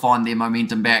able to find their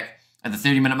momentum back. At the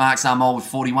 30-minute mark, Samoa with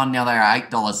 41. Now they are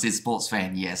 $8, says Sports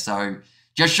Fan. Yeah, so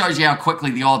just shows you how quickly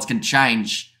the odds can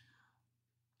change.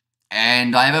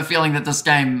 And I have a feeling that this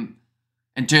game,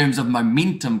 in terms of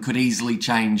momentum, could easily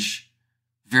change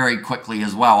very quickly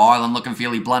as well. Ireland looking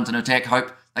fairly blunt in attack.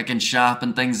 Hope they can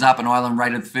sharpen things up. And Ireland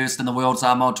rated first in the world,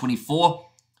 Samoa 24.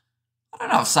 I don't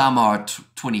know if Samoa are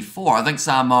 24. I think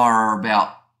Samoa are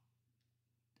about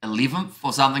 11th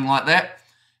or something like that.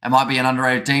 It might be an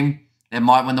underrated team that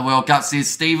might win the World Cup, says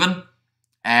Stephen.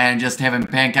 And just having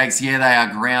pancakes here, they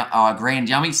are grand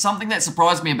yummy. Something that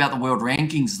surprised me about the world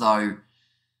rankings, though,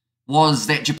 was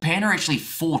that Japan are actually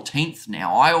 14th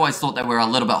now. I always thought they were a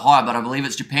little bit higher, but I believe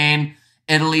it's Japan.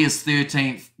 Italy is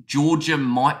 13th. Georgia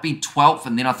might be 12th,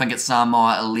 and then I think it's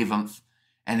Samoa 11th,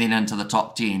 and then into the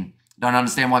top 10. Don't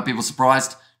understand why people are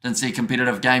surprised. Didn't see a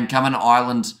competitive game coming.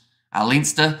 Ireland,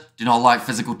 Leinster, do not like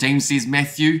physical teams, says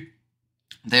Matthew.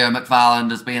 Theo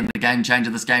McFarland is being the game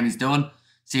changer this game he's doing,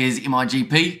 says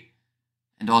MIGP.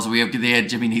 And also we have there,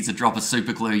 Jimmy needs to drop a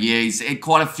super glue. Yeah, he's had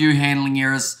quite a few handling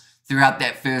errors throughout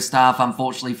that first half,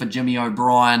 unfortunately for Jimmy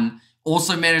O'Brien.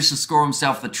 Also managed to score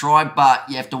himself the try, but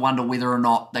you have to wonder whether or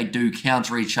not they do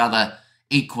counter each other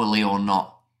equally or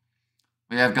not.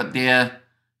 We have got there,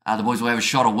 the boys will have a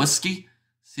shot of whiskey,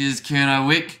 says Kerno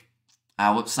Wick.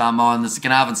 With Samoa in the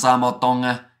second half, and Samoa,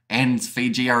 Tonga and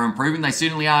Fiji are improving. They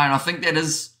certainly are, and I think that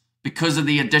is because of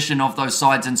the addition of those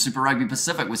sides in Super Rugby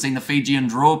Pacific. We're seeing the Fijian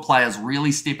draw players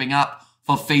really stepping up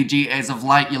for Fiji as of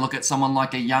late. You look at someone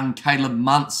like a young Caleb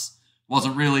Muntz,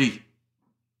 wasn't really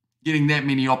getting that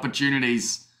many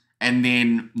opportunities, and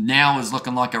then now is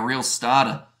looking like a real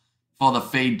starter for the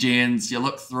Fijians. You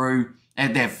look through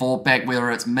at that four-pack,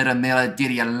 whether it's Miramela,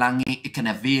 Dirialangi,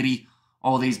 Ikanaveri,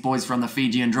 all these boys from the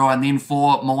Fijian draw. And then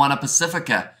for Moana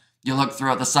Pacifica, you look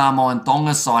through at the Samoa and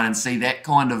Tonga side and see that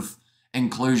kind of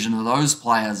inclusion of those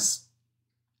players.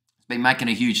 It's been making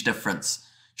a huge difference.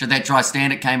 Should that try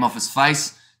stand? It came off his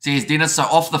face, says Dennis. So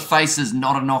off the face is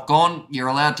not a knock on. You're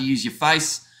allowed to use your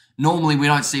face. Normally we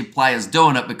don't see players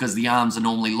doing it because the arms are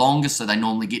normally longer, so they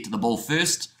normally get to the ball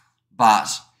first. But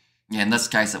yeah, in this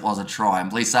case it was a try.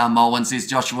 And please Samoa win, says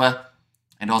Joshua.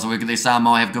 And also we could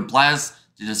Samoa have good players.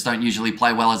 They just don't usually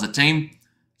play well as a team.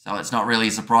 So it's not really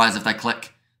a surprise if they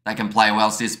click. They can play well,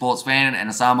 says Sports Fan. And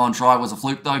a Samoan try was a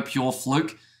fluke, though. Pure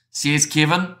fluke, says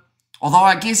Kevin. Although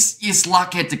I guess, yes,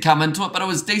 luck had to come into it, but it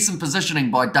was decent positioning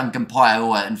by Duncan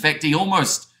Paiua. In fact, he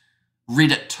almost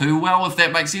read it too well, if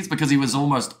that makes sense, because he was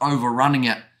almost overrunning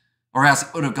it. Or else he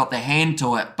would have got the hand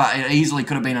to it. But it easily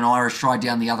could have been an Irish try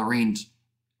down the other end.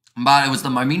 But it was the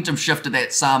momentum shifter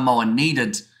that Samoa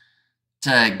needed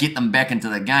to get them back into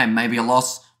the game. Maybe a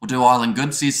loss will do Ireland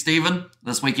good, says Stephen.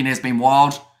 This weekend has been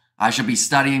wild. I should be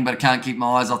studying, but I can't keep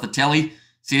my eyes off the telly,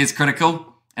 says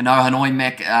Critical. And no, Hanoi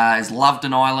Mac is loved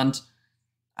in Ireland.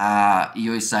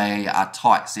 USA are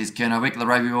tight, says Kernowick. The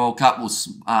Rugby World Cup will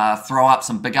throw up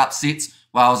some big upsets.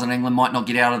 Wales and England might not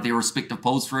get out of their respective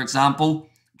pools, for example.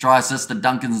 Try assist to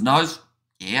Duncan's nose.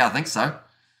 Yeah, I think so.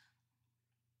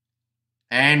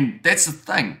 And that's the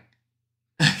thing.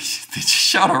 They just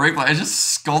shot a replay. It just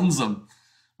scones him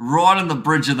right in the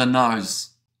bridge of the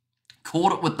nose.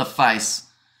 Caught it with the face.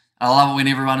 I love it when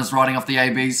everyone is writing off the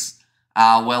ABs.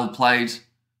 Well played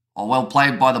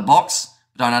by the box.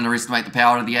 But don't underestimate the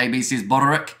power of the AB, says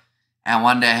Boderick. And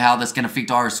wonder how this can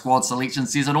affect Irish squad selection,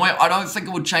 says Hanoi. I don't think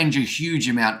it would change a huge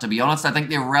amount, to be honest. I think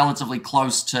they're relatively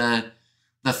close to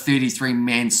the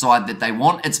 33-man side that they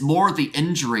want. It's more of the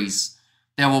injuries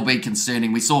that will be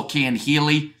concerning. We saw Cian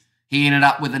Healy. He ended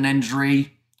up with an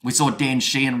injury. We saw Dan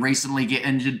Sheehan recently get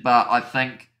injured, but I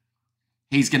think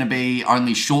he's going to be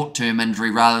only short-term injury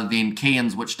rather than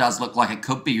Cian's, which does look like it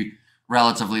could be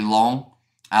relatively long.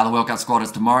 The World Cup squad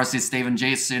is tomorrow, says Stephen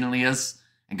G. It certainly is.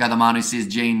 And Go the Manu says,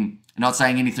 Gene, you're not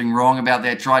saying anything wrong about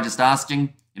that try, just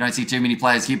asking. You don't see too many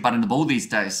players headbutting the ball these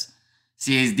days.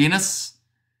 Says Dennis.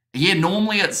 Yeah,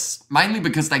 normally it's mainly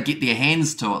because they get their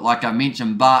hands to it, like I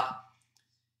mentioned, but,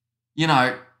 you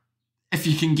know, if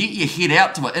you can get your head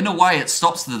out to it, in a way it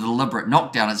stops the deliberate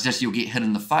knockdown. It's just you'll get hit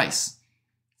in the face.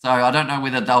 So I don't know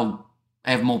whether they'll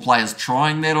have more players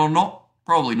trying that or not.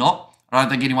 Probably not. I don't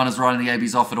think anyone is writing the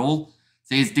ABs off at all.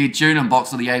 Says Dead Tune and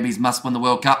Box of the ABs must win the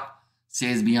World Cup.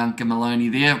 Says Bianca Maloney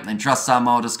there. And trust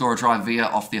Samoa to score a try via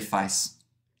off their face.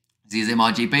 Says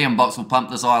MIGP and Box will pump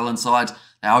this Ireland side.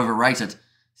 They're overrated.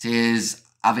 Says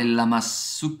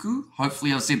Avilamasuku.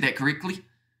 Hopefully I've said that correctly.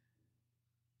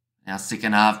 Now,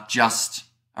 second half just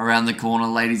around the corner,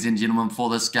 ladies and gentlemen, for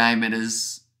this game. It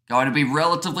is going to be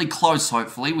relatively close,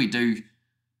 hopefully. We do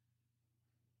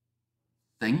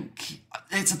think.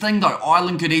 It's a thing, though.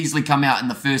 Ireland could easily come out in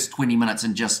the first 20 minutes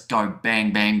and just go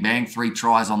bang, bang, bang. 3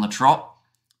 tries on the trot.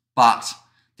 But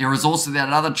there is also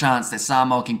that other chance that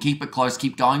Samoa can keep it close,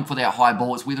 keep going for that high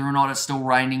ball. It's whether or not it's still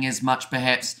raining as much,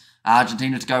 perhaps.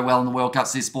 Argentina to go well in the World Cup,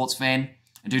 says Sports Fan.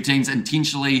 And do teams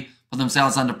intentionally put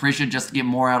themselves under pressure just to get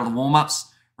more out of the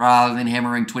warm-ups rather than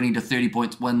hammering 20 to 30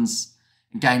 points wins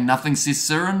gain nothing, says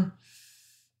Surin.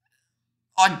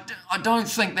 I don't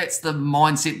think that's the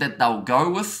mindset that they'll go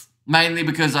with, mainly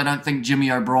because I don't think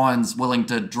Jimmy O'Brien's willing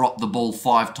to drop the ball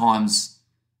 5 times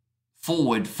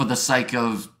forward for the sake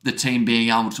of the team being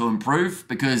able to improve,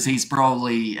 because he's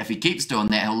probably, if he keeps doing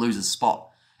that, he'll lose his spot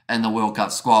in the World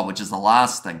Cup squad, which is the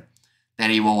last thing that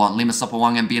he will want. Lima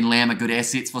Sopawanga and Ben Lam are good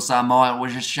assets for Samoa. It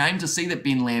was a shame to see that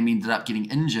Ben Lam ended up getting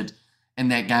injured in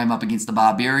that game up against the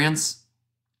Barbarians.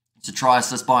 It's a try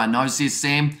assist by a no, says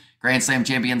Sam. Grand Slam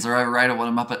champions are overrated. What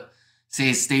a muppet,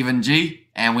 says Stephen G.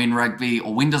 And when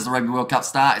does the Rugby World Cup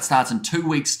start? It starts in 2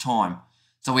 weeks' time.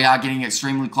 So we are getting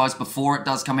extremely close. Before it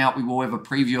does come out, we will have a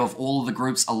preview of all of the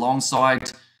groups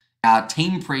alongside our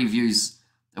team previews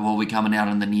that will be coming out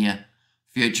in the near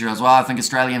future as well. I think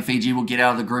Australia and Fiji will get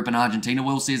out of the group and Argentina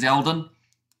will, says Eldon.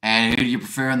 And who do you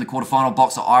prefer in the quarterfinal,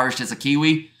 Box or Irish as a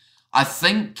Kiwi? I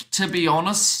think, to be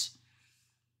honest,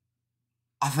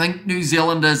 I think New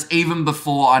Zealanders, even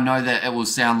before, I know that it will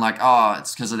sound like, oh,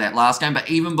 it's because of that last game, but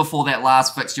even before that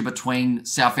last fixture between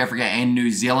South Africa and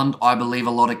New Zealand, I believe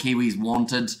a lot of Kiwis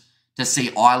wanted to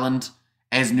see Ireland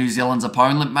as New Zealand's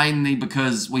opponent, mainly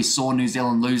because we saw New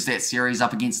Zealand lose that series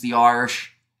up against the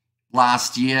Irish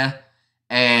last year.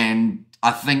 And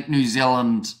I think New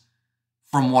Zealand,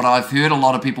 from what I've heard, a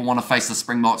lot of people want to face the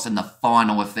Springboks in the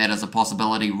final, if that is a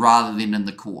possibility, rather than in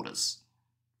the quarters.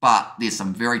 But there's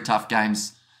some very tough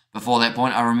games before that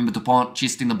point. I remember DuPont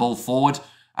chesting the ball forward,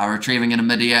 retrieving it in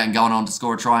mid-air and going on to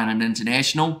score a try in an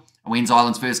international. And when's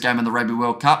Ireland's first game in the Rugby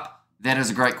World Cup? That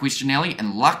is a great question, Ellie.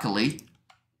 And luckily,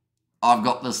 I've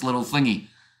got this little thingy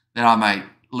that I made.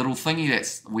 Little thingy,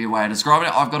 that's a weird way of describing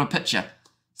it. I've got a picture.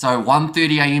 So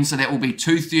 1:30 a.m, so that will be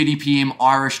 2:30 p.m.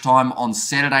 Irish time on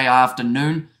Saturday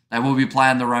afternoon. They will be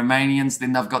playing the Romanians.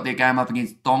 Then they've got their game up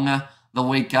against Tonga the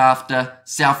week after.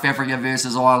 South Africa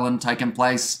versus Ireland taking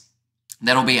place.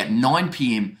 That'll be at 9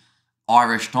 p.m.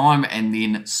 Irish time. And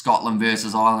then Scotland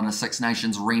versus Ireland, a Six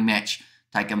Nations rematch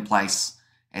taking place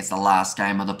as the last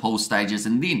game of the pool stages.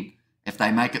 And then, if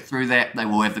they make it through that, they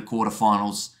will have the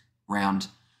quarterfinals round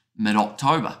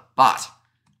mid-October. But,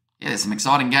 yeah, there's some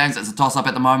exciting games. It's a toss-up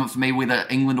at the moment for me whether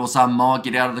England or Samoa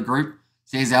get out of the group,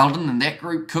 says Eldon. And that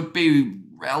group could be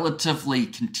relatively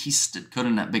contested,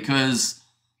 couldn't it? Because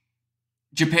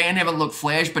Japan haven't looked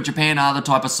flash, but Japan are the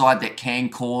type of side that can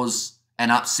cause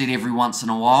an upset every once in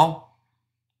a while.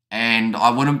 And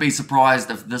I wouldn't be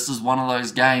surprised if this is one of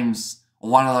those games or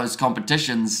one of those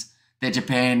competitions that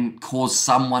Japan caused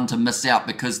someone to miss out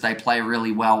because they play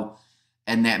really well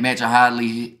in that match. I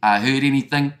hardly heard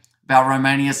anything about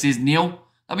Romania, says Neil.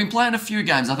 They've been playing a few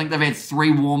games. I think they've had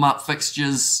 3 warm-up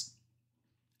fixtures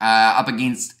up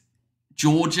against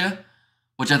Georgia,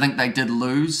 which I think they did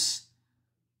lose.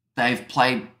 They've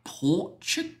played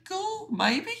Portugal,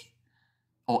 maybe?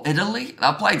 Or Italy?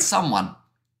 They've played someone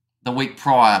the week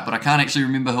prior, but I can't actually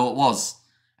remember who it was.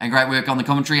 And great work on the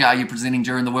commentary. Are you presenting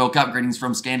during the World Cup? Greetings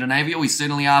from Scandinavia. We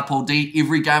certainly are, Paul D.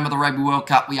 Every game of the Rugby World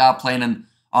Cup we are planning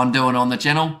on doing on the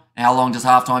channel. How long does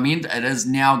halftime end? It is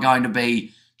now going to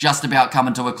be just about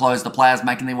coming to a close. The players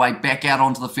making their way back out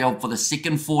onto the field for the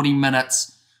second 40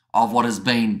 minutes of what has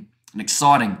been an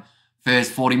exciting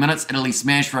first 40 minutes. Italy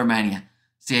smashed Romania,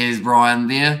 says Brian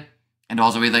there. And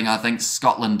also we think, I think,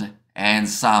 Scotland and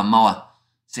Samoa,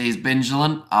 says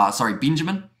Benjamin.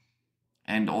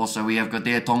 And also we have got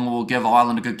there, Tonga will give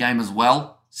Ireland a good game as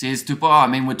well, says Tupo. I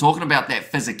mean, we're talking about that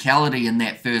physicality in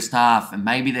that first half, and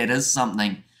maybe that is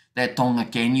something that Tonga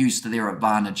can use to their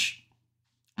advantage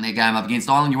in their game up against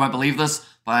Ireland. You won't believe this,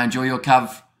 but I enjoy your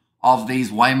cover of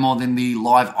these way more than the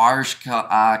live Irish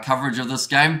coverage of this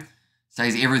game.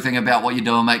 Says everything about what you're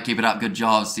doing, mate. Keep it up. Good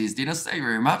job, says Dennis. Thank you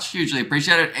very much. Hugely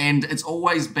appreciate it. And it's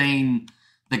always been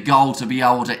the goal to be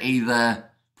able to either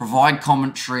provide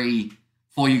commentary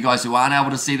for you guys who aren't able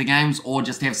to see the games, or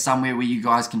just have somewhere where you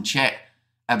guys can chat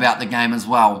about the game as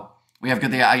well. We have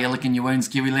got there, are you licking your wounds,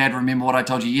 Kiwi lad? Remember what I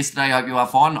told you yesterday? Hope you are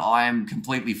fine. I am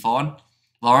completely fine.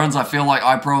 Lawrence, I feel like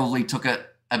I probably took it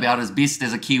about as best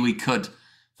as a Kiwi could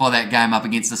for that game up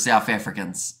against the South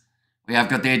Africans. We have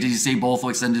got there, did you see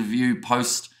Borthwick's interview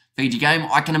post-Fiji game?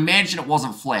 I can imagine it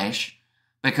wasn't flash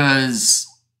because,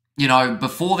 you know,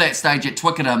 before that stage at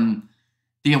Twickenham,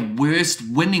 their worst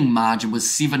winning margin was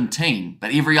 17.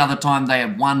 But every other time they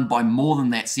had won by more than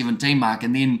that 17 mark.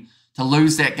 And then to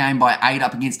lose that game by 8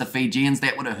 up against the Fijians,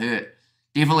 that would have hurt.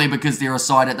 Definitely because they're a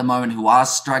side at the moment who are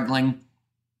struggling.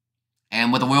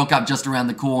 And with the World Cup just around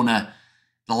the corner,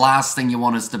 the last thing you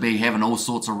want is to be having all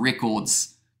sorts of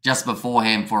records just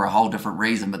beforehand for a whole different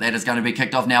reason. But that is going to be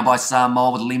kicked off now by Samoa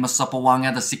with Lima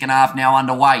Sopawanga. The second half now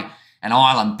underway. And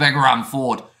Ireland, big run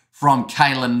forward from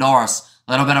Caelan Norris.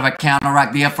 Little bit of a counter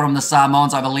ruck there from the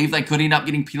Samoans. I believe they could end up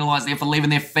getting penalised there for leaving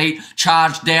their feet.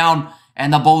 Charged down,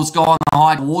 and the ball's gone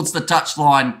high towards the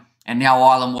touchline. And now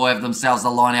Ireland will have themselves the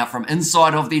line out from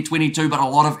inside of their 22, but a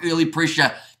lot of early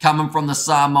pressure coming from the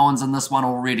Samoans in this one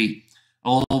already.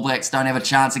 All Blacks don't have a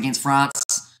chance against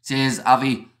France, says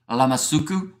Avi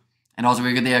Lamasuku. And also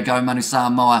we get there, go Manu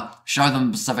Samoa. Show them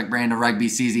the Pacific brand of rugby,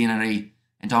 says Energy.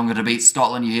 And Tonga to beat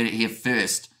Scotland, you heard it here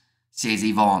first, says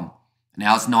Yvonne.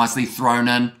 Now it's nicely thrown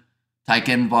in,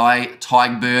 taken by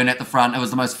Tyke Byrne at the front. It was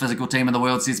the most physical team in the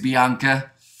world, says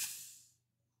Bianca.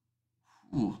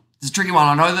 Ooh, it's a tricky one.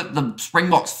 I know that the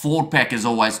Springboks forward pack is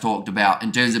always talked about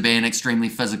in terms of being extremely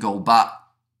physical, but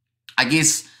I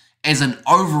guess as an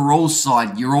overall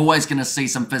side, you're always going to see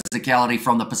some physicality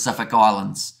from the Pacific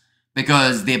Islands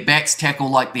because their backs tackle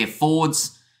like their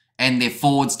forwards and their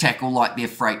forwards tackle like their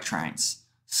freight trains.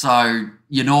 So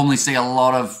you normally see a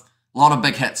lot of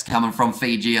big hits coming from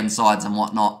Fijian sides and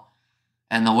whatnot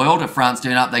in the world. If France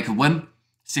turn up, they could win.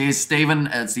 Says Stephen,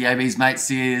 it's the AB's mate,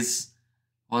 says,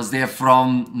 was there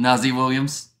from Nazi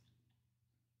Williams.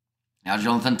 Now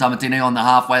Jonathan Tamatini on the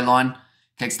halfway line.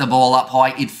 Kicks the ball up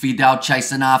high. Ed Fidel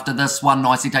chasing after this one.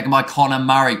 Nicely taken by Connor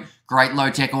Murray. Great low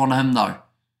tackle on him though.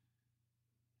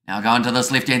 Now going to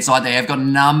this left-hand side, they have got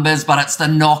numbers, but it's the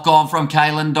knock-on from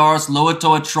Caelan Doris.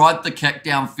 Luatua tried the kick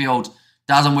downfield.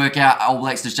 Doesn't work out. All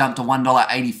Blacks just jumped to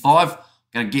 $1.85.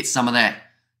 Going to get some of that,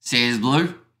 says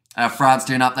Blue. France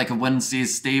turn up, they could win,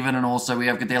 says Stephen. And also we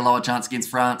have got their lower chance against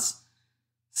France,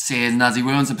 says Nazi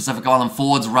Williams. The Pacific Island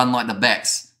forwards run like the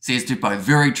backs, says Tupou.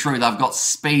 Very true. They've got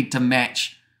speed to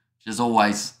match, which is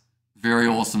always very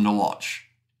awesome to watch.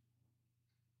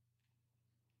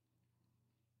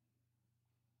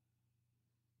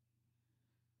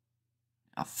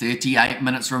 Now 38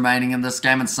 minutes remaining in this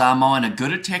game, and Samoa in a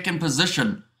good attacking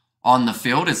position on the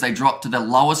field as they drop to the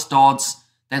lowest odds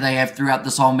that they have throughout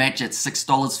this whole match at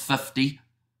 $6.50.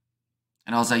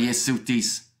 And also, yes,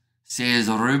 Sutis, says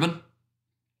Ruben.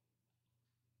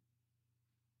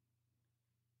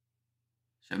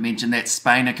 Should mention that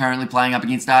Spain are currently playing up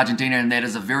against Argentina, and that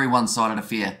is a very one-sided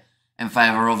affair in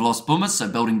favour of Los Pumas, so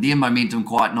building their momentum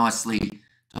quite nicely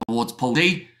towards Pool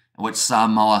D, which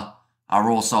Samoa are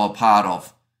also a part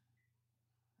of.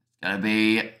 It's going to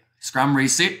be scrum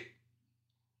reset.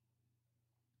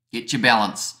 Get your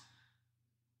balance,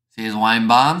 says Wayne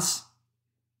Barnes.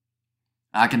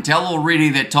 I can tell already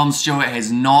that Tom Stewart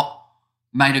has not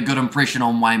made a good impression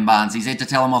on Wayne Barnes. He's had to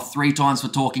tell him off 3 times for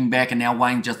talking back, and now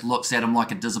Wayne just looks at him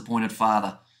like a disappointed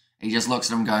father. He just looks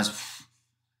at him and goes,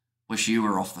 wish you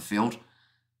were off the field.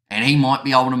 And he might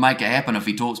be able to make it happen if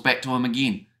he talks back to him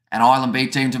again. An Ireland B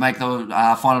team to make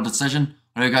the final decision.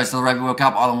 Who goes to the Rugby World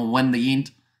Cup? Ireland will win the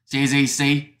end. Says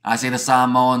EC. I see the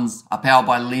Samoans are powered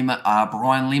by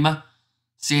Brian Lima.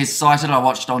 Says cited. I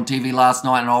watched on TV last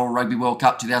night an old Rugby World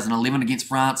Cup 2011 against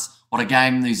France. What a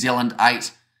game. New Zealand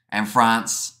 8 and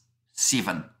France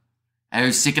 7. And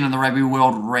who's second in the Rugby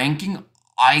World ranking?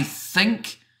 I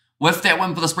think with that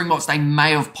win for the Springboks, they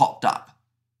may have popped up,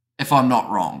 if I'm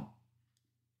not wrong.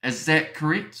 Is that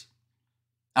correct?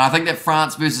 And I think that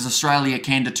France versus Australia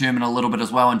can determine a little bit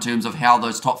as well in terms of how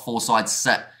those top 4 sides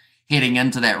sit heading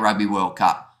into that Rugby World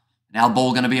Cup. Now the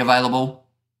ball going to be available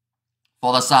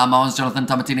for the Samoans. Jonathan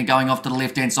Tamatini going off to the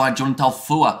left-hand side. Jordan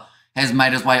Taufua has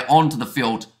made his way onto the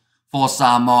field for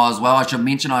Samoa as well. I should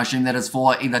mention, I assume that is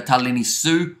for either Taleni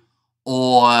Su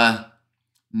or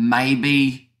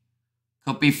maybe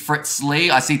could be Fritz Lee.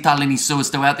 I see Taleni Su is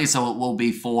still out there, so it will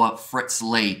be for Fritz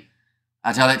Lee.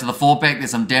 I tell that to the 4-pack.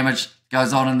 There's some damage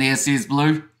goes on in there, says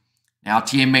Blue. Now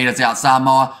 10 metres out,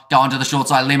 Samoa going to the short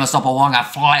side. Lema Sopawanga,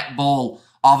 flat ball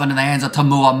off into the hands of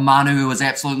Tamua Manu, who was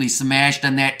absolutely smashed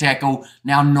in that tackle.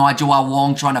 Now Nigel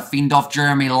Wong trying to fend off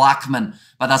Jeremy Luckman,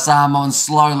 but the Samoans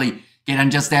slowly getting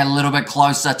just that little bit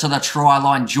closer to the try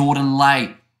line. Jordan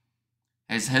Lay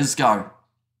has his go.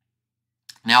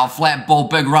 Now a flat ball,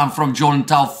 big run from Jordan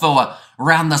Taufua.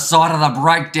 Around the side of the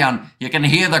breakdown, you can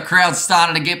hear the crowd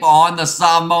starting to get behind the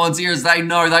Samoans here as they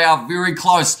know they are very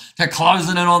close to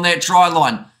closing in on that try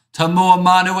line. Tamua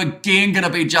Manu again going to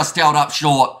be just held up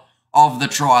short of the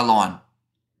try line.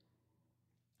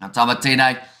 Now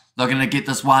Tamatine looking to get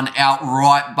this one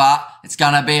outright, but it's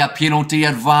going to be a penalty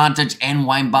advantage, and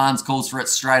Wayne Barnes calls for it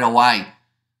straight away.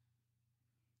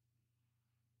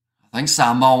 I think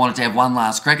Samoa wanted to have one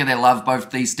last crack at that. Love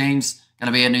both these teams.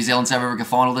 Going to be a New Zealand South Africa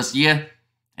final this year.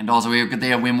 And also we've got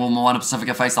there when will Moana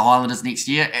Pacifica face the Highlanders next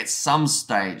year at some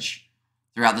stage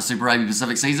throughout the Super Rugby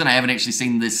Pacific season. I haven't actually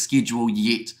seen the schedule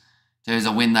yet in terms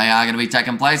of when they are going to be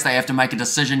taking place. They have to make a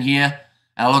decision here.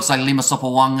 And it looks like Lema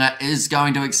Sopawanga is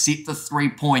going to accept the 3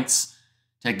 points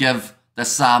to give the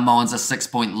Samoans a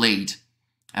 6-point lead.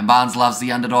 And Barnes loves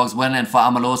the underdogs win. And for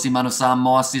Amalosi Manu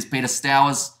Samoa, says Peter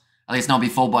Stowers. Let's not be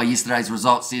fooled by yesterday's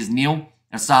results, says Neil.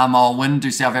 If Samoa win, do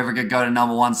South Africa go to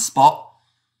 #1 spot?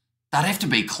 They'd have to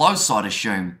be close, I'd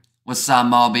assume, with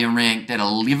Samoa being ranked at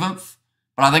 11th.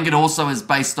 But I think it also is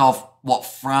based off what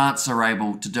France are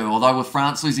able to do. Although with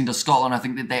France losing to Scotland, I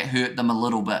think that hurt them a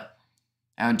little bit.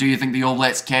 Do you think the All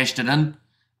Blacks cashed it in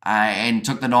and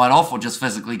took the night off, or just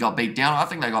physically got beat down? I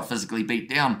think they got physically beat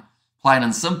down, plain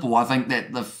and simple. I think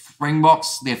that the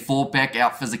Springboks, their 4-pack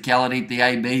out physicality, the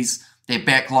ABs, their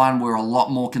backline were a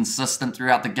lot more consistent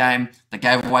throughout the game. They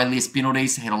gave away less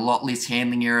penalties, had a lot less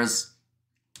handling errors.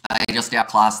 They just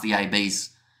outclassed the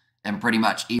ABs in pretty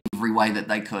much every way that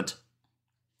they could.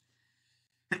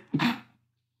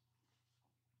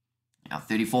 Now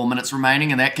 34 minutes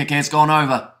remaining, and that kick has gone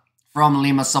over from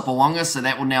Lema Sopawanga, so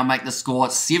that will now make the score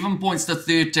 7 points to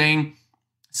 13.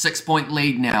 6-point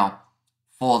lead now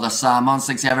for the Samoans.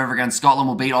 South Africa and Scotland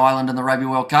will beat Ireland in the Rugby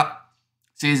World Cup,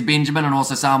 says Benjamin, and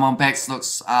also Samoan Pax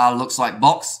looks like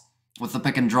box with the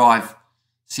pick and drive,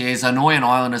 says Hanoi, and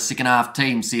Ireland is second half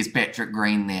team, says Patrick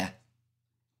Green there.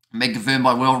 Been confirmed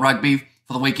by World Rugby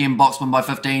for the weekend. Box win by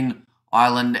 15.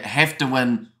 Ireland have to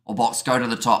win or Box go to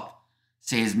the top,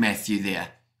 says Matthew there.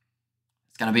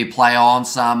 It's going to be play on.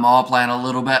 Samoa playing a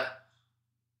little bit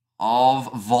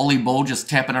of volleyball, just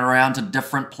tapping it around to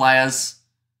different players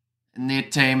in their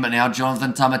team. But now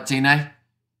Jonathan Tamatine,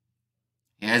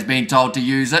 he has been told to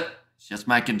use it. He's just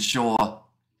making sure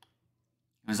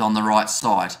he was on the right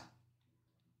side.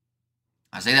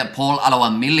 I see that Paul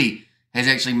Alawamili has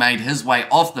actually made his way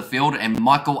off the field, and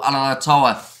Michael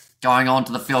Alalatoa going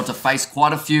onto the field to face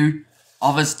quite a few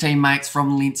of his teammates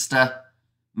from Leinster.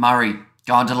 Murray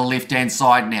going to the left-hand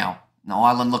side now. Now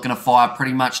Ireland looking to fire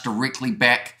pretty much directly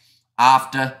back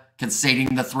after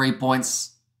conceding the 3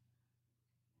 points.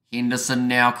 Henderson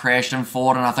now crashing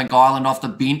forward, and I think Ireland off the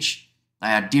bench, they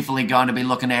are definitely going to be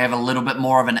looking to have a little bit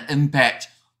more of an impact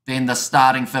than the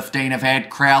starting 15 have had.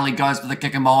 Crowley goes for the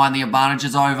kick and behind, the advantage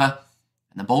is over.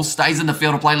 And the ball stays in the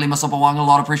field to play Lema Sopawanga. A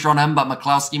lot of pressure on him, but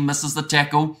McCloskey misses the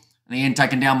tackle. In the end,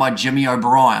 taken down by Jimmy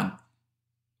O'Brien.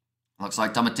 Looks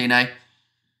like Tamatine,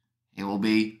 he will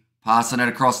be passing it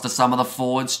across to some of the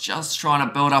forwards, just trying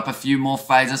to build up a few more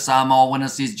phases. Samoa winner,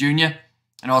 says Junior.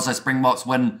 And also Springboks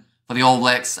win for the All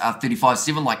Blacks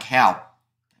 35-7, like how.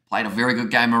 Played a very good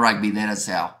game of rugby, that is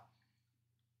how.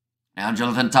 Now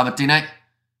Jonathan Tamatine,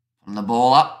 putting the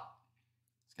ball up.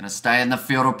 Going to stay in the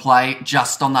field of play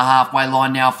just on the halfway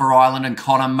line now for Ireland, and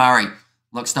Connor Murray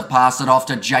looks to pass it off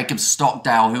to Jacob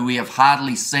Stockdale, who we have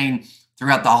hardly seen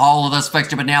throughout the whole of this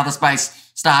fixture, but now the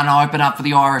space starting to open up for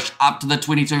the Irish up to the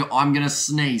 22. I'm going to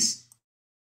sneeze.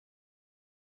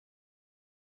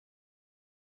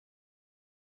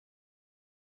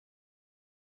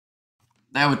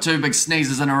 There were 2 big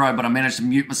sneezes in a row, but I managed to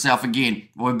mute myself again.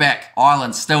 We're back.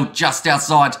 Ireland still just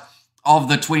outside of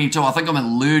the 22. I think I'm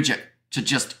allergic to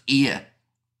just air.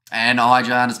 And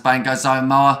Johannes Spain goes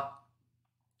Samoa.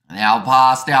 Now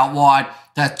passed out wide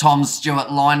to Tom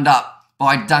Stewart, lined up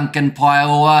by Duncan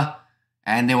Paioa.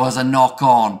 And there was a knock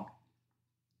on.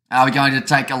 Are we going to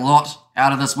take a lot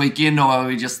out of this weekend, or are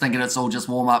we just thinking it's all just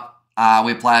warm up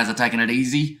where players are taking it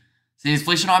easy? Says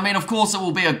Flesh. And I mean, of course, it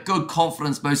will be a good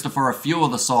confidence booster for a few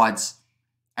of the sides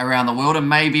around the world, and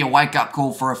maybe a wake-up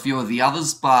call for a few of the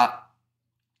others, but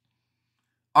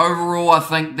overall, I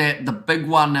think that the big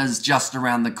one is just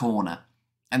around the corner,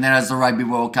 and that is the Rugby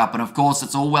World Cup. And of course,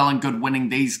 it's all well and good winning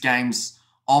these games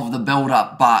of the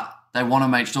build-up, but they want to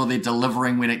make sure they're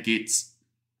delivering when it gets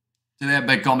to that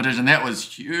big competition. That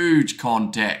was huge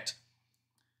contact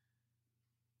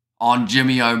on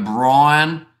Jimmy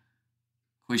O'Brien.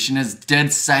 Question is, did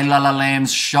Sailala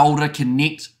Lamb's shoulder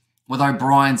connect with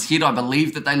O'Brien's head? I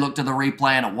believe that they looked at the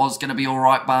replay and it was going to be all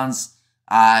right, Barnes.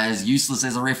 As useless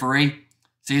as a referee.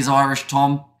 Says Irish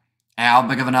Tom, how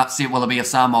big of an upset will it be if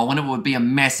Samoa win? It would be a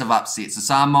massive upset. So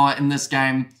Samoa in this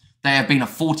game, they have been a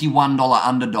 $41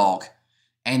 underdog.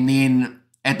 And then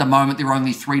at the moment, they're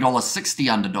only $3.60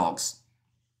 underdogs.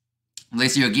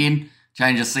 Bless you again.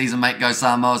 Change of season, mate. Go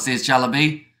Samoa, says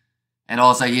Chalabi. And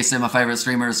also, yes, sir, my favourite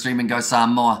streamer is streaming Go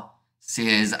Samoa,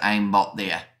 says Aimbot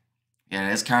there.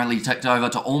 Yeah, it's currently ticked over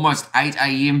to almost 8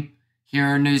 a.m.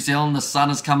 here in New Zealand. The sun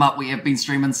has come up. We have been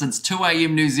streaming since 2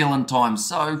 a.m. New Zealand time.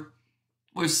 So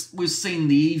we've seen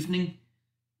the evening.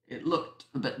 It looked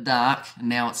a bit dark, and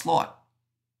now it's light.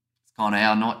 It's kind of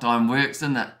how nighttime works,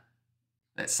 isn't it?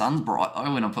 That sun's bright,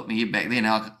 though, when I put my head back there.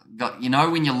 Now, you know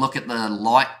when you look at the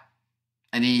light,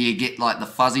 and then you get, like, the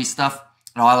fuzzy stuff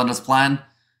that Islanders playing?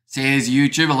 Says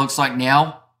YouTube, it looks like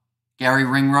now Gary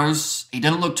Ringrose, he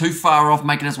didn't look too far off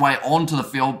making his way onto the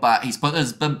field, but he's put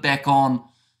his bib back on.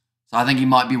 So I think he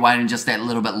might be waiting just that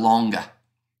little bit longer.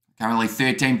 Currently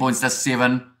 13 points to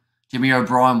 7. Jimmy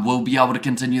O'Brien will be able to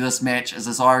continue this match as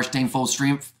this Irish team full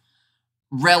strength.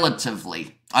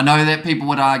 Relatively. I know that people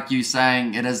would argue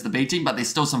saying it is the B team, but there's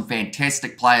still some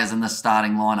fantastic players in this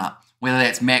starting lineup. Whether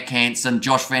that's Matt Hansen,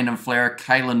 Josh Van Den Flair,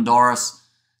 Caelan Doris,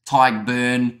 Tyke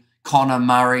Byrne, Connor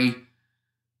Murray.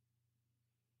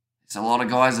 There's a lot of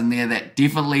guys in there that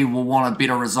definitely will want a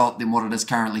better result than what it is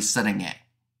currently sitting at.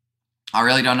 I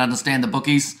really don't understand the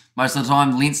bookies. Most of the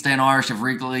time, Leinster and Irish have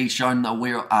regularly shown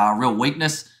a real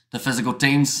weakness to physical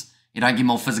teams. You don't get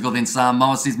more physical than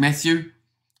Samoa, says Matthew.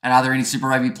 And are there any Super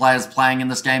Rugby players playing in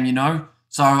this game, you know?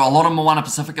 So a lot of Moana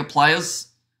Pacifica players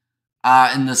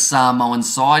are in the Samoan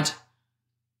side.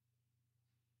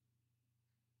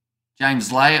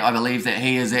 James Lay, I believe that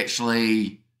he is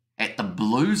actually at the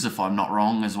Blues, if I'm not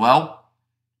wrong, as well.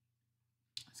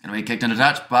 It's going to be kicked into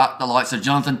touch, but the likes of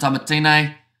Jonathan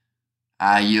Tamatine,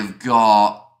 you've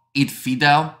got Ed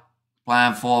Fidel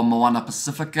playing for Moana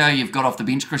Pacifica. You've got off the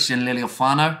bench Christian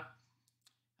Leliofano.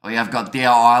 We have got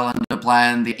Dale Islander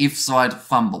playing the F side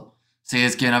fumble.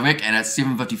 Says Kernovic, and it's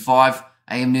 7:55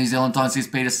 AM New Zealand time, says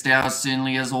Peter Stour.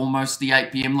 Certainly is almost the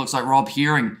 8 PM. Looks like Rob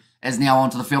Herring is now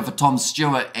onto the field for Tom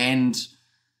Stewart. And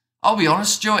I'll be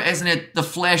honest, Stewart hasn't had the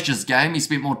flashes game. He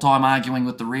spent more time arguing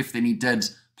with the ref than he did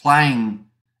playing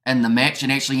in the match,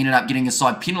 and actually ended up getting his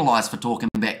side penalised for talking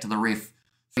back to the ref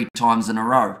 3 times in a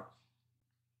row.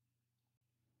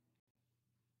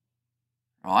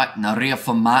 Right, Naria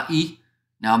Famai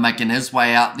now making his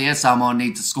way out there. Samoa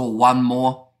needs to score one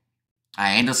more.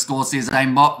 And a score, says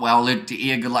Aimbot. Well led to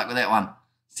air. Good luck with that one,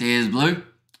 says Blue.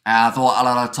 I thought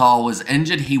Alaratal was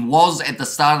injured. He was at the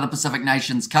start of the Pacific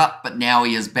Nations Cup, but now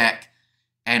he is back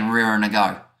and raring to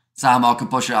go. Samoa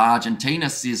could push Argentina,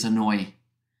 says Hanoi.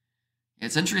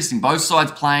 It's interesting. Both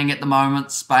sides playing at the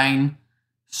moment. Spain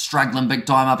struggling big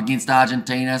time up against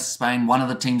Argentina. Spain, one of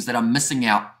the teams that are missing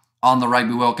out on the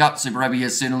Rugby World Cup. Super Rugby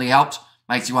has certainly helped.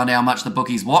 Makes you wonder how much the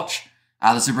bookies watch.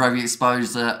 The Super Rugby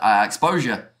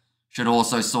exposure should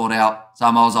also sort out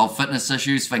Samoa's old fitness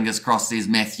issues. Fingers crossed, says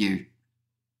Matthew.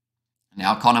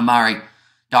 Now Connor Murray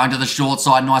going to the short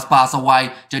side. Nice pass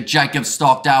away to Jacob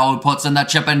Stockdale, who puts in the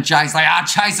chip and chase. They are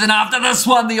chasing after this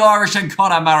one. The Irish, and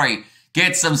Connor Murray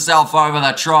gets himself over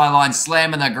the try line,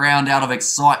 slamming the ground out of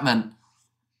excitement.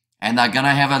 And they're going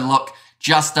to have a look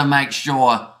just to make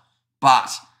sure.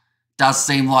 But does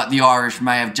seem like the Irish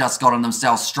may have just gotten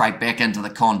themselves straight back into the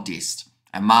contest.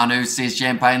 And Manu, says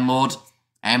Champagne Lord,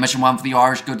 and mission 1 for the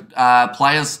Irish good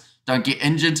players. Don't get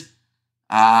injured.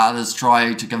 Others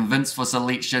try to convince for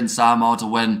selection. Samoa to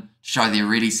win. Show they're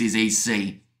ready, says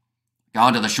EC.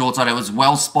 Going to the short side, it was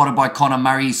well spotted by Connor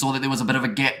Murray. He saw that there was a bit of a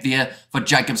gap there for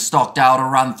Jacob Stockdale to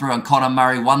run through, and Connor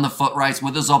Murray won the foot race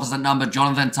with his opposite number,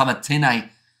 Jonathan Tamatine.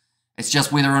 It's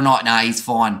just whether or not, he's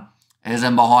fine. It is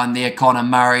in behind there, Connor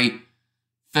Murray.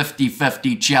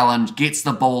 50-50 challenge, gets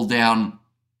the ball down,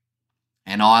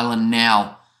 and Ireland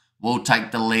now will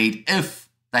take the lead if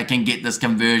they can get this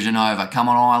conversion over. Come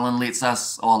on, Ireland,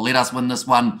 let us win this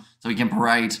one so we can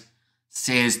parade,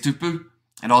 says Tupu.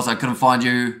 And also couldn't find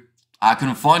you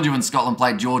in Scotland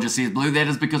played Georgia, says Blue. That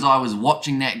is because I was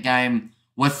watching that game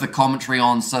with the commentary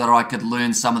on so that I could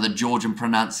learn some of the Georgian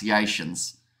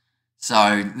pronunciations.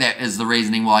 So that is the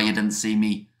reasoning why you didn't see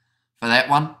me for that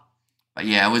one. But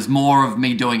yeah, it was more of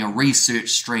me doing a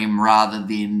research stream rather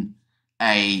than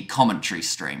a commentary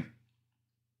stream.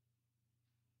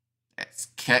 That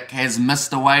kick has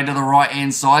missed away to the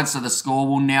right-hand side, so the score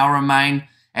will now remain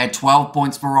at 12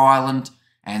 points for Ireland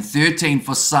and 13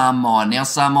 for Samoa. Now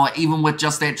Samoa, even with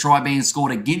just that try being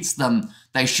scored against them,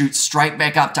 they shoot straight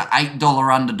back up to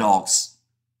 $8 underdogs.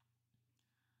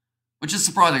 Which is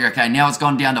surprising. Okay, now it's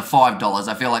gone down to $5.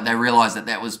 I feel like they realised that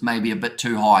that was maybe a bit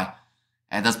too high.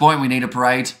 At this point, we need a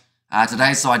parade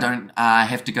today, so I don't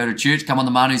have to go to church. Come on,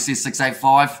 the Manu, says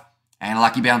 685. And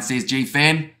Lucky Bounce says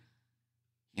G-Fan.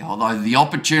 Yeah, although the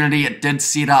opportunity it did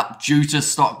set up due to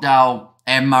Stockdale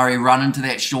and Murray run into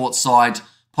that short side,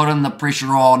 putting the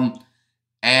pressure on.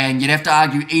 And you'd have to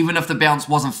argue, even if the bounce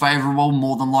wasn't favourable,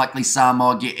 more than likely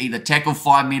Samoa get either tackled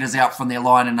 5 metres out from their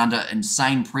line and under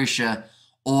insane pressure,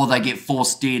 or they get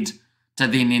forced dead to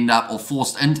then end up, or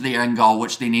forced into their in goal,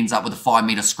 which then ends up with a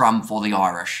 5-metre scrum for the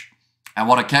Irish. And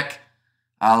what a kick.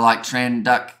 Like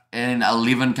Tranduck in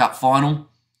 11 Cup final.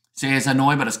 Says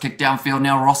Hanoi, but it's kicked downfield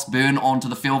now. Ross Byrne onto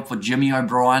the field for Jimmy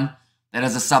O'Brien. That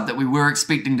is a sub that we were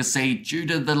expecting to see due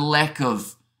to the lack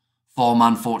of form,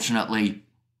 unfortunately,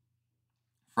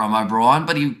 from O'Brien.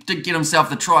 But he did get himself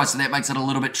the try, so that makes it a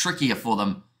little bit trickier for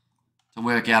them to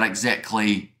work out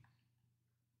exactly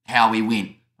how he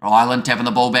went. Ireland tapping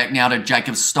the ball back now to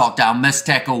Jacob Stockdale. Missed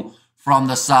tackle from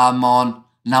the Samoan,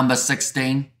 number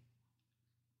 16.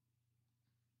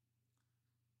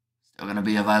 Still going to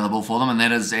be available for them, and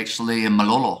that is actually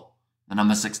Malolo, the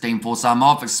number 16 for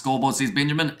Samoa. Fixed scoreboard, says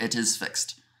Benjamin. It is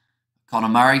fixed. Connor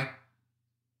Murray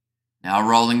now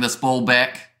rolling this ball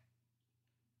back.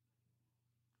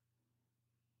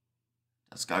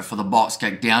 Let's go for the box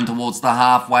kick down towards the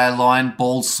halfway line.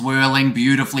 Ball swirling,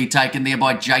 beautifully taken there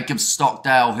by Jacob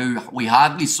Stockdale, who we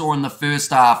hardly saw in the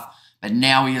first half, but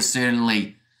now he is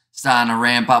certainly starting to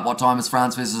ramp up. What time is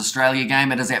France versus Australia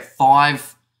game? It is at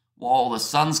 5. Whoa, the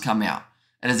sun's come out.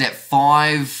 It is at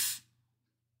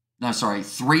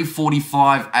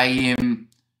 3:45 a.m.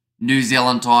 New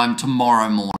Zealand time tomorrow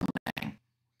morning.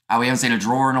 We haven't seen a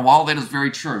draw in a while. That is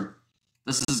very true.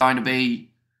 This is going to be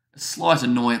a slight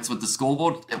annoyance with the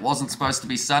scoreboard. It wasn't supposed to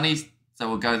be sunny, so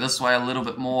we'll go this way a little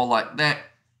bit more like that.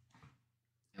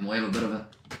 And we'll have a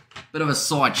bit of a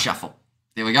side shuffle.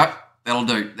 There we go. That'll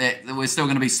do. We're still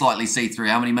going to be slightly see-through.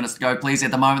 How many minutes to go, please?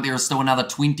 At the moment, there is still another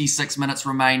 26 minutes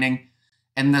remaining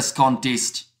in this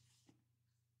contest.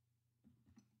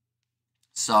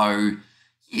 So,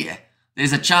 yeah.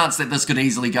 There's a chance that this could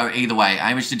easily go either way.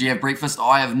 Hamish, did you have breakfast?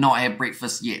 I have not had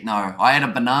breakfast yet, no. I had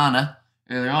a banana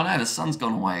earlier on. Hey, the sun's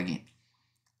gone away again.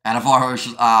 And if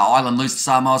Ireland lose to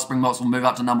Samoa, Springboks will move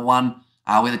up to number 1,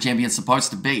 where the champion's supposed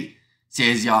to be,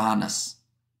 says Johannes.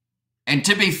 And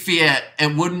to be fair,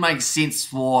 it wouldn't make sense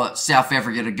for South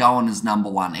Africa to go on as number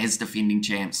 1 as defending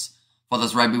champs for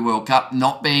this Rugby World Cup.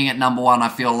 Not being at number 1, I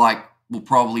feel like, will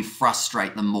probably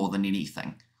frustrate them more than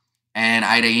anything. And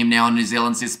 8 a.m. now in New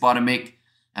Zealand, says Spider-Mick.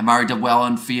 And Murray did well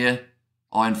in fair,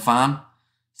 or in fun.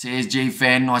 Says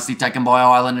G-Fan, nicely taken by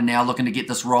Ireland, and now looking to get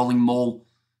this rolling maul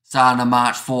starting to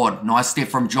march forward. Nice step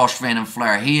from Josh Van and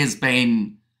Flair. He has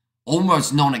been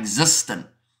almost non-existent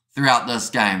throughout this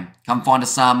game. Come find a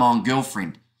Samoan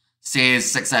girlfriend, says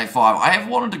 685. I have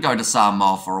wanted to go to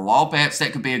Samoa for a while. Perhaps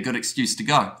that could be a good excuse to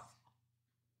go.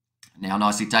 Now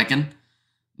nicely taken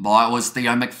by it was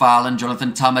Theo McFarlane.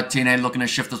 Jonathan Tamatine looking to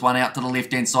shift this one out to the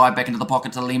left-hand side, back into the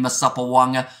pocket to Lima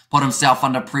Sapawanga. Put himself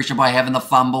under pressure by having the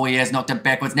fumble. He has knocked it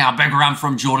backwards. Now a big run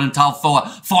from Jordan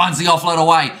Taufua. Finds the offload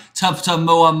away. Tip to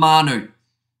Muamanu.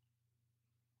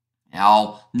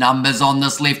 Now numbers on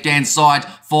this left-hand side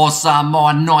for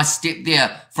Samoa. Nice step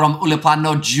there from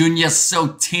Ulipano Jr.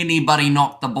 So tinny, but he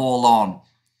knocked the ball on.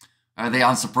 Oh, there,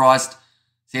 unsurprised.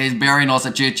 Says Barry, nice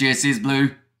at church here, says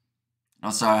Blue.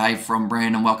 Also, hey, from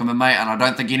Brandon, welcome in, mate. And I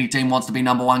don't think any team wants to be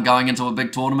number 1 going into a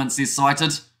big tournament, says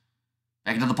Cited.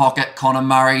 Back into the pocket, Connor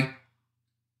Murray.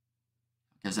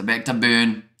 Gives it back to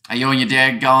Byrne. Are you and your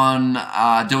dad going,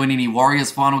 doing any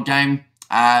Warriors final game?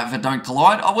 If it don't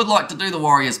collide, I would like to do the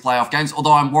Warriors playoff games,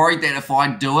 although I'm worried that if I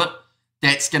do it,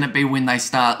 that's going to be when they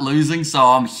start losing. So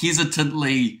I'm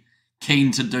hesitantly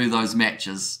keen to do those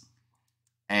matches.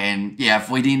 And yeah, if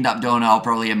we'd end up doing it, I'll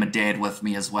probably have my dad with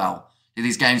me as well. Do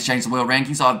these games change the world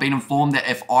rankings? I've been informed that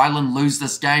if Ireland lose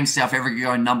this game, South Africa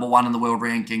go number 1 in the world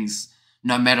rankings,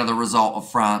 no matter the result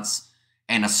of France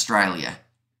and Australia.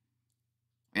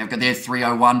 We have got there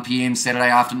 3:01 p.m. Saturday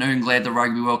afternoon. Glad the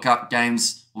Rugby World Cup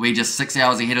games will be just 6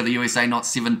 hours ahead of the USA, not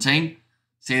 17,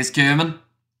 says Kerman.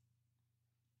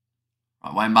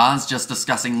 Right, Wayne Barnes just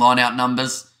discussing line-out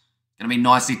numbers. Going to be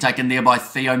nicely taken there by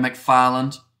Theo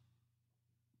McFarland.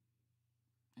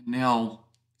 And now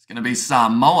it's going to be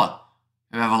Samoa,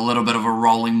 who have a little bit of a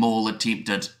rolling maul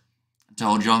attempted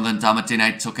until Jonathan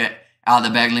Tamatine took it out of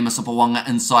the bag. Lima Sapawanga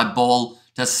inside ball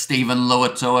to Stephen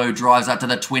Luatua, who drives up to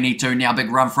the 22. Now big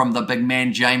run from the big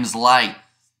man, James Lay.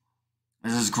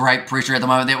 This is great pressure at the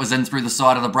moment. That was in through the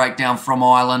side of the breakdown from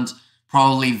Ireland.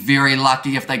 Probably very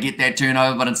lucky if they get that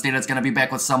turnover, but instead it's going to be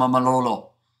back with Sama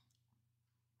Malolo.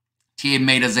 10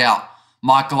 metres out.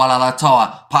 Michael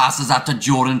Alalatoa passes up to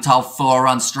Jordan Taufua,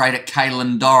 runs straight at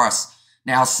Caelan Doris.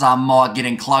 Now Samoa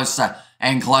getting closer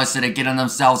and closer to getting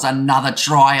themselves another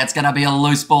try. It's going to be a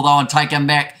loose ball though and taken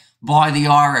back by the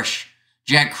Irish.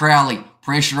 Jack Crowley,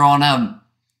 pressure on him.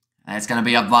 That's going to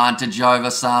be advantage over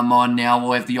Samoa. Now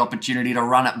we'll have the opportunity to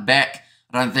run it back.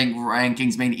 I don't think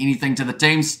rankings mean anything to the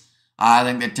teams. I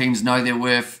think the teams know their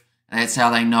worth. That's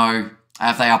how they know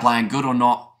if they are playing good or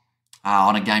not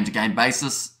on a game-to-game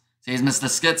basis. Says Mr.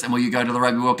 Skits, and will you go to the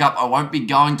Rugby World Cup? I won't be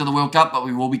going to the World Cup, but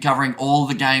we will be covering all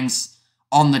the games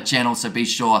on the channel, so be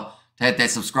sure to hit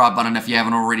that subscribe button if you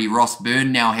haven't already. Ross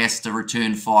Byrne now has to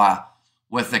return fire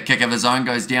with the kick of his own.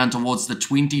 Goes down towards the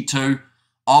 22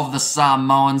 of the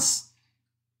Samoans.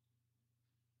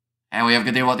 And we have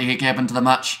got there what the heck happened to the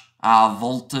much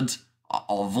vaunted,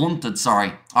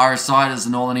 Irish side is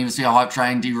the Northern Hemisphere hype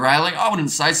train derailing. I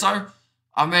wouldn't say so.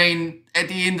 I mean, at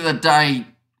the end of the day,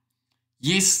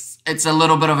 yes, it's a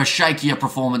little bit of a shakier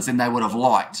performance than they would have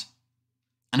liked.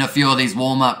 in a few of these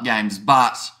warm-up games.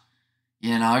 But,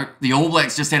 you know, the All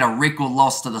Blacks just had a record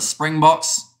loss to the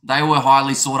Springboks. They were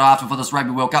highly sought after for this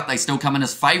Rugby World Cup. They still come in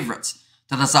as favourites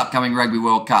to this upcoming Rugby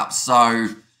World Cup. So,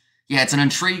 yeah, it's an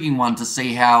intriguing one to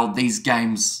see how these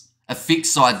games affect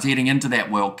sides heading into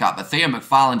that World Cup. But Theo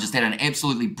McFarlane just had an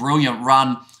absolutely brilliant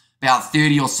run, about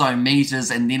 30 or so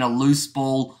metres, and then a loose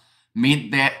ball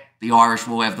meant that the Irish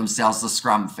will have themselves the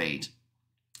scrum feed.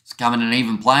 It's coming in an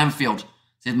even playing field,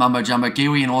 says Mumbo Jumbo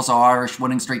Kiwi, and also Irish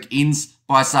winning streak ends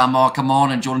by Samoa. Come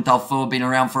on, and Jordan Taufua been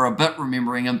around for a bit,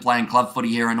 remembering him playing club footy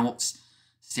here in Hawks,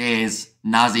 says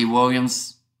Nazi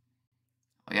Williams.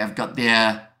 We have got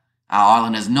there,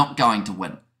 Ireland is not going to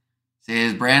win,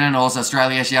 says Brandon. Also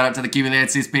Australia, shout out to the Kiwi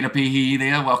lad, says Peter Pihi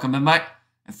there. Welcome in, mate.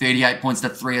 And 38 points to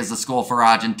 3 is the score for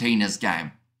Argentina's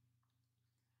game.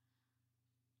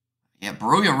 Yeah,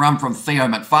 brilliant run from Theo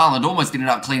McFarlane. Almost ended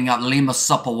up cleaning up Lema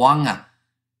Sopawanga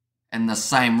in the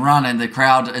same run, and the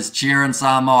crowd is cheering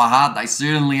Samoa hard. They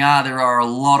certainly are. There are a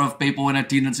lot of people in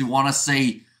attendance who want to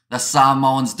see the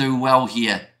Samoans do well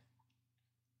here.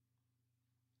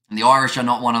 And the Irish are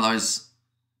not one of those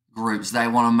groups. They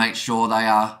want to make sure they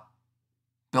are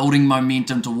building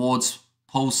momentum towards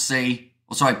Pool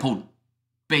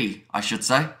B, I should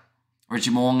say.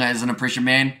 Richie Mo'unga is an impression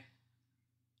man.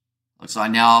 Looks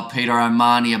like now Peter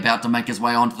O'Mahony about to make his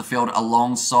way onto the field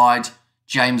alongside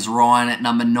James Ryan at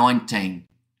number 19.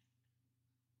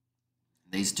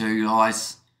 These two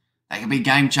guys, they can be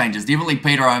game changers. Definitely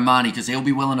Peter O'Mahony, because he'll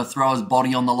be willing to throw his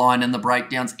body on the line in the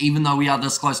breakdowns. Even though we are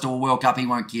this close to a World Cup, he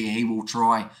won't care. He will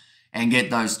try and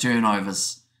get those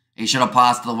turnovers. He should have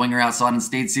passed to the winger outside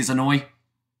instead, says Inouye.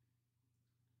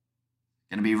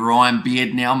 Going to be Ryan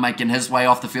Beard now making his way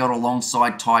off the field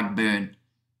alongside Tyke Byrne.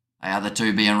 They are the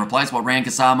two being replaced. What rank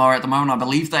is Samoa at the moment? I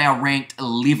believe they are ranked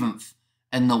 11th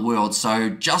in the world. So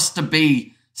just to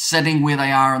be sitting where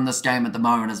they are in this game at the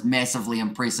moment is massively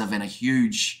impressive and a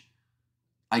huge,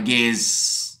 I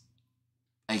guess,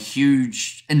 a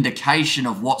huge indication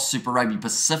of what Super Rugby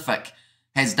Pacific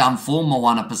has done for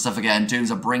Moana Pacifica in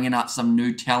terms of bringing up some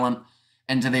new talent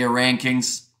into their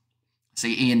rankings.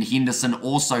 See Ian Henderson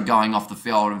also going off the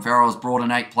field, and Farrell has brought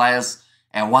in 8 players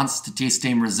at once to test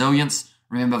team resilience.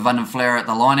 Remember Van den Flair at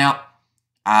the line-out.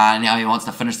 Now he wants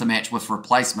to finish the match with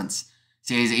replacements.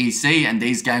 Says EC, and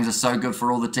these games are so good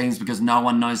for all the teams because no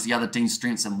one knows the other team's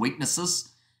strengths and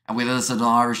weaknesses. And whether this is an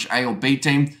Irish A or B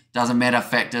team, doesn't matter.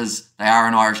 Fact is, they are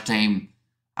an Irish team.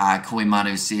 Koi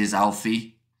Manu says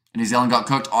Alfie. New Zealand got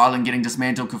cooked. Ireland getting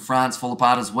dismantled. Could France fall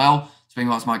apart as well?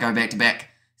 Springboks might go back-to-back,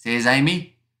 says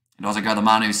Amy. And also go the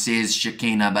Manu, says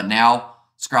Shakina. But now,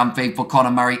 scrum feed for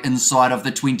Conor Murray inside of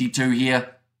the 22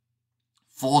 here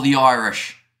for the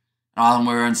Irish. Ireland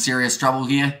were in serious trouble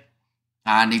here.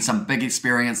 Need some big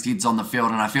experienced heads on the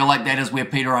field. And I feel like that is where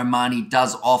Peter O'Mahony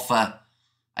does offer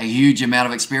a huge amount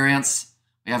of experience.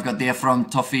 We have got there from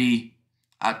Tofi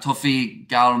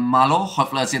Galmalo.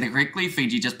 Hopefully I said that correctly.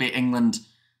 Fiji just beat England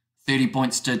 30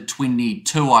 points to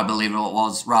 22, I believe it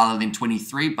was, rather than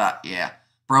 23. But yeah,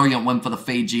 brilliant win for the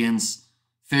Fijians.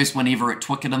 First win ever at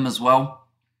Twickenham as well.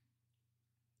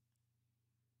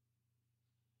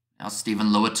 Now Stephen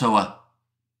Luatua.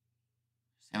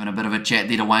 Having a bit of a chat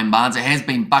there to Wayne Barnes. It has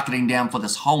been bucketing down for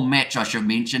this whole match, I should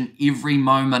mention. Every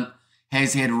moment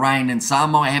has had rain, and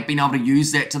Samoa have been able to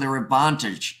use that to their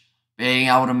advantage. Being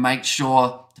able to make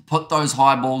sure to put those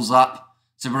high balls up.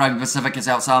 Super Rugby Pacific is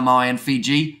out Samoa and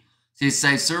Fiji. Says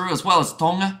Save Suru as well as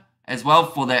Tonga as well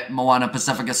for that Moana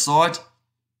Pacifica side.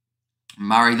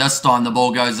 Murray, this time the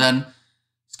ball goes in.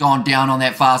 It's gone down on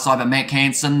that far side, but Mac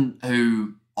Hansen,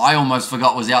 who I almost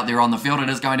forgot was out there on the field. It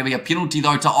is going to be a penalty,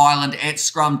 though, to Ireland at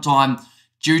scrum time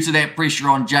due to that pressure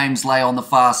on James Lay on the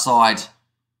far side.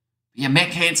 Yeah, Mac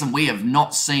Hansen, we have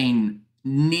not seen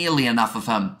nearly enough of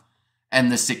him in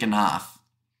the second half.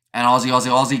 And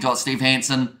Aussie got Steve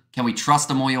Hansen. Can we trust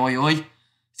him? Oi, oi, oi.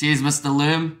 Says Mr.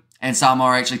 Loom. And Samoa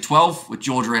are actually 12, with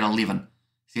Georgia at 11.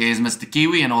 Says Mr.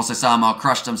 Kiwi, and also Samoa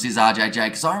crushed him, says RJJ.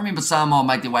 Because I remember Samoa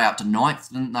made their way up to 9th,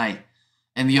 didn't they?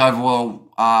 In the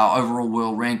overall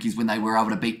world rankings, when they were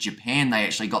able to beat Japan, they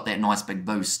actually got that nice big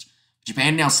boost.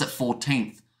 Japan now sit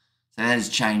 14th. So that has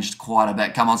changed quite a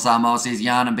bit. Come on, Samoa, says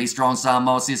Jan, and be strong,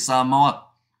 Samoa, says Samoa.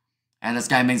 And this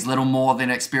game means little more than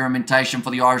experimentation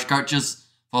for the Irish coaches.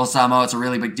 For Samoa, it's a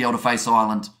really big deal to face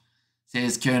Ireland,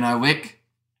 says Kerno Wick.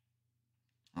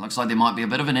 It looks like there might be a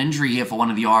bit of an injury here for one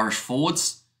of the Irish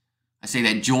forwards. I see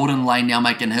that Jordan Lay now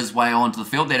making his way onto the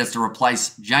field. That is to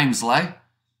replace James Lay.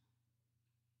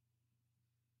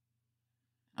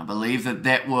 I believe that's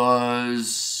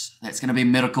going to be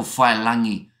Miracle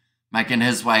Whailangi making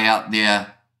his way out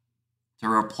there to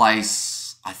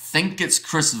replace, I think it's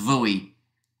Chris Vui,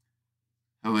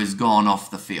 who has gone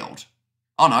off the field.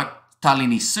 Oh no,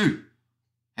 Talini Su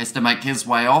has to make his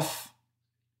way off.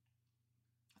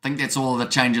 I think that's all of the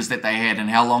changes that they had. And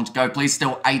how long to go, please?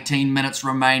 Still 18 minutes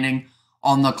remaining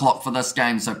on the clock for this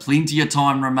game. So plenty of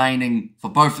time remaining for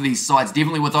both of these sides.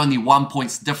 Definitely with only 1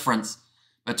 point difference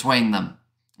between them.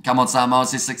 Come on, Samoa,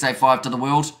 says 685 to the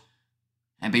world.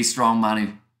 And be strong,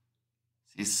 Manu.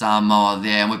 Says Samoa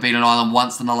there. And we've beaten Ireland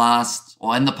once in the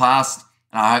past.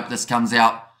 And I hope this comes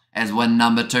out as win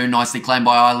number 2. Nicely claimed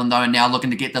by Ireland, though. And now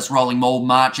looking to get this rolling mould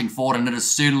marching forward. And it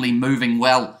is certainly moving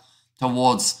well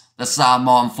towards the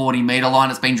Samoan 40-metre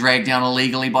line. It's been dragged down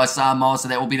illegally by Samoa, so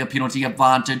that will be the penalty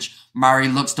advantage. Murray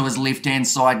looks to his left-hand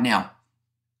side now.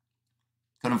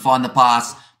 Couldn't find the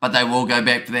pass, but they will go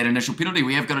back for that initial penalty.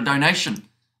 We have got a donation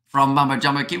from Mumbo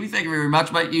Jumbo Kiwi. Thank you very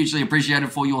much, mate. Usually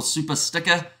appreciated for your super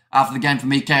sticker after the game for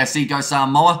me. KFC, go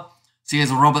Samoa. So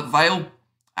here's Robert Vale.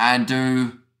 And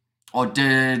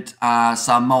did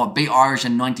Samoa beat Irish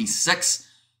in 96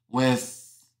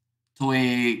 with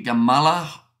Tui Gamala?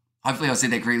 Hopefully I said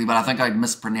that correctly, but I think I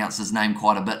mispronounced his name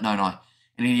quite a bit, don't I?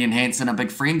 And Ian Hansen are big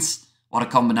friends. What a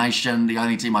combination. The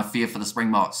only team I fear for the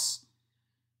Springboks.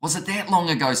 Was it that long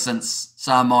ago since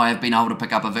Samoa have been able to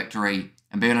pick up a victory?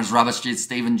 And Bernard's rubbish, says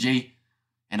Stephen G.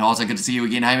 And also good to see you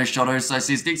again, Hamish Shotto. So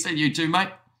says Dexter, you too, mate.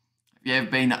 If you have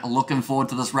been looking forward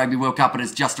to this Rugby World Cup, it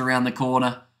is just around the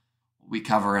corner. We're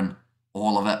covering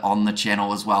all of it on the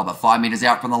channel as well. But 5 metres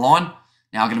out from the line.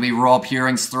 Now going to be Rob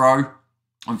Herring's throw.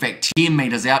 In fact, 10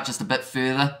 metres out, just a bit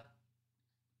further.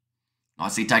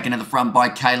 Nicely taken at the front by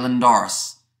Caelan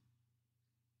Doris.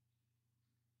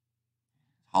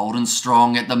 Holding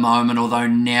strong at the moment, although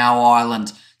now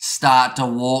Ireland start to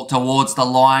walk towards the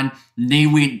line. Knee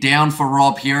went down for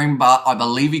Rob Herring, but I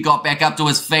believe he got back up to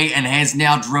his feet and has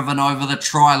now driven over the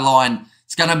try line.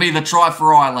 It's going to be the try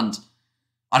for Ireland.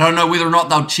 I don't know whether or not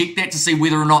they'll check that to see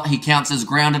whether or not he counts as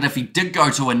grounded if he did go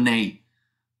to a knee.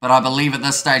 But I believe at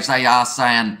this stage they are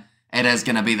saying it is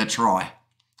going to be the try.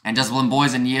 And discipline,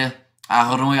 boys, and Hurui,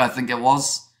 I think it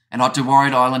was. And not too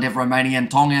worried, Ireland have Romania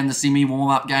and Tonga in the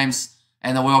semi-warm-up games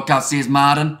and the World Cup, says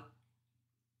Martin.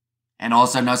 And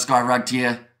also no Sky Rugged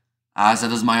here. So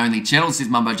this is my only channel, says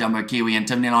Mumbo Jumbo Kiwi. And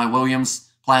Tim Nenai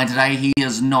Williams playing today. He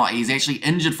is not. He's actually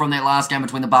injured from that last game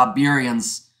between the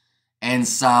Barbarians and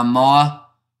Samoa.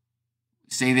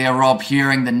 See there, Rob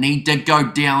Herring. The knee did go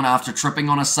down after tripping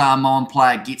on a Samoan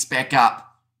player. Gets back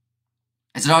up.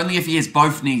 Is it only if he has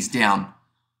both knees down?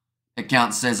 It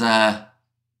counts as a...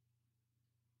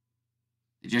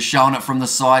 They're just showing it from the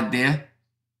side there.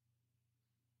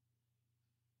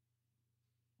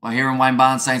 Well, hearing Wayne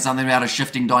Barnes saying something about a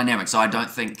shifting dynamic, so I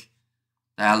don't think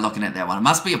they are looking at that one. It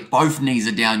must be if both knees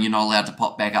are down, you're not allowed to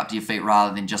pop back up to your feet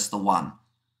rather than just the one.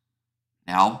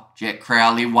 Now, Jack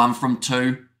Crowley, 1 from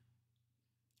 2.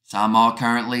 Samoa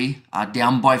currently are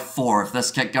down by 4. If this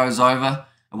kick goes over,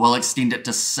 it will extend it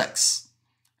to 6.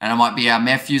 And it might be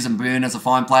Matthews and Byrne as a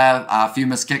fine player. A few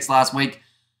missed kicks last week.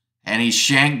 And he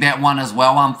shanked that one as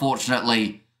well,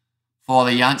 unfortunately, for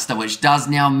the youngster, which does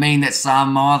now mean that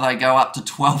Samoa, they go up to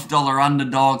 $12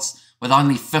 underdogs with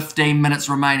only 15 minutes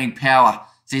remaining power.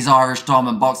 Says Irish Tom,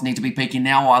 and Box need to be peaking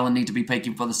now. Ireland need to be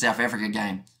peaking for the South Africa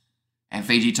game. And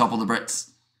Fiji topple the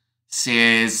Brits,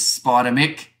 says Spider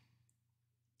Mick.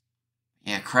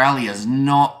 Yeah, Crowley is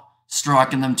not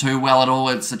striking them too well at all.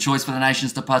 It's a choice for the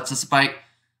nations to participate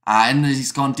in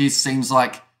these contests. Seems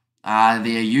like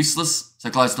they're useless,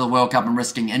 so close to the World Cup and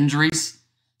risking injuries,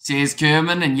 says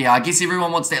Kerman. And yeah, I guess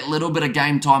everyone wants that little bit of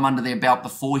game time under their belt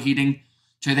before heading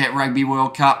to that Rugby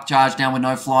World Cup. Charge down with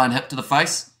no flying hip to the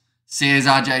face, says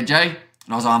RJJ.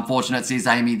 And also unfortunate, says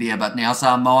Amy there. But now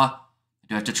Samoa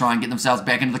do have to try and get themselves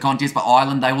back into the contest. But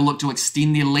Ireland, they will look to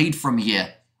extend their lead from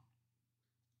here.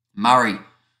 Murray,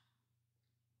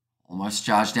 almost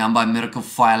charged down by Miracle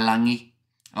Whailangi.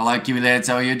 Hello, Kiwi lads.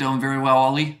 How are you doing? Very well,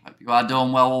 Ollie. Hope you are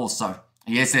doing well also.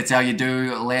 Yes, that's how you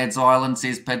do, lads Island,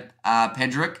 says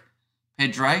Pedrick.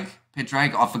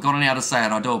 I've forgotten how to say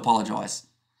it. I do apologise.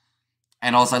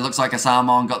 And also looks like a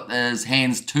Samoan got his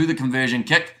hands to the conversion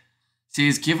kick,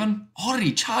 says Kevin. Oh, did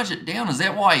he charge it down? Is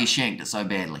that why he shanked it so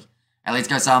badly? And let's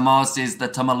go Samoa, says the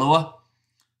Tamalua.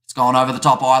 It's gone over the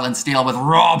top. Ireland steal with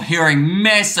Rob Herring.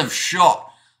 Massive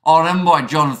shot on him by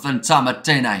Jonathan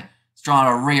Tamatine. He's trying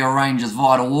to rearrange his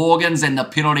vital organs, and the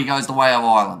penalty goes the way of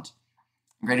Ireland.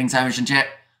 Greetings, Hamish and chat.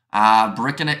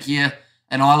 Bricking it here.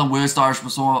 An Ireland worst Irish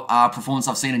performance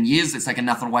I've seen in years. It's taken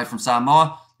nothing away from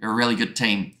Samoa. They're a really good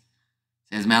team.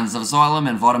 Says Mountains of Asylum,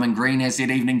 and Vitamin Green has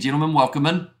said, evening, gentlemen. Welcome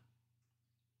in.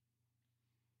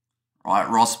 Right,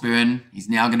 Ross Byrne. He's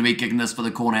now going to be kicking this for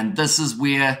the corner, and this is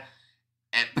where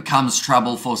it becomes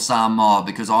trouble for Samoa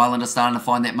because Ireland are starting to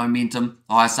find that momentum.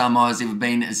 The highest Samoa has ever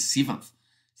been is 7th.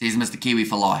 Says Mr. Kiwi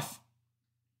for life.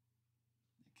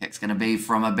 Kick's going to be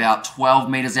from about 12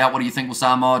 metres out. What do you think? Will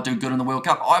Samoa do good in the World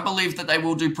Cup? I believe that they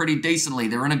will do pretty decently.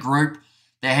 They're in a group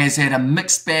that has had a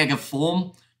mixed bag of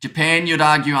form. Japan, you'd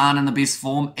argue, aren't in the best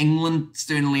form. England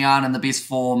certainly aren't in the best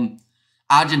form.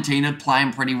 Argentina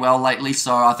playing pretty well lately,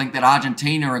 so I think that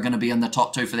Argentina are going to be in the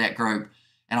top 2 for that group.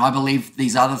 And I believe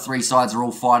these other 3 sides are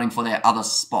all fighting for that other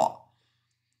spot.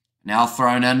 Now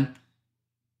thrown in.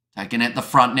 Taken at the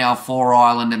front now for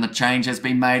Ireland, and the change has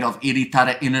been made of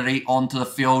Eritara Iniri onto the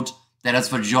field. That is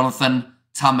for Jonathan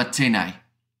Tamatine.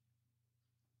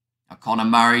 Now Conor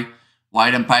Murray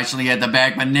waiting patiently at the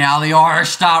back, but now the Irish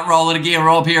start rolling again.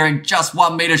 Rob Herring just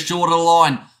 1 metre short of the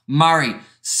line. Murray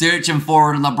searching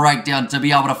for it in the breakdown to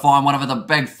be able to find one of the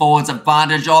big forwards.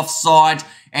 Advantage offside,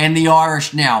 and the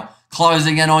Irish now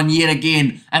closing in on yet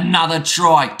again another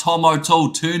try. Tom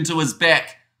O'Toole turned to his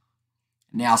back.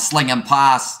 Now slinging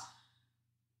past.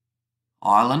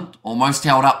 Ireland almost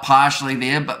held up partially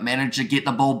there, but managed to get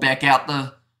the ball back out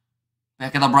the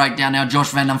back of the breakdown. Now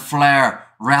Josh Van den Flair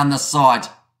round the side.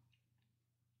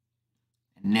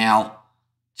 Now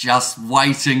just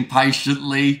waiting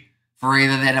patiently for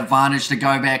either that advantage to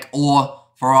go back or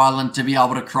for Ireland to be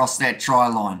able to cross that try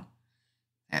line.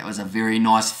 That was a very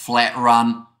nice flat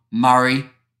run. Murray,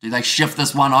 do they shift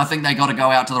this one? I think they got to go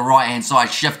out to the right-hand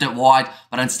side, shift it wide,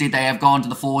 but instead they have gone to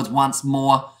the forwards once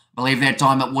more. I believe that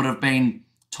time it would have been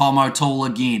Tom O'Toole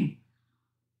again.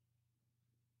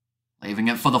 Leaving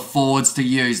it for the forwards to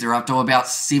use. They're up to about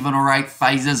 7 or 8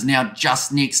 phases now,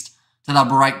 just next to the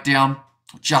breakdown.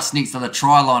 Just next to the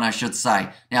try line, I should say.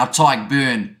 Now Tyke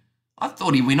Byrne. I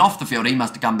thought he went off the field. He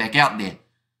must have come back out there.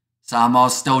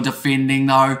 Samoa's still defending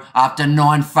though after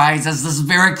 9 phases. This is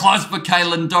very close for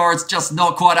Caelan Doris. Just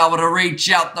not quite able to reach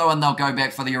out though, and they'll go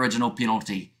back for the original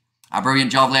penalty. A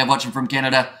brilliant job, lad, watching from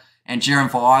Canada and cheering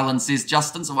for Ireland, says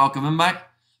Justin. So welcome in, mate.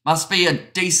 Must be a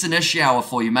decent-ish hour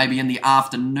for you, maybe in the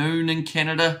afternoon in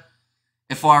Canada,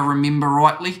 if I remember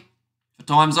rightly, for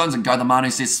time zones. And Go the Manu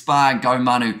says Spa, Go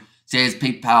Manu says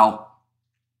Pete Powell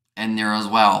in there as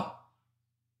well.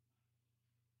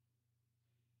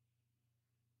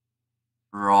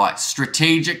 Right,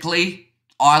 strategically,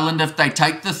 Ireland, if they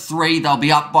take the 3, they'll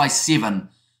be up by 7.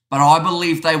 But I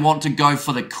believe they want to go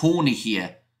for the corner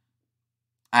here.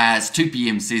 It's 2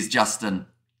 p.m, says Justin.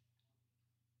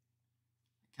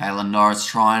 Caelan Norris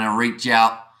trying to reach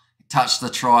out, touch the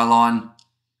try line.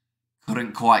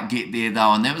 Couldn't quite get there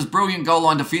though, and that was brilliant goal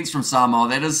line defence from Samoa.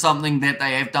 That is something that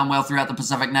they have done well throughout the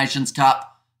Pacific Nations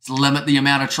Cup, to limit the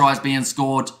amount of tries being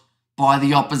scored by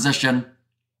the opposition.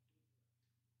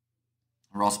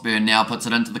 Ross Byrne now puts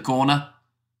it into the corner.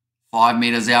 5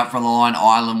 metres out from the line,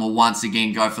 Ireland will once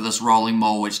again go for this rolling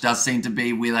maul, which does seem to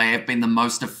be where they have been the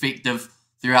most effective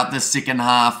throughout this second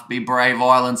half. Be brave,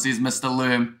 Ireland, says Mr.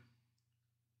 Loom.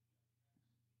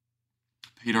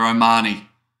 Peter O'Mahony,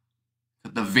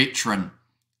 could the veteran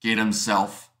get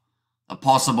himself a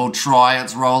possible try?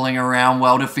 It's rolling around,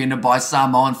 well defended by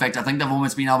Samoa. In fact, I think they've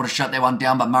almost been able to shut that one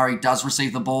down, but Murray does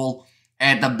receive the ball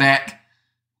at the back.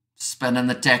 Spin in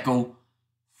the tackle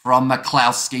from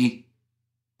McCloskey.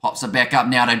 Pops it back up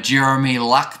now to Jeremy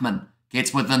Luckman.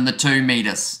 Gets within the 2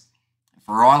 metres.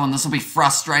 For Ireland, this will be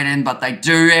frustrating, but they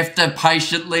do have to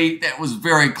patiently. That was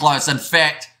very close. In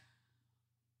fact,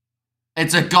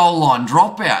 it's a goal line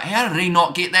dropout. How did he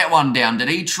not get that one down? Did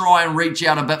he try and reach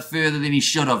out a bit further than he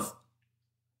should have?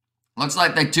 Looks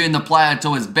like they turned the player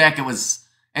to his back. It was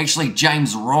actually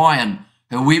James Ryan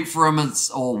who went for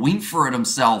it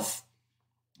himself.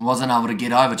 Wasn't able to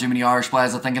get over. Too many Irish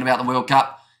players are thinking about the World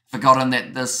Cup. Forgotten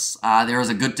that there is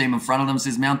a good team in front of them,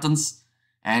 says Mountains.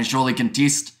 And surely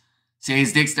contest,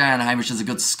 says Dexter. And Hamish is a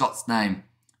good Scots name,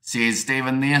 says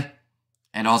Stephen there.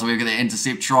 And also we've got the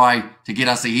intercept try to get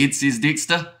us ahead, says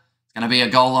Dexter. It's going to be a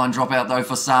goal line dropout though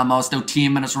for Samoa. Still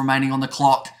 10 minutes remaining on the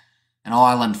clock. And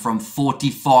Ireland from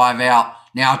 45 out.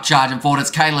 Now charging forward. It's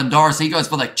Caelan Doris. He goes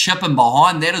for the chip in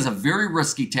behind. That is a very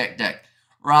risky tactic.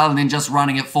 Rather than just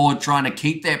running it forward, trying to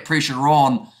keep that pressure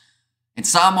on. And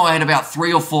Samoa had about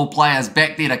 3 or 4 players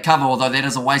back there to cover, although that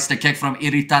is a wasted kick from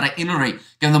Eritara Iniri.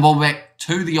 Giving the ball back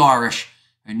to the Irish,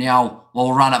 who now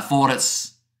will run it forward.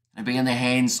 It's going to be in the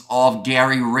hands of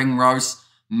Gary Ringrose.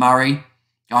 Murray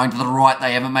going to the right.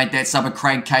 They haven't made that sub of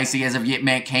Craig Casey as of yet.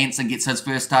 Matt Hansen gets his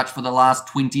first touch for the last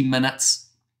 20 minutes.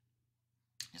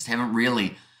 Just haven't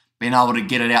really been able to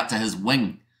get it out to his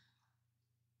wing.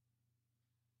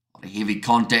 A lot of heavy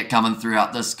contact coming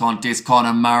throughout this contest.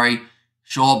 Conor Murray.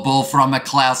 Short ball from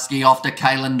McCloskey off to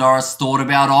Caelan Doris. Thought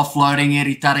about offloading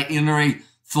Eritara Iniri.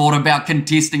 Thought about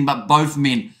contesting, but both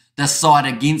men this side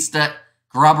against it.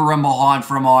 Grubber in behind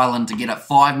from Ireland to get it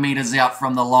 5 metres out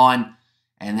from the line.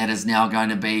 And that is now going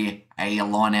to be a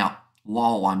line out.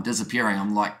 Whoa, I'm disappearing.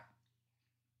 I'm like,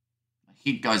 my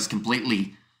head goes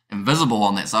completely invisible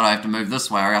on that side. I have to move this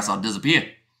way or else I'll disappear.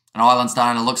 And Ireland's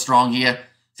starting to look strong here,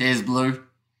 says Blue.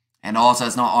 And also,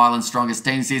 it's not Ireland's strongest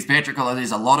team, says Patrick, although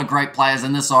there's a lot of great players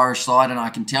in this Irish side, and I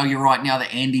can tell you right now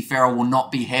that Andy Farrell will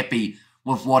not be happy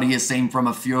with what he has seen from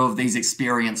a few of these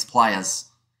experienced players.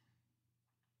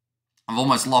 I've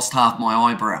almost lost half my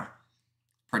eyebrow.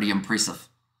 Pretty impressive.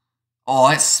 Oh,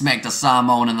 that smacked a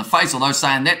Samoan in the face, although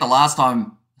saying that, the last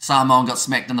time Samoan got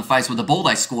smacked in the face with the ball,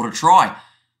 they scored a try.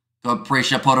 Good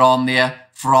pressure put on there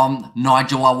from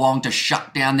Nigel Awong to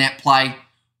shut down that play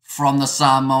from the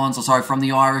Samoans, or sorry, from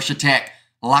the Irish attack.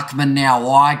 Luckman now,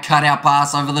 wide cutout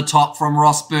pass over the top from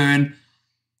Ross Byrne.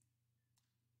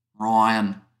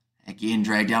 Ryan again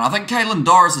dragged down. I think Caelan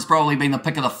Doris has probably been the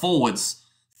pick of the forwards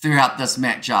throughout this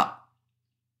matchup.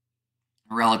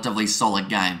 A relatively solid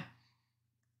game.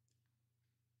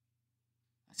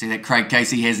 I see that Craig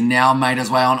Casey has now made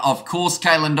his way on. Of course,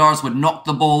 Caelan Doris would knock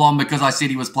the ball on because I said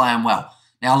he was playing well.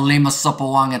 Now Lema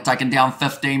Sipawanga taken down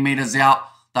 15 metres out.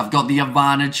 They've got the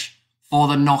advantage for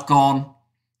the knock-on.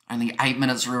 Only 8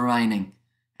 minutes remaining.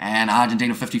 And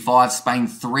Argentina 55, Spain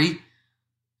 3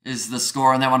 is the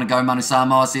score on that one. To go Manu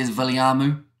Samoa, says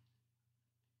Viliamu.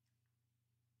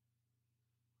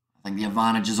 I think the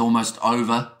advantage is almost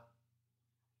over.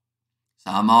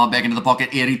 Samoa back into the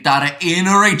pocket. Eritara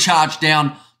Enery charged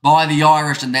down by the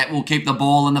Irish, and that will keep the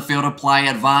ball in the field of play.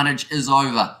 Advantage is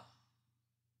over.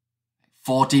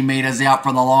 40 metres out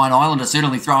from the line. Ireland are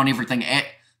certainly throwing everything at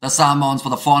the Samoans for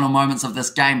the final moments of this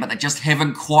game, but they just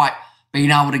haven't quite been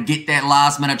able to get that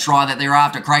last-minute try that they're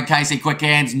after. Craig Casey, quick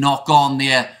hands, knock on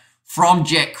there from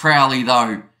Jack Crowley,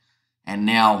 though. And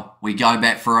now we go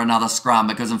back for another scrum,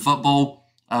 because in football,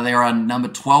 there are number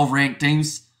 12 ranked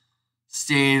teams,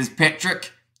 says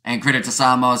Patrick, and credit to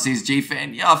Samoa, says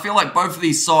GFan. Yeah, I feel like both of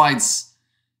these sides,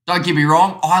 don't get me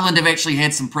wrong, Ireland have actually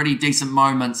had some pretty decent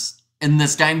moments in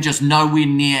this game, just nowhere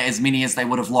near as many as they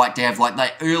would have liked to have. Like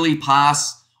the early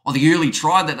pass, or the early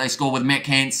try that they scored with Mac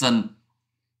Hansen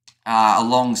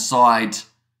alongside,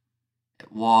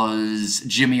 it was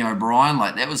Jimmy O'Brien.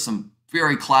 Like, that was some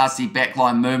very classy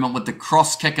backline movement with the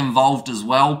cross kick involved as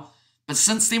well. But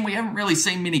since then, we haven't really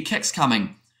seen many kicks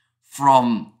coming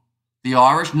from the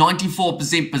Irish.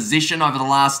 94% possession over the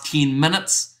last 10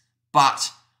 minutes,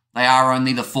 but they are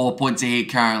only the 4 points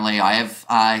ahead currently. I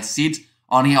have said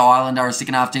on here, Ireland are a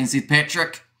second half team, says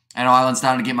Patrick, and Ireland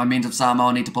starting to get momentum.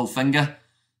 Samoa need to pull finger,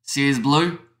 says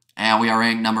Blue, and we are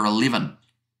ranked number 11.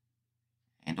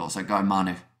 And also go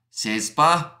Manu, says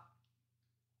Spa.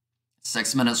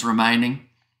 6 minutes remaining.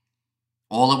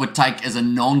 All it would take is a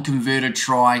non-converted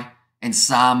try, and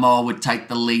Samoa would take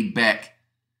the lead back.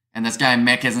 And this game,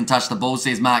 Mac hasn't touched the ball,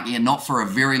 says Mark. Yeah, not for a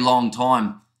very long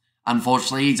time.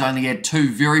 Unfortunately, he's only had 2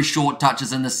 very short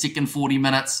touches in the second 40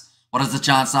 minutes. What is the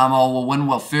chance Samoa will win?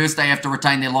 Well, first they have to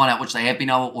retain their lineout, which they have been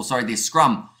able, or sorry, their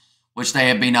scrum, which they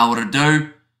have been able to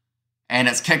do. And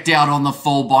it's kicked out on the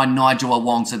full by Nigel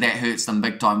Awong, so that hurts them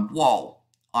big time. Whoa,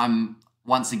 I'm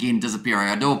once again disappearing.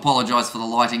 I do apologise for the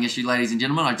lighting issue, ladies and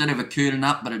gentlemen. I did have a curtain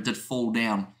up, but it did fall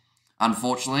down,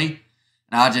 unfortunately.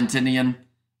 An Argentinian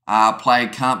player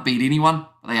can't beat anyone,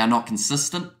 but they are not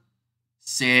consistent.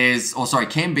 Says, or sorry,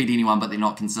 can beat anyone, but they're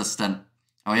not consistent.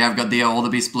 Oh yeah, I've got there all the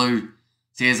best Blue.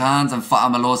 Says Hans and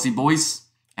Fa'amalosi boys.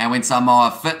 And when Samoa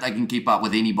are fit, they can keep up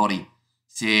with anybody.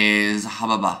 Says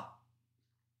Hababa.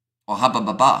 Or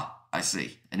Habababa, I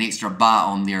see. An extra bar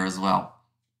on there as well.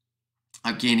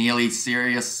 Okay, nearly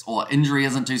serious, or injury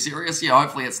isn't too serious. Yeah,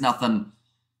 hopefully it's nothing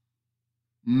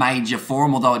major for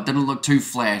him, although it didn't look too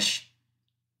flash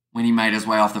when he made his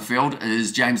way off the field.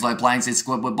 Is James Lowe playing, says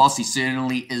Squidward Boss? He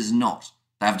certainly is not.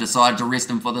 They've decided to rest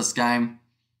him for this game.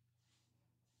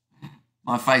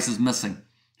 My face is missing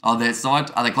on that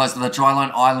side. Are they close to the try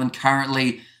line? Ireland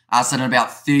currently are sitting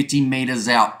about 30 metres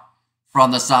out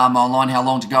from the Samoa line. How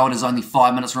long to go? It is only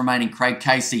 5 minutes remaining. Craig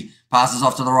Casey passes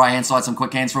off to the right-hand side. Some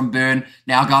quick hands from Byrne.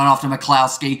 Now going off to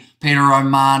McCloskey. Peter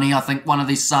O'Mahony. I think one of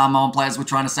these Samoan players were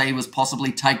trying to say he was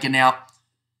possibly taken out.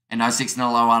 And no, Sexton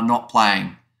and Lowe are not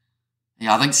playing.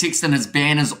 Yeah, I think Sexton, his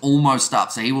ban is almost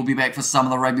up, so he will be back for some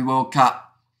of the Rugby World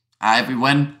Cup. If we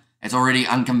win, it's already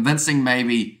unconvincing,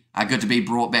 maybe good to be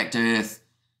brought back to earth,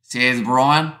 says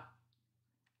Brian.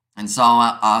 And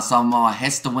Samoa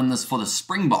has to win this for the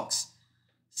Springboks,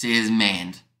 says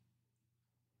Mand.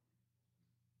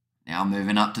 Now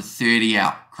moving up to 30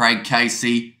 out. Craig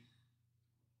Casey.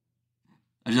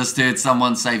 I just heard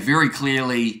someone say very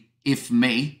clearly, F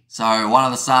me. So one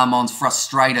of the Samoans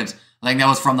frustrated I think that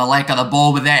was from the lack of the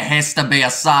ball, but that has to be a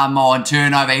Samoan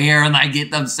turnover here, and they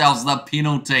get themselves the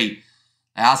penalty.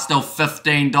 They are still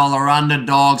 $15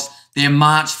 underdogs. They're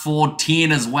marched forward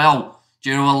 10 as well,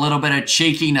 due to a little bit of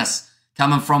cheekiness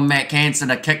coming from Matt Hansen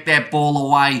to kick that ball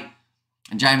away.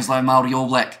 And James Lowe Māori All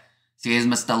Black. So here's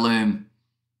Mr. Loom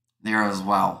there as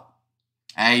well.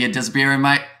 Hey, you're disappearing,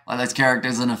 mate. Like those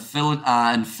characters in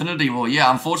Infinity War. Yeah,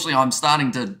 unfortunately, I'm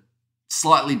starting to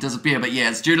slightly disappear. But yeah,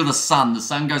 it's due to the sun. The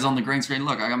sun goes on the green screen.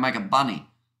 Look, I can make a bunny.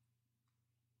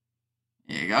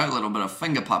 There you go. A little bit of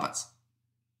finger puppets.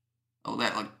 Oh,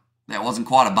 that wasn't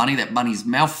quite a bunny. That bunny's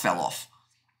mouth fell off.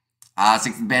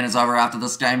 16th ban is over after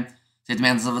this game. 7th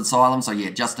Mountains of Asylum. So yeah,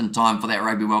 just in time for that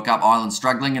Rugby World Cup. Ireland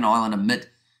struggling and Ireland admit.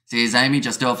 Says Amy,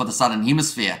 just do it for the Southern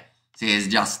Hemisphere. Says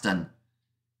Justin.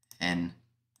 And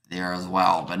there as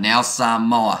well. But now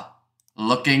Samoa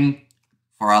looking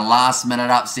for a last minute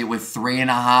upset with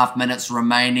 3.5 minutes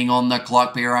remaining on the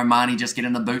clock. Pierre O'Mahony just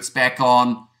getting the boots back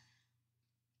on.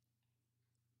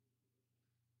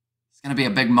 It's going to be a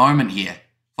big moment here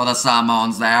for the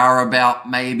Samoans. They are about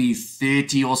maybe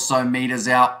 30 or so meters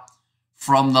out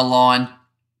from the line.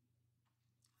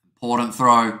 Important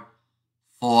throw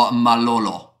for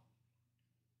Malolo.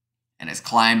 And it's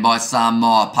claimed by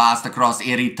Samoa. Passed across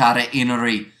Eritare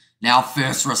Inuri. Now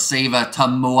first receiver to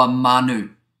Manu.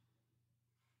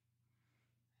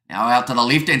 Now out to the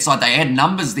left-hand side. They had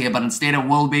numbers there, but instead it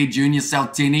will be Junior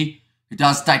Saltini, who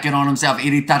does take it on himself.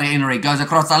 Eritare Inuri goes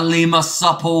across to Lima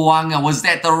Sopoaga. Was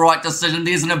that the right decision?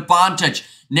 There's an advantage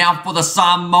now for the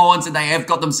Samoans, and they have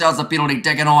got themselves a penalty.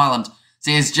 Digging Ireland,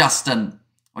 says Justin.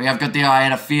 We have got there. I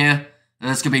had a fear that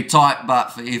this could be tight,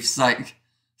 but for F's sake,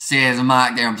 says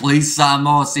Mark there. And please,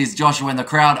 Samoa, says Joshua, and the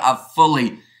crowd are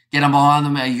fully getting behind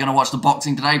them. Are you going to watch the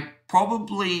boxing today?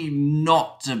 Probably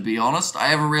not, to be honest. I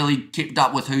haven't really kept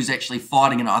up with who's actually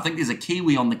fighting in it. I think there's a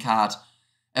Kiwi on the card,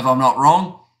 if I'm not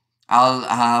wrong.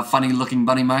 Funny looking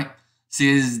bunny, mate.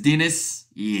 Says Dennis.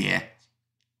 Yeah.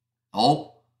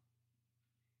 Oh.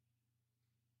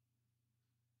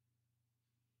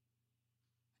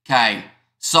 Okay.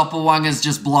 Sopowanga's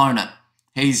just blown it.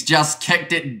 He's just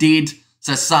kicked it dead.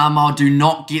 So Samoa do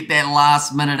not get that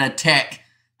last minute attack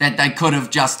that they could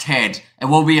have just had. It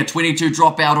will be a 22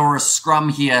 dropout or a scrum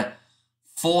here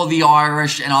for the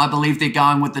Irish, and I believe they're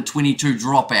going with the 22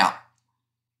 dropout.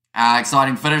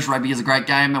 Exciting finish. Rugby is a great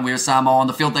game, and we were Samoa on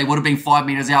the field. They would have been 5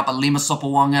 meters out, but Lima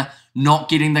Sopoaga not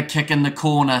getting the kick in the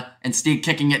corner, instead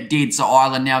kicking it dead. So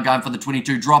Ireland now going for the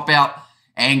 22 dropout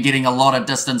and getting a lot of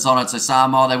distance on it. So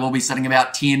Samoa, they will be sitting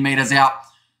about 10 meters out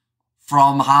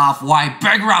from halfway.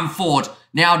 Big run forward.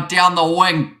 Now down the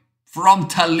wing from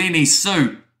Taleni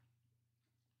Sue.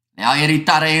 Now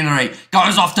Eritare Inuri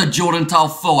goes off to Jordan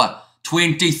Taufua.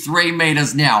 23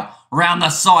 meters now. Round the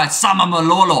side. Sama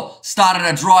Malolo started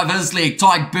to drive his leg.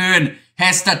 Tyke Byrne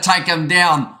has to take him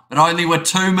down. But only with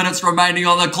 2 minutes remaining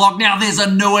on the clock. Now there's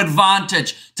a new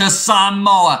advantage to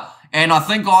Samoa. And I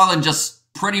think Ireland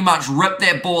just pretty much ripped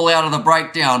that ball out of the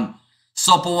breakdown.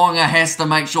 Sopoaga has to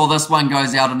make sure this one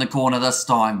goes out in the corner this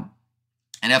time.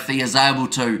 And if he is able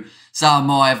to,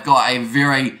 Samoa have got a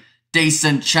very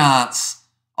decent chance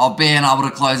of being able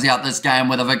to close out this game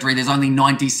with a victory. There's only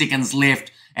 90 seconds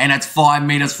left, and it's 5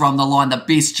 meters from the line. The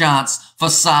best chance for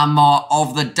Samoa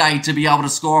of the day to be able to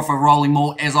score off a rolling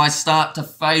maul as I start to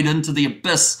fade into the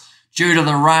abyss due to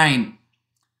the rain.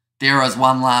 There is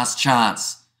one last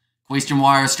chance. Question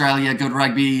why are Australia good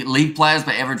rugby league players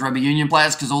but average rugby union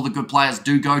players? Because all the good players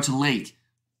do go to league.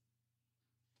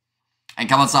 And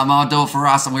come on, Samoa, do it for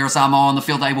us. And we're Samoa on the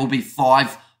field. They will be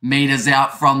 5 meters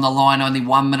out from the line. Only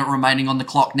 1 minute remaining on the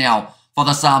clock now for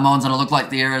the Samoans. And it looks like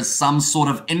there is some sort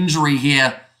of injury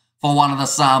here for one of the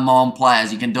Samoan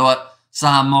players. You can do it.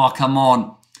 Samoa, come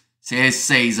on. Says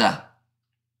Caesar.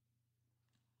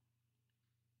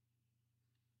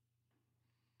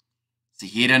 It's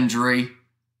a head injury.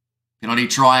 Penalty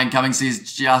try incoming,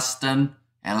 says Justin.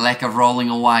 And lack of rolling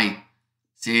away,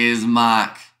 says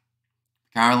Mark.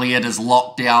 Currently it is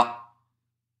locked out.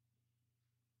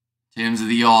 In terms of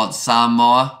the odds,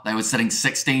 Samoa, they were sitting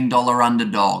 $16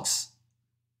 underdogs.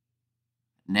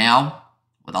 Now,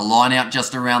 with a line out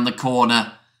just around the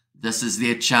corner, this is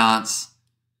their chance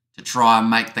to try and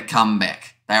make the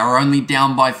comeback. They are only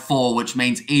down by 4, which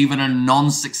means even a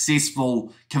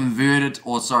non-successful conversion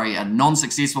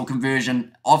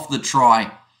off the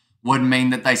try would mean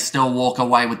that they still walk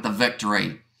away with the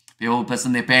victory. People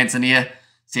pissing their pants in here,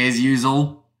 says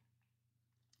usual.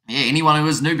 Yeah, anyone who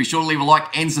is new, be sure to leave a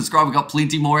like and subscribe. We've got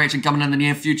plenty more action coming in the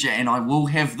near future, and I will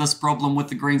have this problem with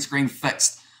the green screen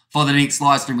fixed for the next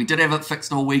live stream. We did have it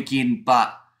fixed all weekend,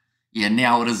 but yeah,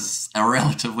 now it is a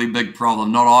relatively big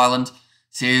problem. Not Ireland,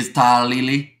 says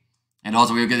Talili. And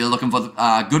also, we're looking for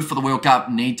good for the World Cup.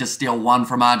 Need to steal one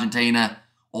from Argentina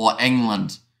or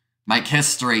England. Make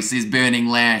history, says Burning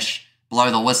Lash.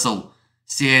 Blow the whistle,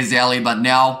 says Ali. But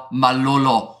now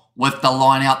Malolo with the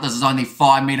line out. This is only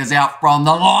 5 metres out from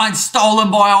the line.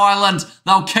 Stolen by Ireland.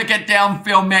 They'll kick it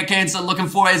downfield. Matt Hansen looking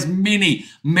for as many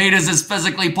metres as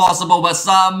physically possible. But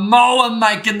Samoa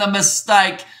making the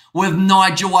mistake with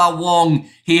Nigel Wong.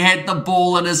 He had the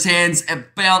ball in his hands.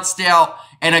 It bounced out.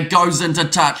 And it goes into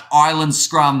touch. Ireland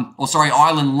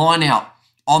line out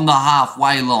on the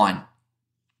halfway line.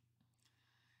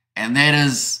 And that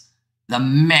is the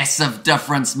massive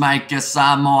difference maker.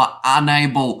 Samoa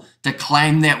unable to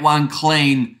claim that one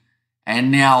clean.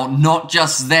 And now, not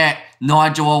just that,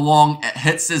 Nigel Wong, it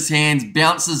hits his hands,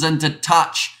 bounces into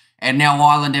touch. And now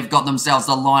Ireland have got themselves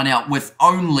the line out with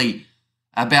only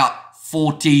about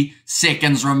 40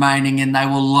 seconds remaining. And they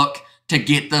will look to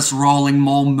get this rolling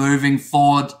more moving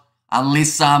forward.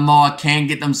 Unless Samoa can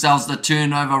get themselves the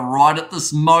turnover right at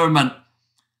this moment,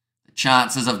 the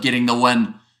chances of getting the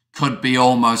win could be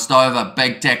almost over.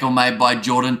 Big tackle made by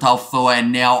Jordan Taufua,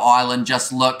 and now Ireland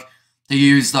just look to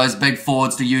use those big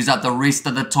forwards to use up the rest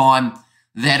of the time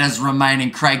that is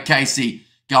remaining. Craig Casey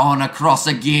going across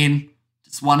again.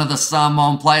 It's one of the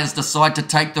Samoan players decide to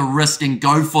take the risk and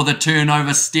go for the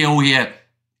turnover steal here.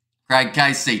 Craig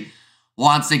Casey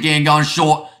once again going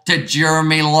short to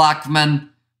Jeremy Luckman.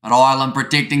 But Ireland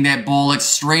protecting that ball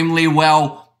extremely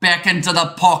well. Back into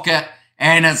the pocket.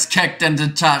 And it's kicked into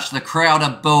touch. The crowd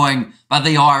are booing. But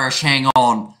the Irish hang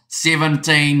on.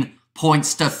 17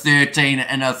 points to 13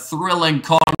 in a thrilling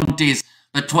contest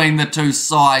between the two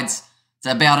sides. It's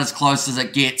about as close as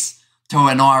it gets to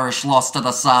an Irish loss to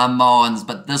the Samoans.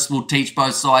 But this will teach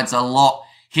both sides a lot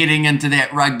heading into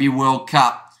that Rugby World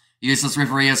Cup. Useless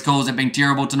referee's calls have been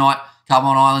terrible tonight. Come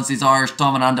on, Ireland, says Irish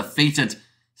Tom, and undefeated,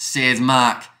 says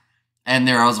Mark. And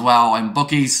there as well. And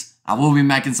bookies will be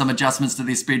making some adjustments to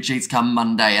their spreadsheets come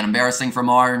Monday. And embarrassing from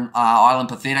Ireland,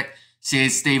 pathetic,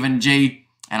 says Stephen G.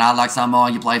 And I like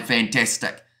Samoa, you played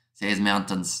fantastic, says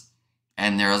Mountains.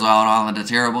 And there as well, and Ireland are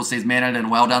terrible, says Manad. And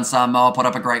well done, Samoa, put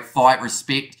up a great fight.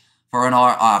 Respect for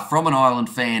from an Ireland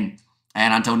fan.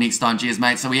 And until next time, cheers,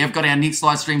 mate. So we have got our next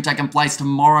live stream taking place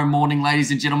tomorrow morning,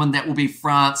 ladies and gentlemen. That will be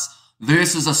France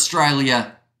versus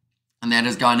Australia. And that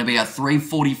is going to be a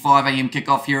 3:45 a.m.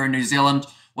 kickoff here in New Zealand,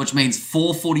 which means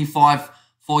 4:45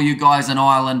 for you guys in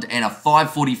Ireland and a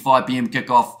 5:45 p.m.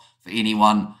 kickoff for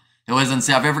anyone who is in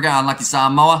South Africa. Unlucky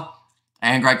Samoa.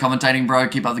 And great commentating, bro.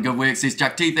 Keep up the good work, says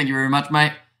Chuck T. Thank you very much,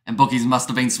 mate. And bookies must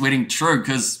have been sweating. True,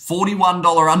 because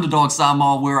 $41 underdog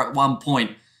Samoa were at one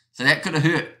point. So that could have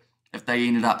hurt if they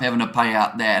ended up having to pay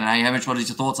out that. And hey, Hamish, what is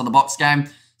your thoughts on the box game?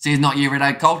 Says not your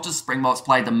everyday cultist. Springboks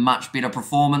played a much better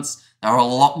performance. They were a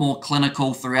lot more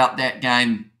clinical throughout that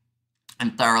game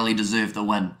and thoroughly deserved the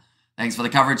win. Thanks for the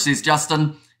coverage, says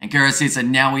Justin. And Kira says,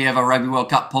 and now we have a Rugby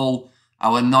World Cup pool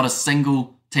with not a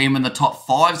single team in the top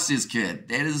 5, says Kurt.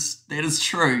 That is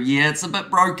true. Yeah, it's a bit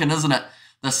broken, isn't it?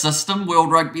 The system,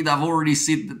 World Rugby, they've already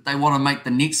said that they want to make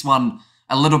the next one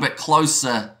a little bit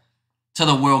closer to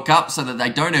the World Cup so that they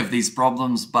don't have these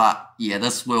problems. But yeah,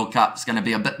 this World Cup is going to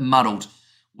be a bit muddled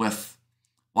with,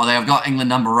 well, they've got England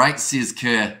number 8, says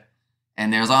Kerr.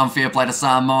 And there's unfair play to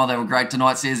Samoa. They were great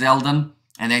tonight, says Eldon.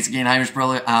 And thanks again, Hamish.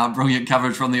 Brilliant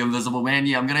coverage from the Invisible Man.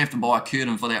 Yeah, I'm going to have to buy a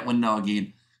curtain for that window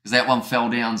again because that one fell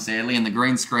down, sadly. And the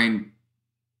green screen,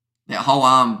 that whole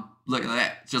arm, look at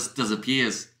that, just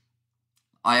disappears.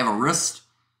 I have a wrist,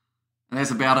 and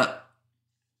that's about it.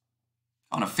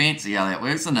 Kind of fancy how that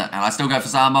works, isn't it? And I still go for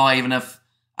Samoa, even if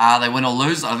they win or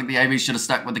lose. I think the AB should have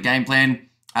stuck with the game plan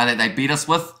that they beat us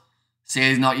with.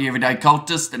 Says not your everyday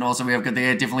cultist, and also we have got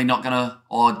there definitely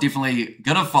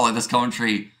gonna follow this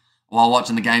commentary while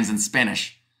watching the games in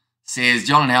Spanish. Says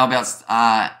John, and how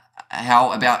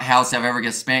about how South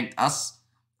Africa spanked us,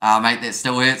 mate? That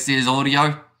still hurts. Says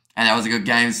audio, and that was a good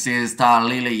game. Says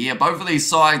Tarlili. Yeah, both of these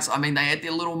sides. I mean, they had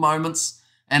their little moments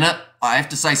in it. I have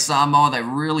to say Samoa, they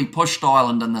really pushed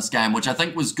Ireland in this game, which I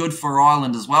think was good for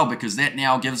Ireland as well because that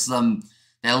now gives them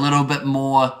that little bit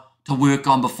more to work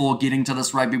on before getting to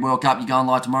this Rugby World Cup. You going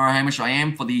live tomorrow, Hamish? I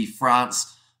am for the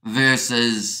France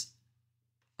versus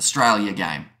Australia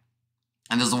game.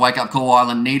 And there's a wake-up call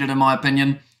Ireland needed, in my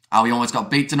opinion. We almost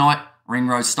got beat tonight.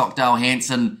 Ringrose, Stockdale,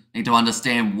 Hansen need to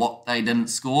understand what they didn't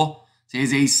score. So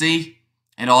here's EC.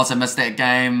 And also missed that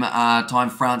game time,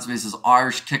 France versus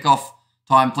Irish kickoff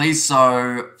time, please.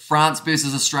 So France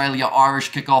versus Australia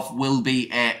Irish kickoff will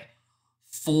be at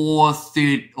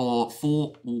 4:30 or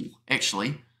 4.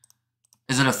 Actually,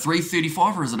 is it a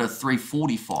 3:35 or is it a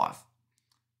 3:45?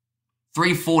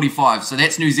 3:45. So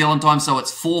that's New Zealand time. So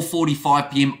it's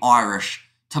 4:45 p.m. Irish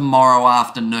tomorrow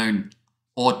afternoon,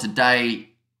 or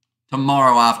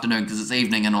tomorrow afternoon, because it's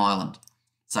evening in Ireland.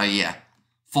 So yeah,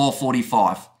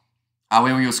 4:45.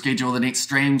 When we will schedule the next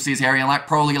stream, says Harry and Luck,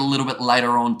 probably a little bit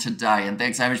later on today. And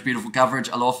thanks, Hamish, beautiful coverage.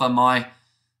 Alofa mai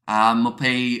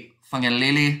Mupi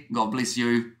Whangalele, God bless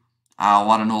you,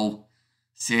 one and all,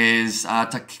 says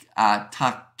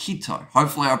Takito.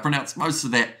 Hopefully I pronounced most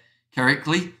of that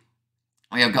correctly.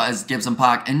 We have got his Gibson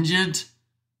Park injured.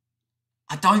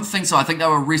 I don't think so. I think they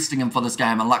were resting him for this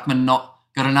game, and Luckman not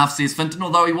good enough, says Finton,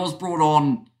 although he was brought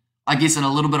on, I guess, in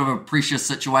a little bit of a precious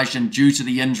situation due to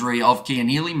the injury of Kean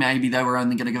Healy. Maybe they were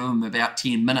only going to give him about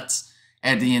 10 minutes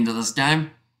at the end of this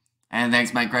game. And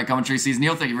thanks, mate. Great commentary, says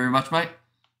Neil. Thank you very much, mate.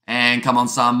 And come on,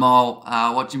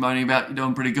 Samoa. What you moaning about? You're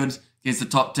doing pretty good against the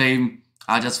top team.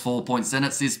 Just 4 points in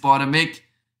it, says Spider Meg.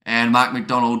 And Mark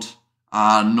McDonald,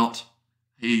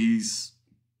 he's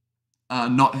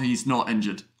not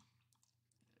injured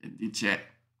in the chat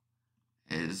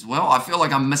as well. I feel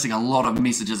like I'm missing a lot of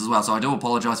messages as well, so I do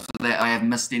apologise for that. I have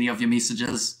missed any of your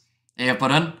messages you have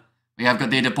put in. We have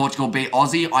got there to Portugal beat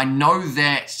Aussie. I know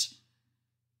that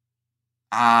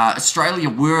Australia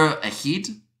were ahead,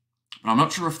 but I'm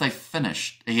not sure if they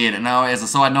finished ahead. And now, as a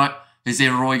side note, who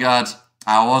said Roygard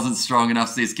wasn't strong enough,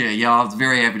 says Kerr. Yeah, I was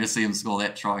very happy to see him score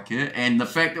that try, Kerr. And the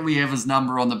fact that we have his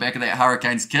number on the back of that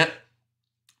Hurricanes kit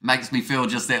makes me feel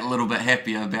just that little bit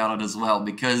happier about it as well,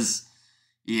 because,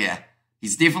 yeah,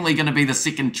 he's definitely going to be the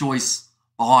second choice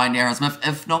behind Aaron Smith,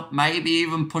 if not maybe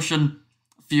even pushing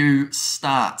a few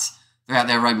starts throughout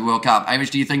that Rugby World Cup.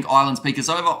 Hamish, do you think Ireland's peak is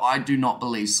over? I do not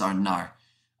believe so, no.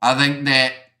 I think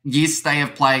that, yes, they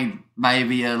have played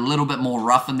maybe a little bit more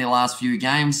rough in their last few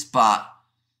games, but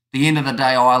at the end of the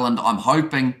day, Ireland, I'm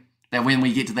hoping that when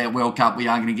we get to that World Cup, we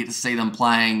are going to get to see them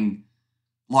playing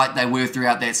like they were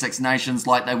throughout that Six Nations,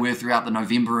 like they were throughout the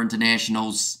November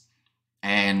internationals,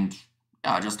 and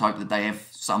I just hope that they have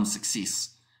some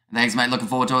success. And thanks, mate. Looking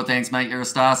forward to it. Thanks, mate. You're a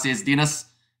star, says Dennis.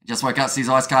 Just woke up, says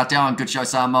Ice Cartel, and good show,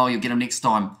 Samoa. You'll get him next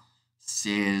time,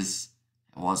 says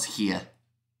it was here.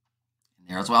 And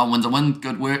there as well. Wins a win.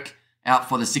 Good work out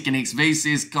for the second XV,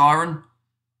 says Kyron.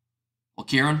 Or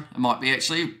Kieran, it might be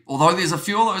actually. Although there's a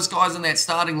few of those guys in that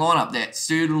starting lineup that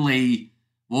certainly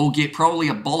will get probably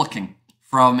a bollocking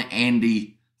from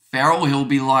Andy Farrell. He'll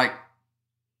be like,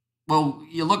 well,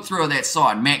 you look through at that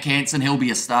side. Matt Hansen, he'll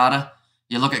be a starter.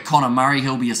 You look at Connor Murray,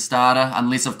 he'll be a starter,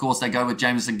 unless, of course, they go with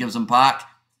Jameson Gibson Park.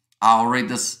 I'll read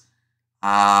this, or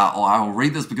I will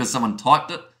read this because someone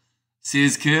typed it,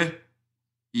 says Kerr.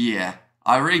 Yeah,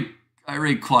 I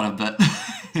read quite a bit.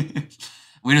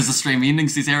 When is the stream ending,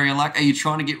 says Harry and Luck? Are you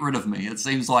trying to get rid of me? It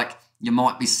seems like you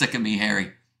might be sick of me,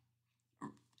 Harry.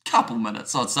 Couple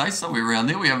minutes, I'd say, somewhere around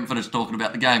there. We haven't finished talking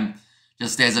about the game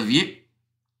just as of yet.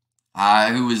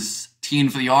 Who was 10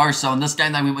 for the Irish. So in this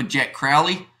game, they went with Jack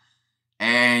Crowley.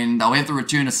 And they'll have the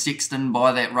return of Sexton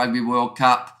by that Rugby World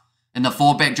Cup. In the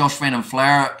fullback, Josh Van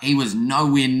Flower, he was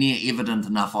nowhere near evident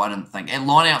enough, I didn't think. At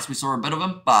lineouts, we saw a bit of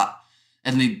him, but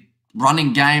in the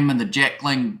running game and the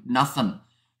jackling, nothing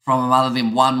from him other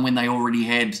than one when they already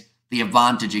had the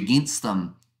advantage against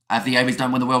them. If the Avies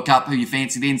don't win the World Cup, who you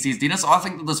fancy then, says Dennis. I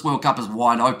think that this World Cup is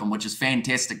wide open, which is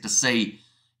fantastic to see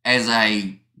as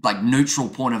a neutral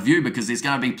point of view, because there's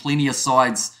going to be plenty of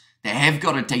sides that have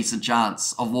got a decent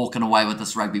chance of walking away with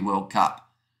this Rugby World Cup.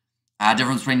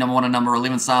 Difference between number 1 and number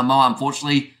 11 Samoa,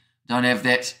 unfortunately, don't have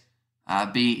that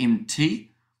BMT,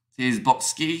 says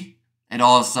Boxski. And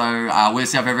also, were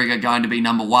South Africa going to be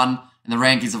number 1 and the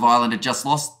rankings of Ireland had just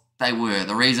lost? They were.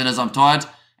 The reason is I'm tired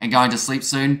and going to sleep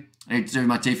soon. I need to do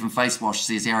my teeth and face wash,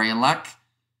 says Harry and Luck.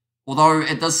 Although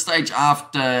at this stage,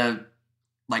 after,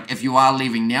 if you are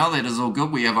leaving now, that is all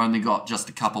good. We have only got just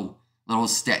a couple little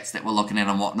stats that we're looking at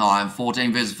and whatnot. And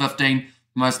 14 versus 15,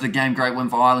 most of the game, great win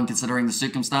for Ireland considering the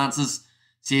circumstances,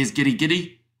 says Giddy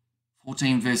Giddy.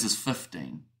 14 versus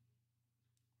 15.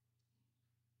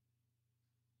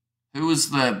 Who was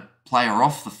the player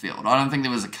off the field? I don't think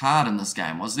there was a card in this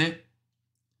game, was there?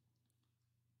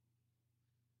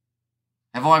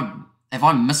 Have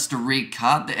I missed a red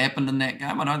card that happened in that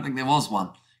game? I don't think there was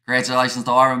one. Congratulations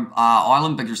to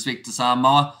Ireland. Big respect to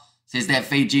Samoa, says that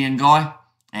Fijian guy.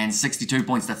 And 62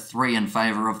 points to 3 in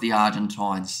favour of the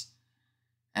Argentines.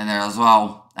 And there as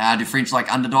well. Do French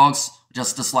like underdogs?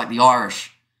 Just dislike the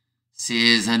Irish,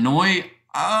 says Hanoi.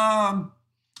 I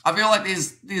feel like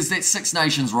there's that Six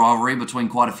Nations rivalry between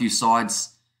quite a few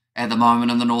sides at the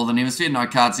moment in the Northern Hemisphere. No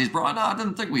card, says Brian. No, I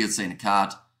didn't think we had seen a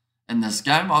card in this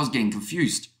game. I was getting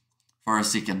confused for a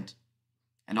second.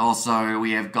 And also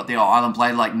we have got the Ireland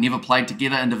play never played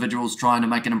together. Individuals trying to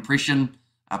make an impression.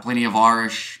 Plenty for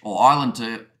Ireland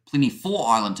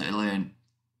to learn.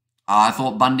 I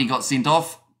thought Bundy got sent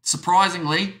off.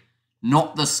 surprisingly,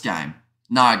 not this game.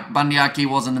 No, Bundyaki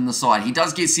wasn't in the side. He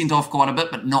does get sent off quite a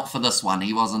bit, but not for this one.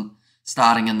 He wasn't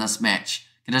starting in this match.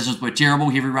 Conditions were terrible,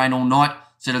 heavy rain all night.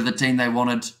 Sort of the team they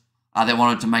wanted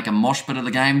to make a mosh pit of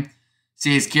the game,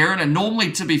 says Kieran. And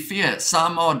normally, to be fair,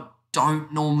 Samoa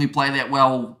don't normally play that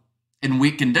well in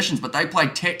wet conditions, but they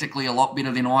played tactically a lot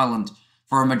better than Ireland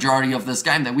for a majority of this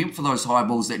game. They went for those high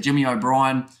balls that Jimmy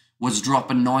O'Brien was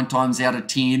dropping 9 times out of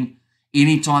 10.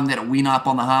 Any time that it went up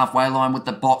on the halfway line with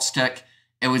the box kick,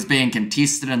 it was being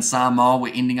contested, and Samoa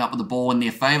were ending up with the ball in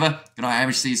their favour. Good night,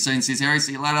 Hamish. See you soon, says Harry.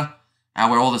 See you later.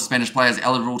 Where all the Spanish players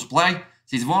eligible to play.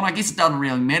 Says Vaughn, I guess it doesn't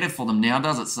really matter for them now,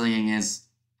 does it? Seeing as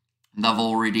they've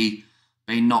already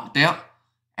been knocked out.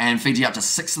 And Fiji up to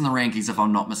 6th in the rankings, if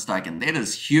I'm not mistaken. That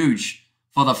is huge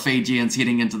for the Fijians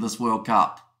heading into this World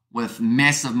Cup. With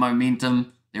massive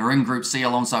momentum. They're in Group C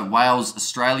alongside Wales,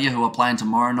 Australia, who are playing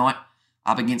tomorrow night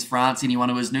up against France. Anyone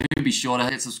who is new, be sure to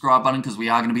hit the subscribe button because we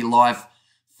are going to be live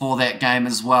for that game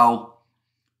as well.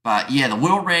 But yeah, the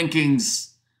world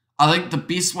rankings, I think the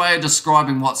best way of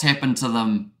describing what's happened to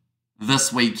them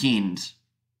this weekend,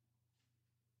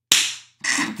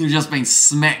 they've just been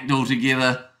smacked all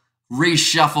together,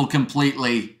 reshuffled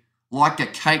completely, like a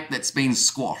cake that's been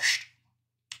squashed.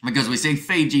 Because we see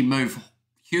Fiji move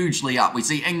hugely up. We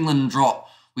see England drop.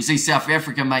 We see South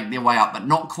Africa make their way up, but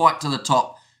not quite to the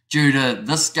top due to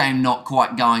this game not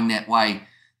quite going that way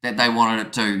that they wanted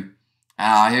it to.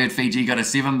 I heard Fiji got a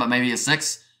 7, but maybe a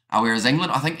 6. Whereas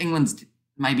England, I think England's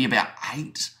maybe about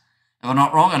 8. If I'm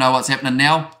not wrong, I know what's happening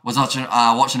now. Was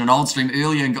watching an old stream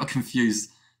earlier and got confused.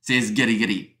 Says giddy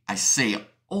giddy. I see.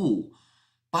 Oh,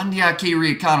 Bundyaki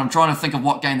red card. I'm trying to think of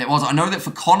what game that was. I know that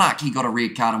for Connacht he got a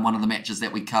red card in one of the matches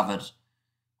that we covered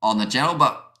on the channel,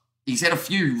 but he's had a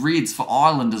few reds for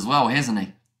Ireland as well, hasn't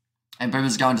he? And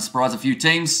Boomer's going to surprise a few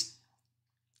teams.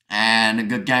 And a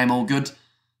good game, all good.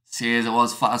 Says it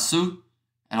was Fa'asu.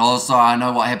 And also, I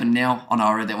know what happened now. Oh no,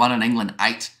 I read that one in England,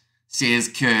 8. Says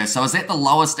Kerr. So is that the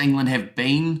lowest England have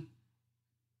been?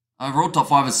 Overall, top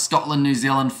 5 is Scotland, New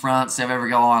Zealand, France, South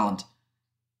Africa, Ireland.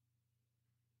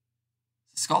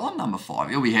 Scotland, number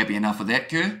 5. You'll be happy enough with that,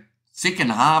 Kerr.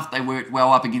 Second half, they worked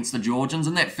well up against the Georgians.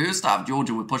 In that first half,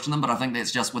 Georgia were pushing them, but I think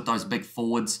that's just with those big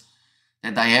forwards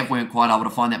that they have. Weren't quite able to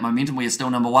find that momentum. We are still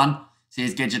number 1,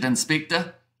 says Gadget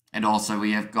Inspector. And also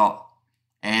we have got,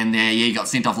 and there, yeah, he got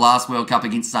sent off last World Cup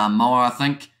against Samoa, I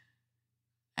think.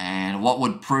 And what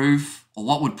would prove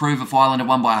if Ireland had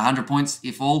won by 100 points,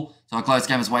 if all? So a close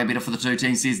game is way better for the two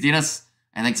teams, says Dennis.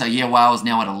 And I think so, yeah, Wales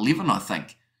now at 11, I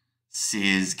think,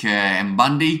 says Kerr. And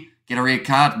Bundy, get a red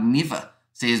card? Never,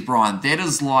 says Brian. That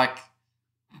is like,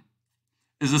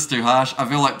 is this too harsh? I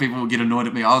feel like people will get annoyed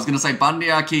at me. I was going to say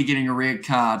Bundyaki getting a red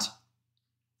card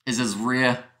is as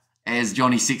rare as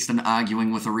Johnny Sexton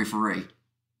arguing with a referee.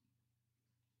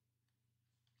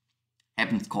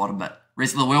 Happens quite a bit.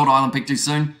 Rest of the world, Ireland picked too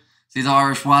soon. Says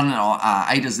Irish 1,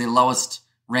 8 is their lowest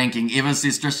ranking ever.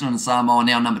 Says Tristan, and Samoa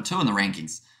now number 2 in the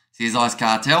rankings. Says Ice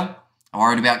Cartel. I'm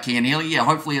worried about Keanelli. Yeah,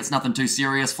 hopefully it's nothing too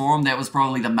serious for him. That was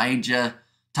probably the major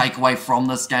takeaway from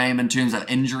this game in terms of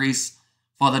injuries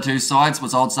for the two sides.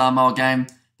 Was old Samoa game.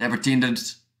 They pretended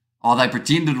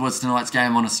was tonight's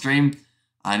game on a stream.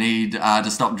 I need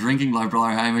to stop drinking, low blow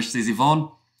Hamish, says Yvonne.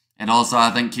 And also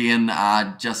I think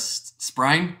Kian just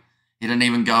sprained. He didn't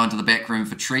even go into the back room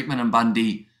for treatment, and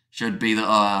Bundy should be in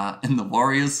the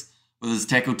Warriors with his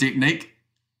tackle technique.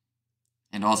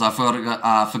 And also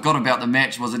I forgot about the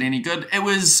match. Was it any good? It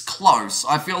was close.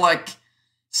 I feel like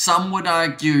some would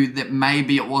argue that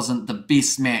maybe it wasn't the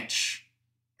best match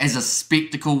as a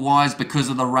spectacle-wise because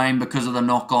of the rain, because of the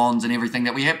knock-ons and everything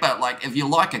that we had. But like, if you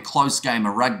like a close game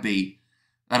of rugby,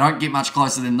 they don't get much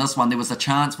closer than this one. There was a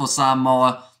chance for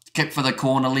Samoa to kick for the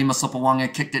corner. Lima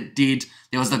Sopawanga kicked it dead.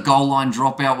 There was the goal line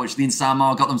dropout, which then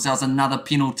Samoa got themselves another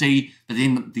penalty, but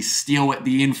then the steal at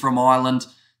the end from Ireland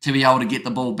to be able to get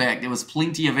the ball back. There was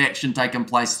plenty of action taking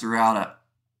place throughout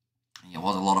it. It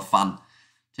was a lot of fun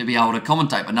to be able to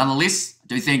commentate. But nonetheless, I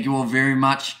do thank you all very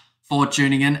much for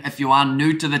tuning in. If you are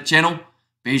new to the channel,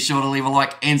 be sure to leave a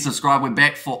like and subscribe. We're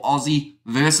back for Aussie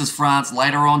versus France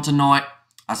later on tonight.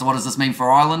 So what does this mean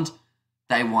for Ireland?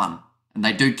 They won. And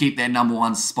they do keep that number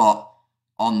 1 spot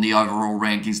on the overall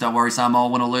rankings. Don't worry, Samoa,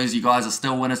 win or lose. You guys are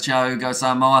still winners. Ciao, go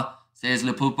Samoa, says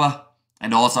Lepupa.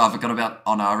 And also, I forgot about,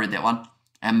 oh no, I read that one.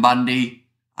 And Bundy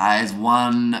has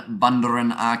one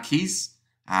Bundaran Arkis.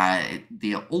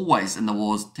 They're always in the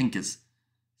wars, Tinkers,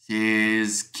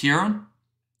 says Kieran.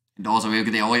 And also, we'll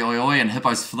get the oi, oi, oi, and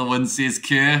hippos for the win, says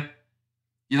Kerr.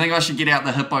 You think I should get out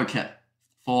the hippo kit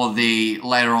for the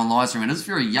later on live stream? It is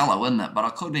very yellow, isn't it? But I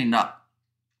could end up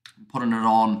putting it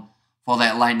on for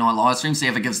that late night live stream. See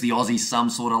if it gives the Aussies some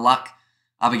sort of luck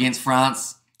up against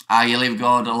France. You leave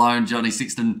God alone, Johnny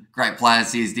Sexton. Great player,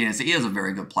 says Dennis. He is a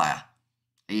very good player.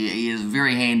 He is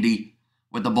very handy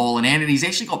with the ball in hand, and he's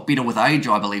actually got better with age,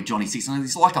 I believe, Johnny Sexton.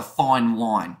 He's like a fine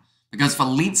wine. Because for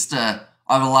Leinster,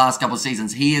 over the last couple of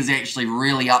seasons, he has actually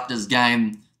really upped his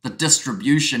game, the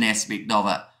distribution aspect of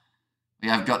it. We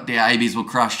have got their ABs will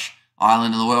crush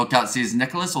Ireland in the World Cup, says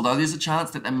Nicholas, although there's a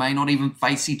chance that they may not even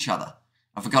face each other.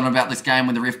 I've forgotten about this game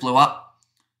when the ref blew up.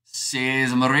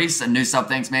 Says Maurice, and new sub,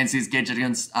 thanks man, says Gadget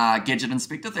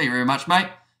Inspector. Thank you very much, mate.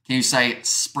 Can you say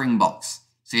Springboks?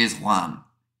 Says Juan.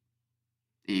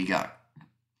 There you go.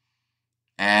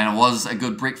 And it was a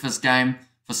good breakfast game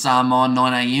for Samoa,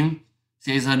 9 a.m.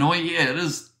 Says Hanoi, yeah, it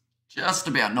is just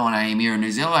about 9 a.m. here in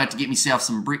New Zealand. I had to get myself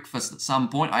some breakfast at some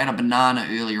point. I had a banana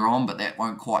earlier on, but that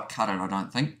won't quite cut it, I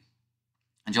don't think.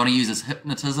 And Johnny uses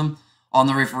hypnotism on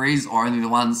the referees, or only the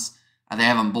ones they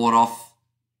haven't bought off,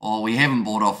 or we haven't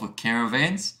bought off with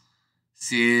caravans,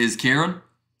 says Kieran.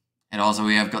 And also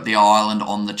we have got the Ireland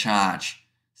on the charge,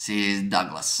 says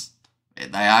Douglas.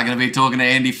 They are going to be talking to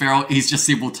Andy Farrell. He's just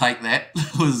said, we'll take that.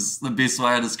 Was the best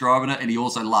way of describing it. And he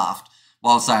also laughed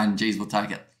while saying, geez, we'll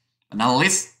take it. But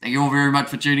nonetheless, thank you all very much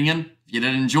for tuning in. If you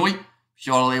did enjoy, be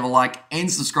sure to leave a like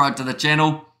and subscribe to the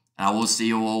channel. And I will see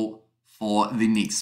you all for the next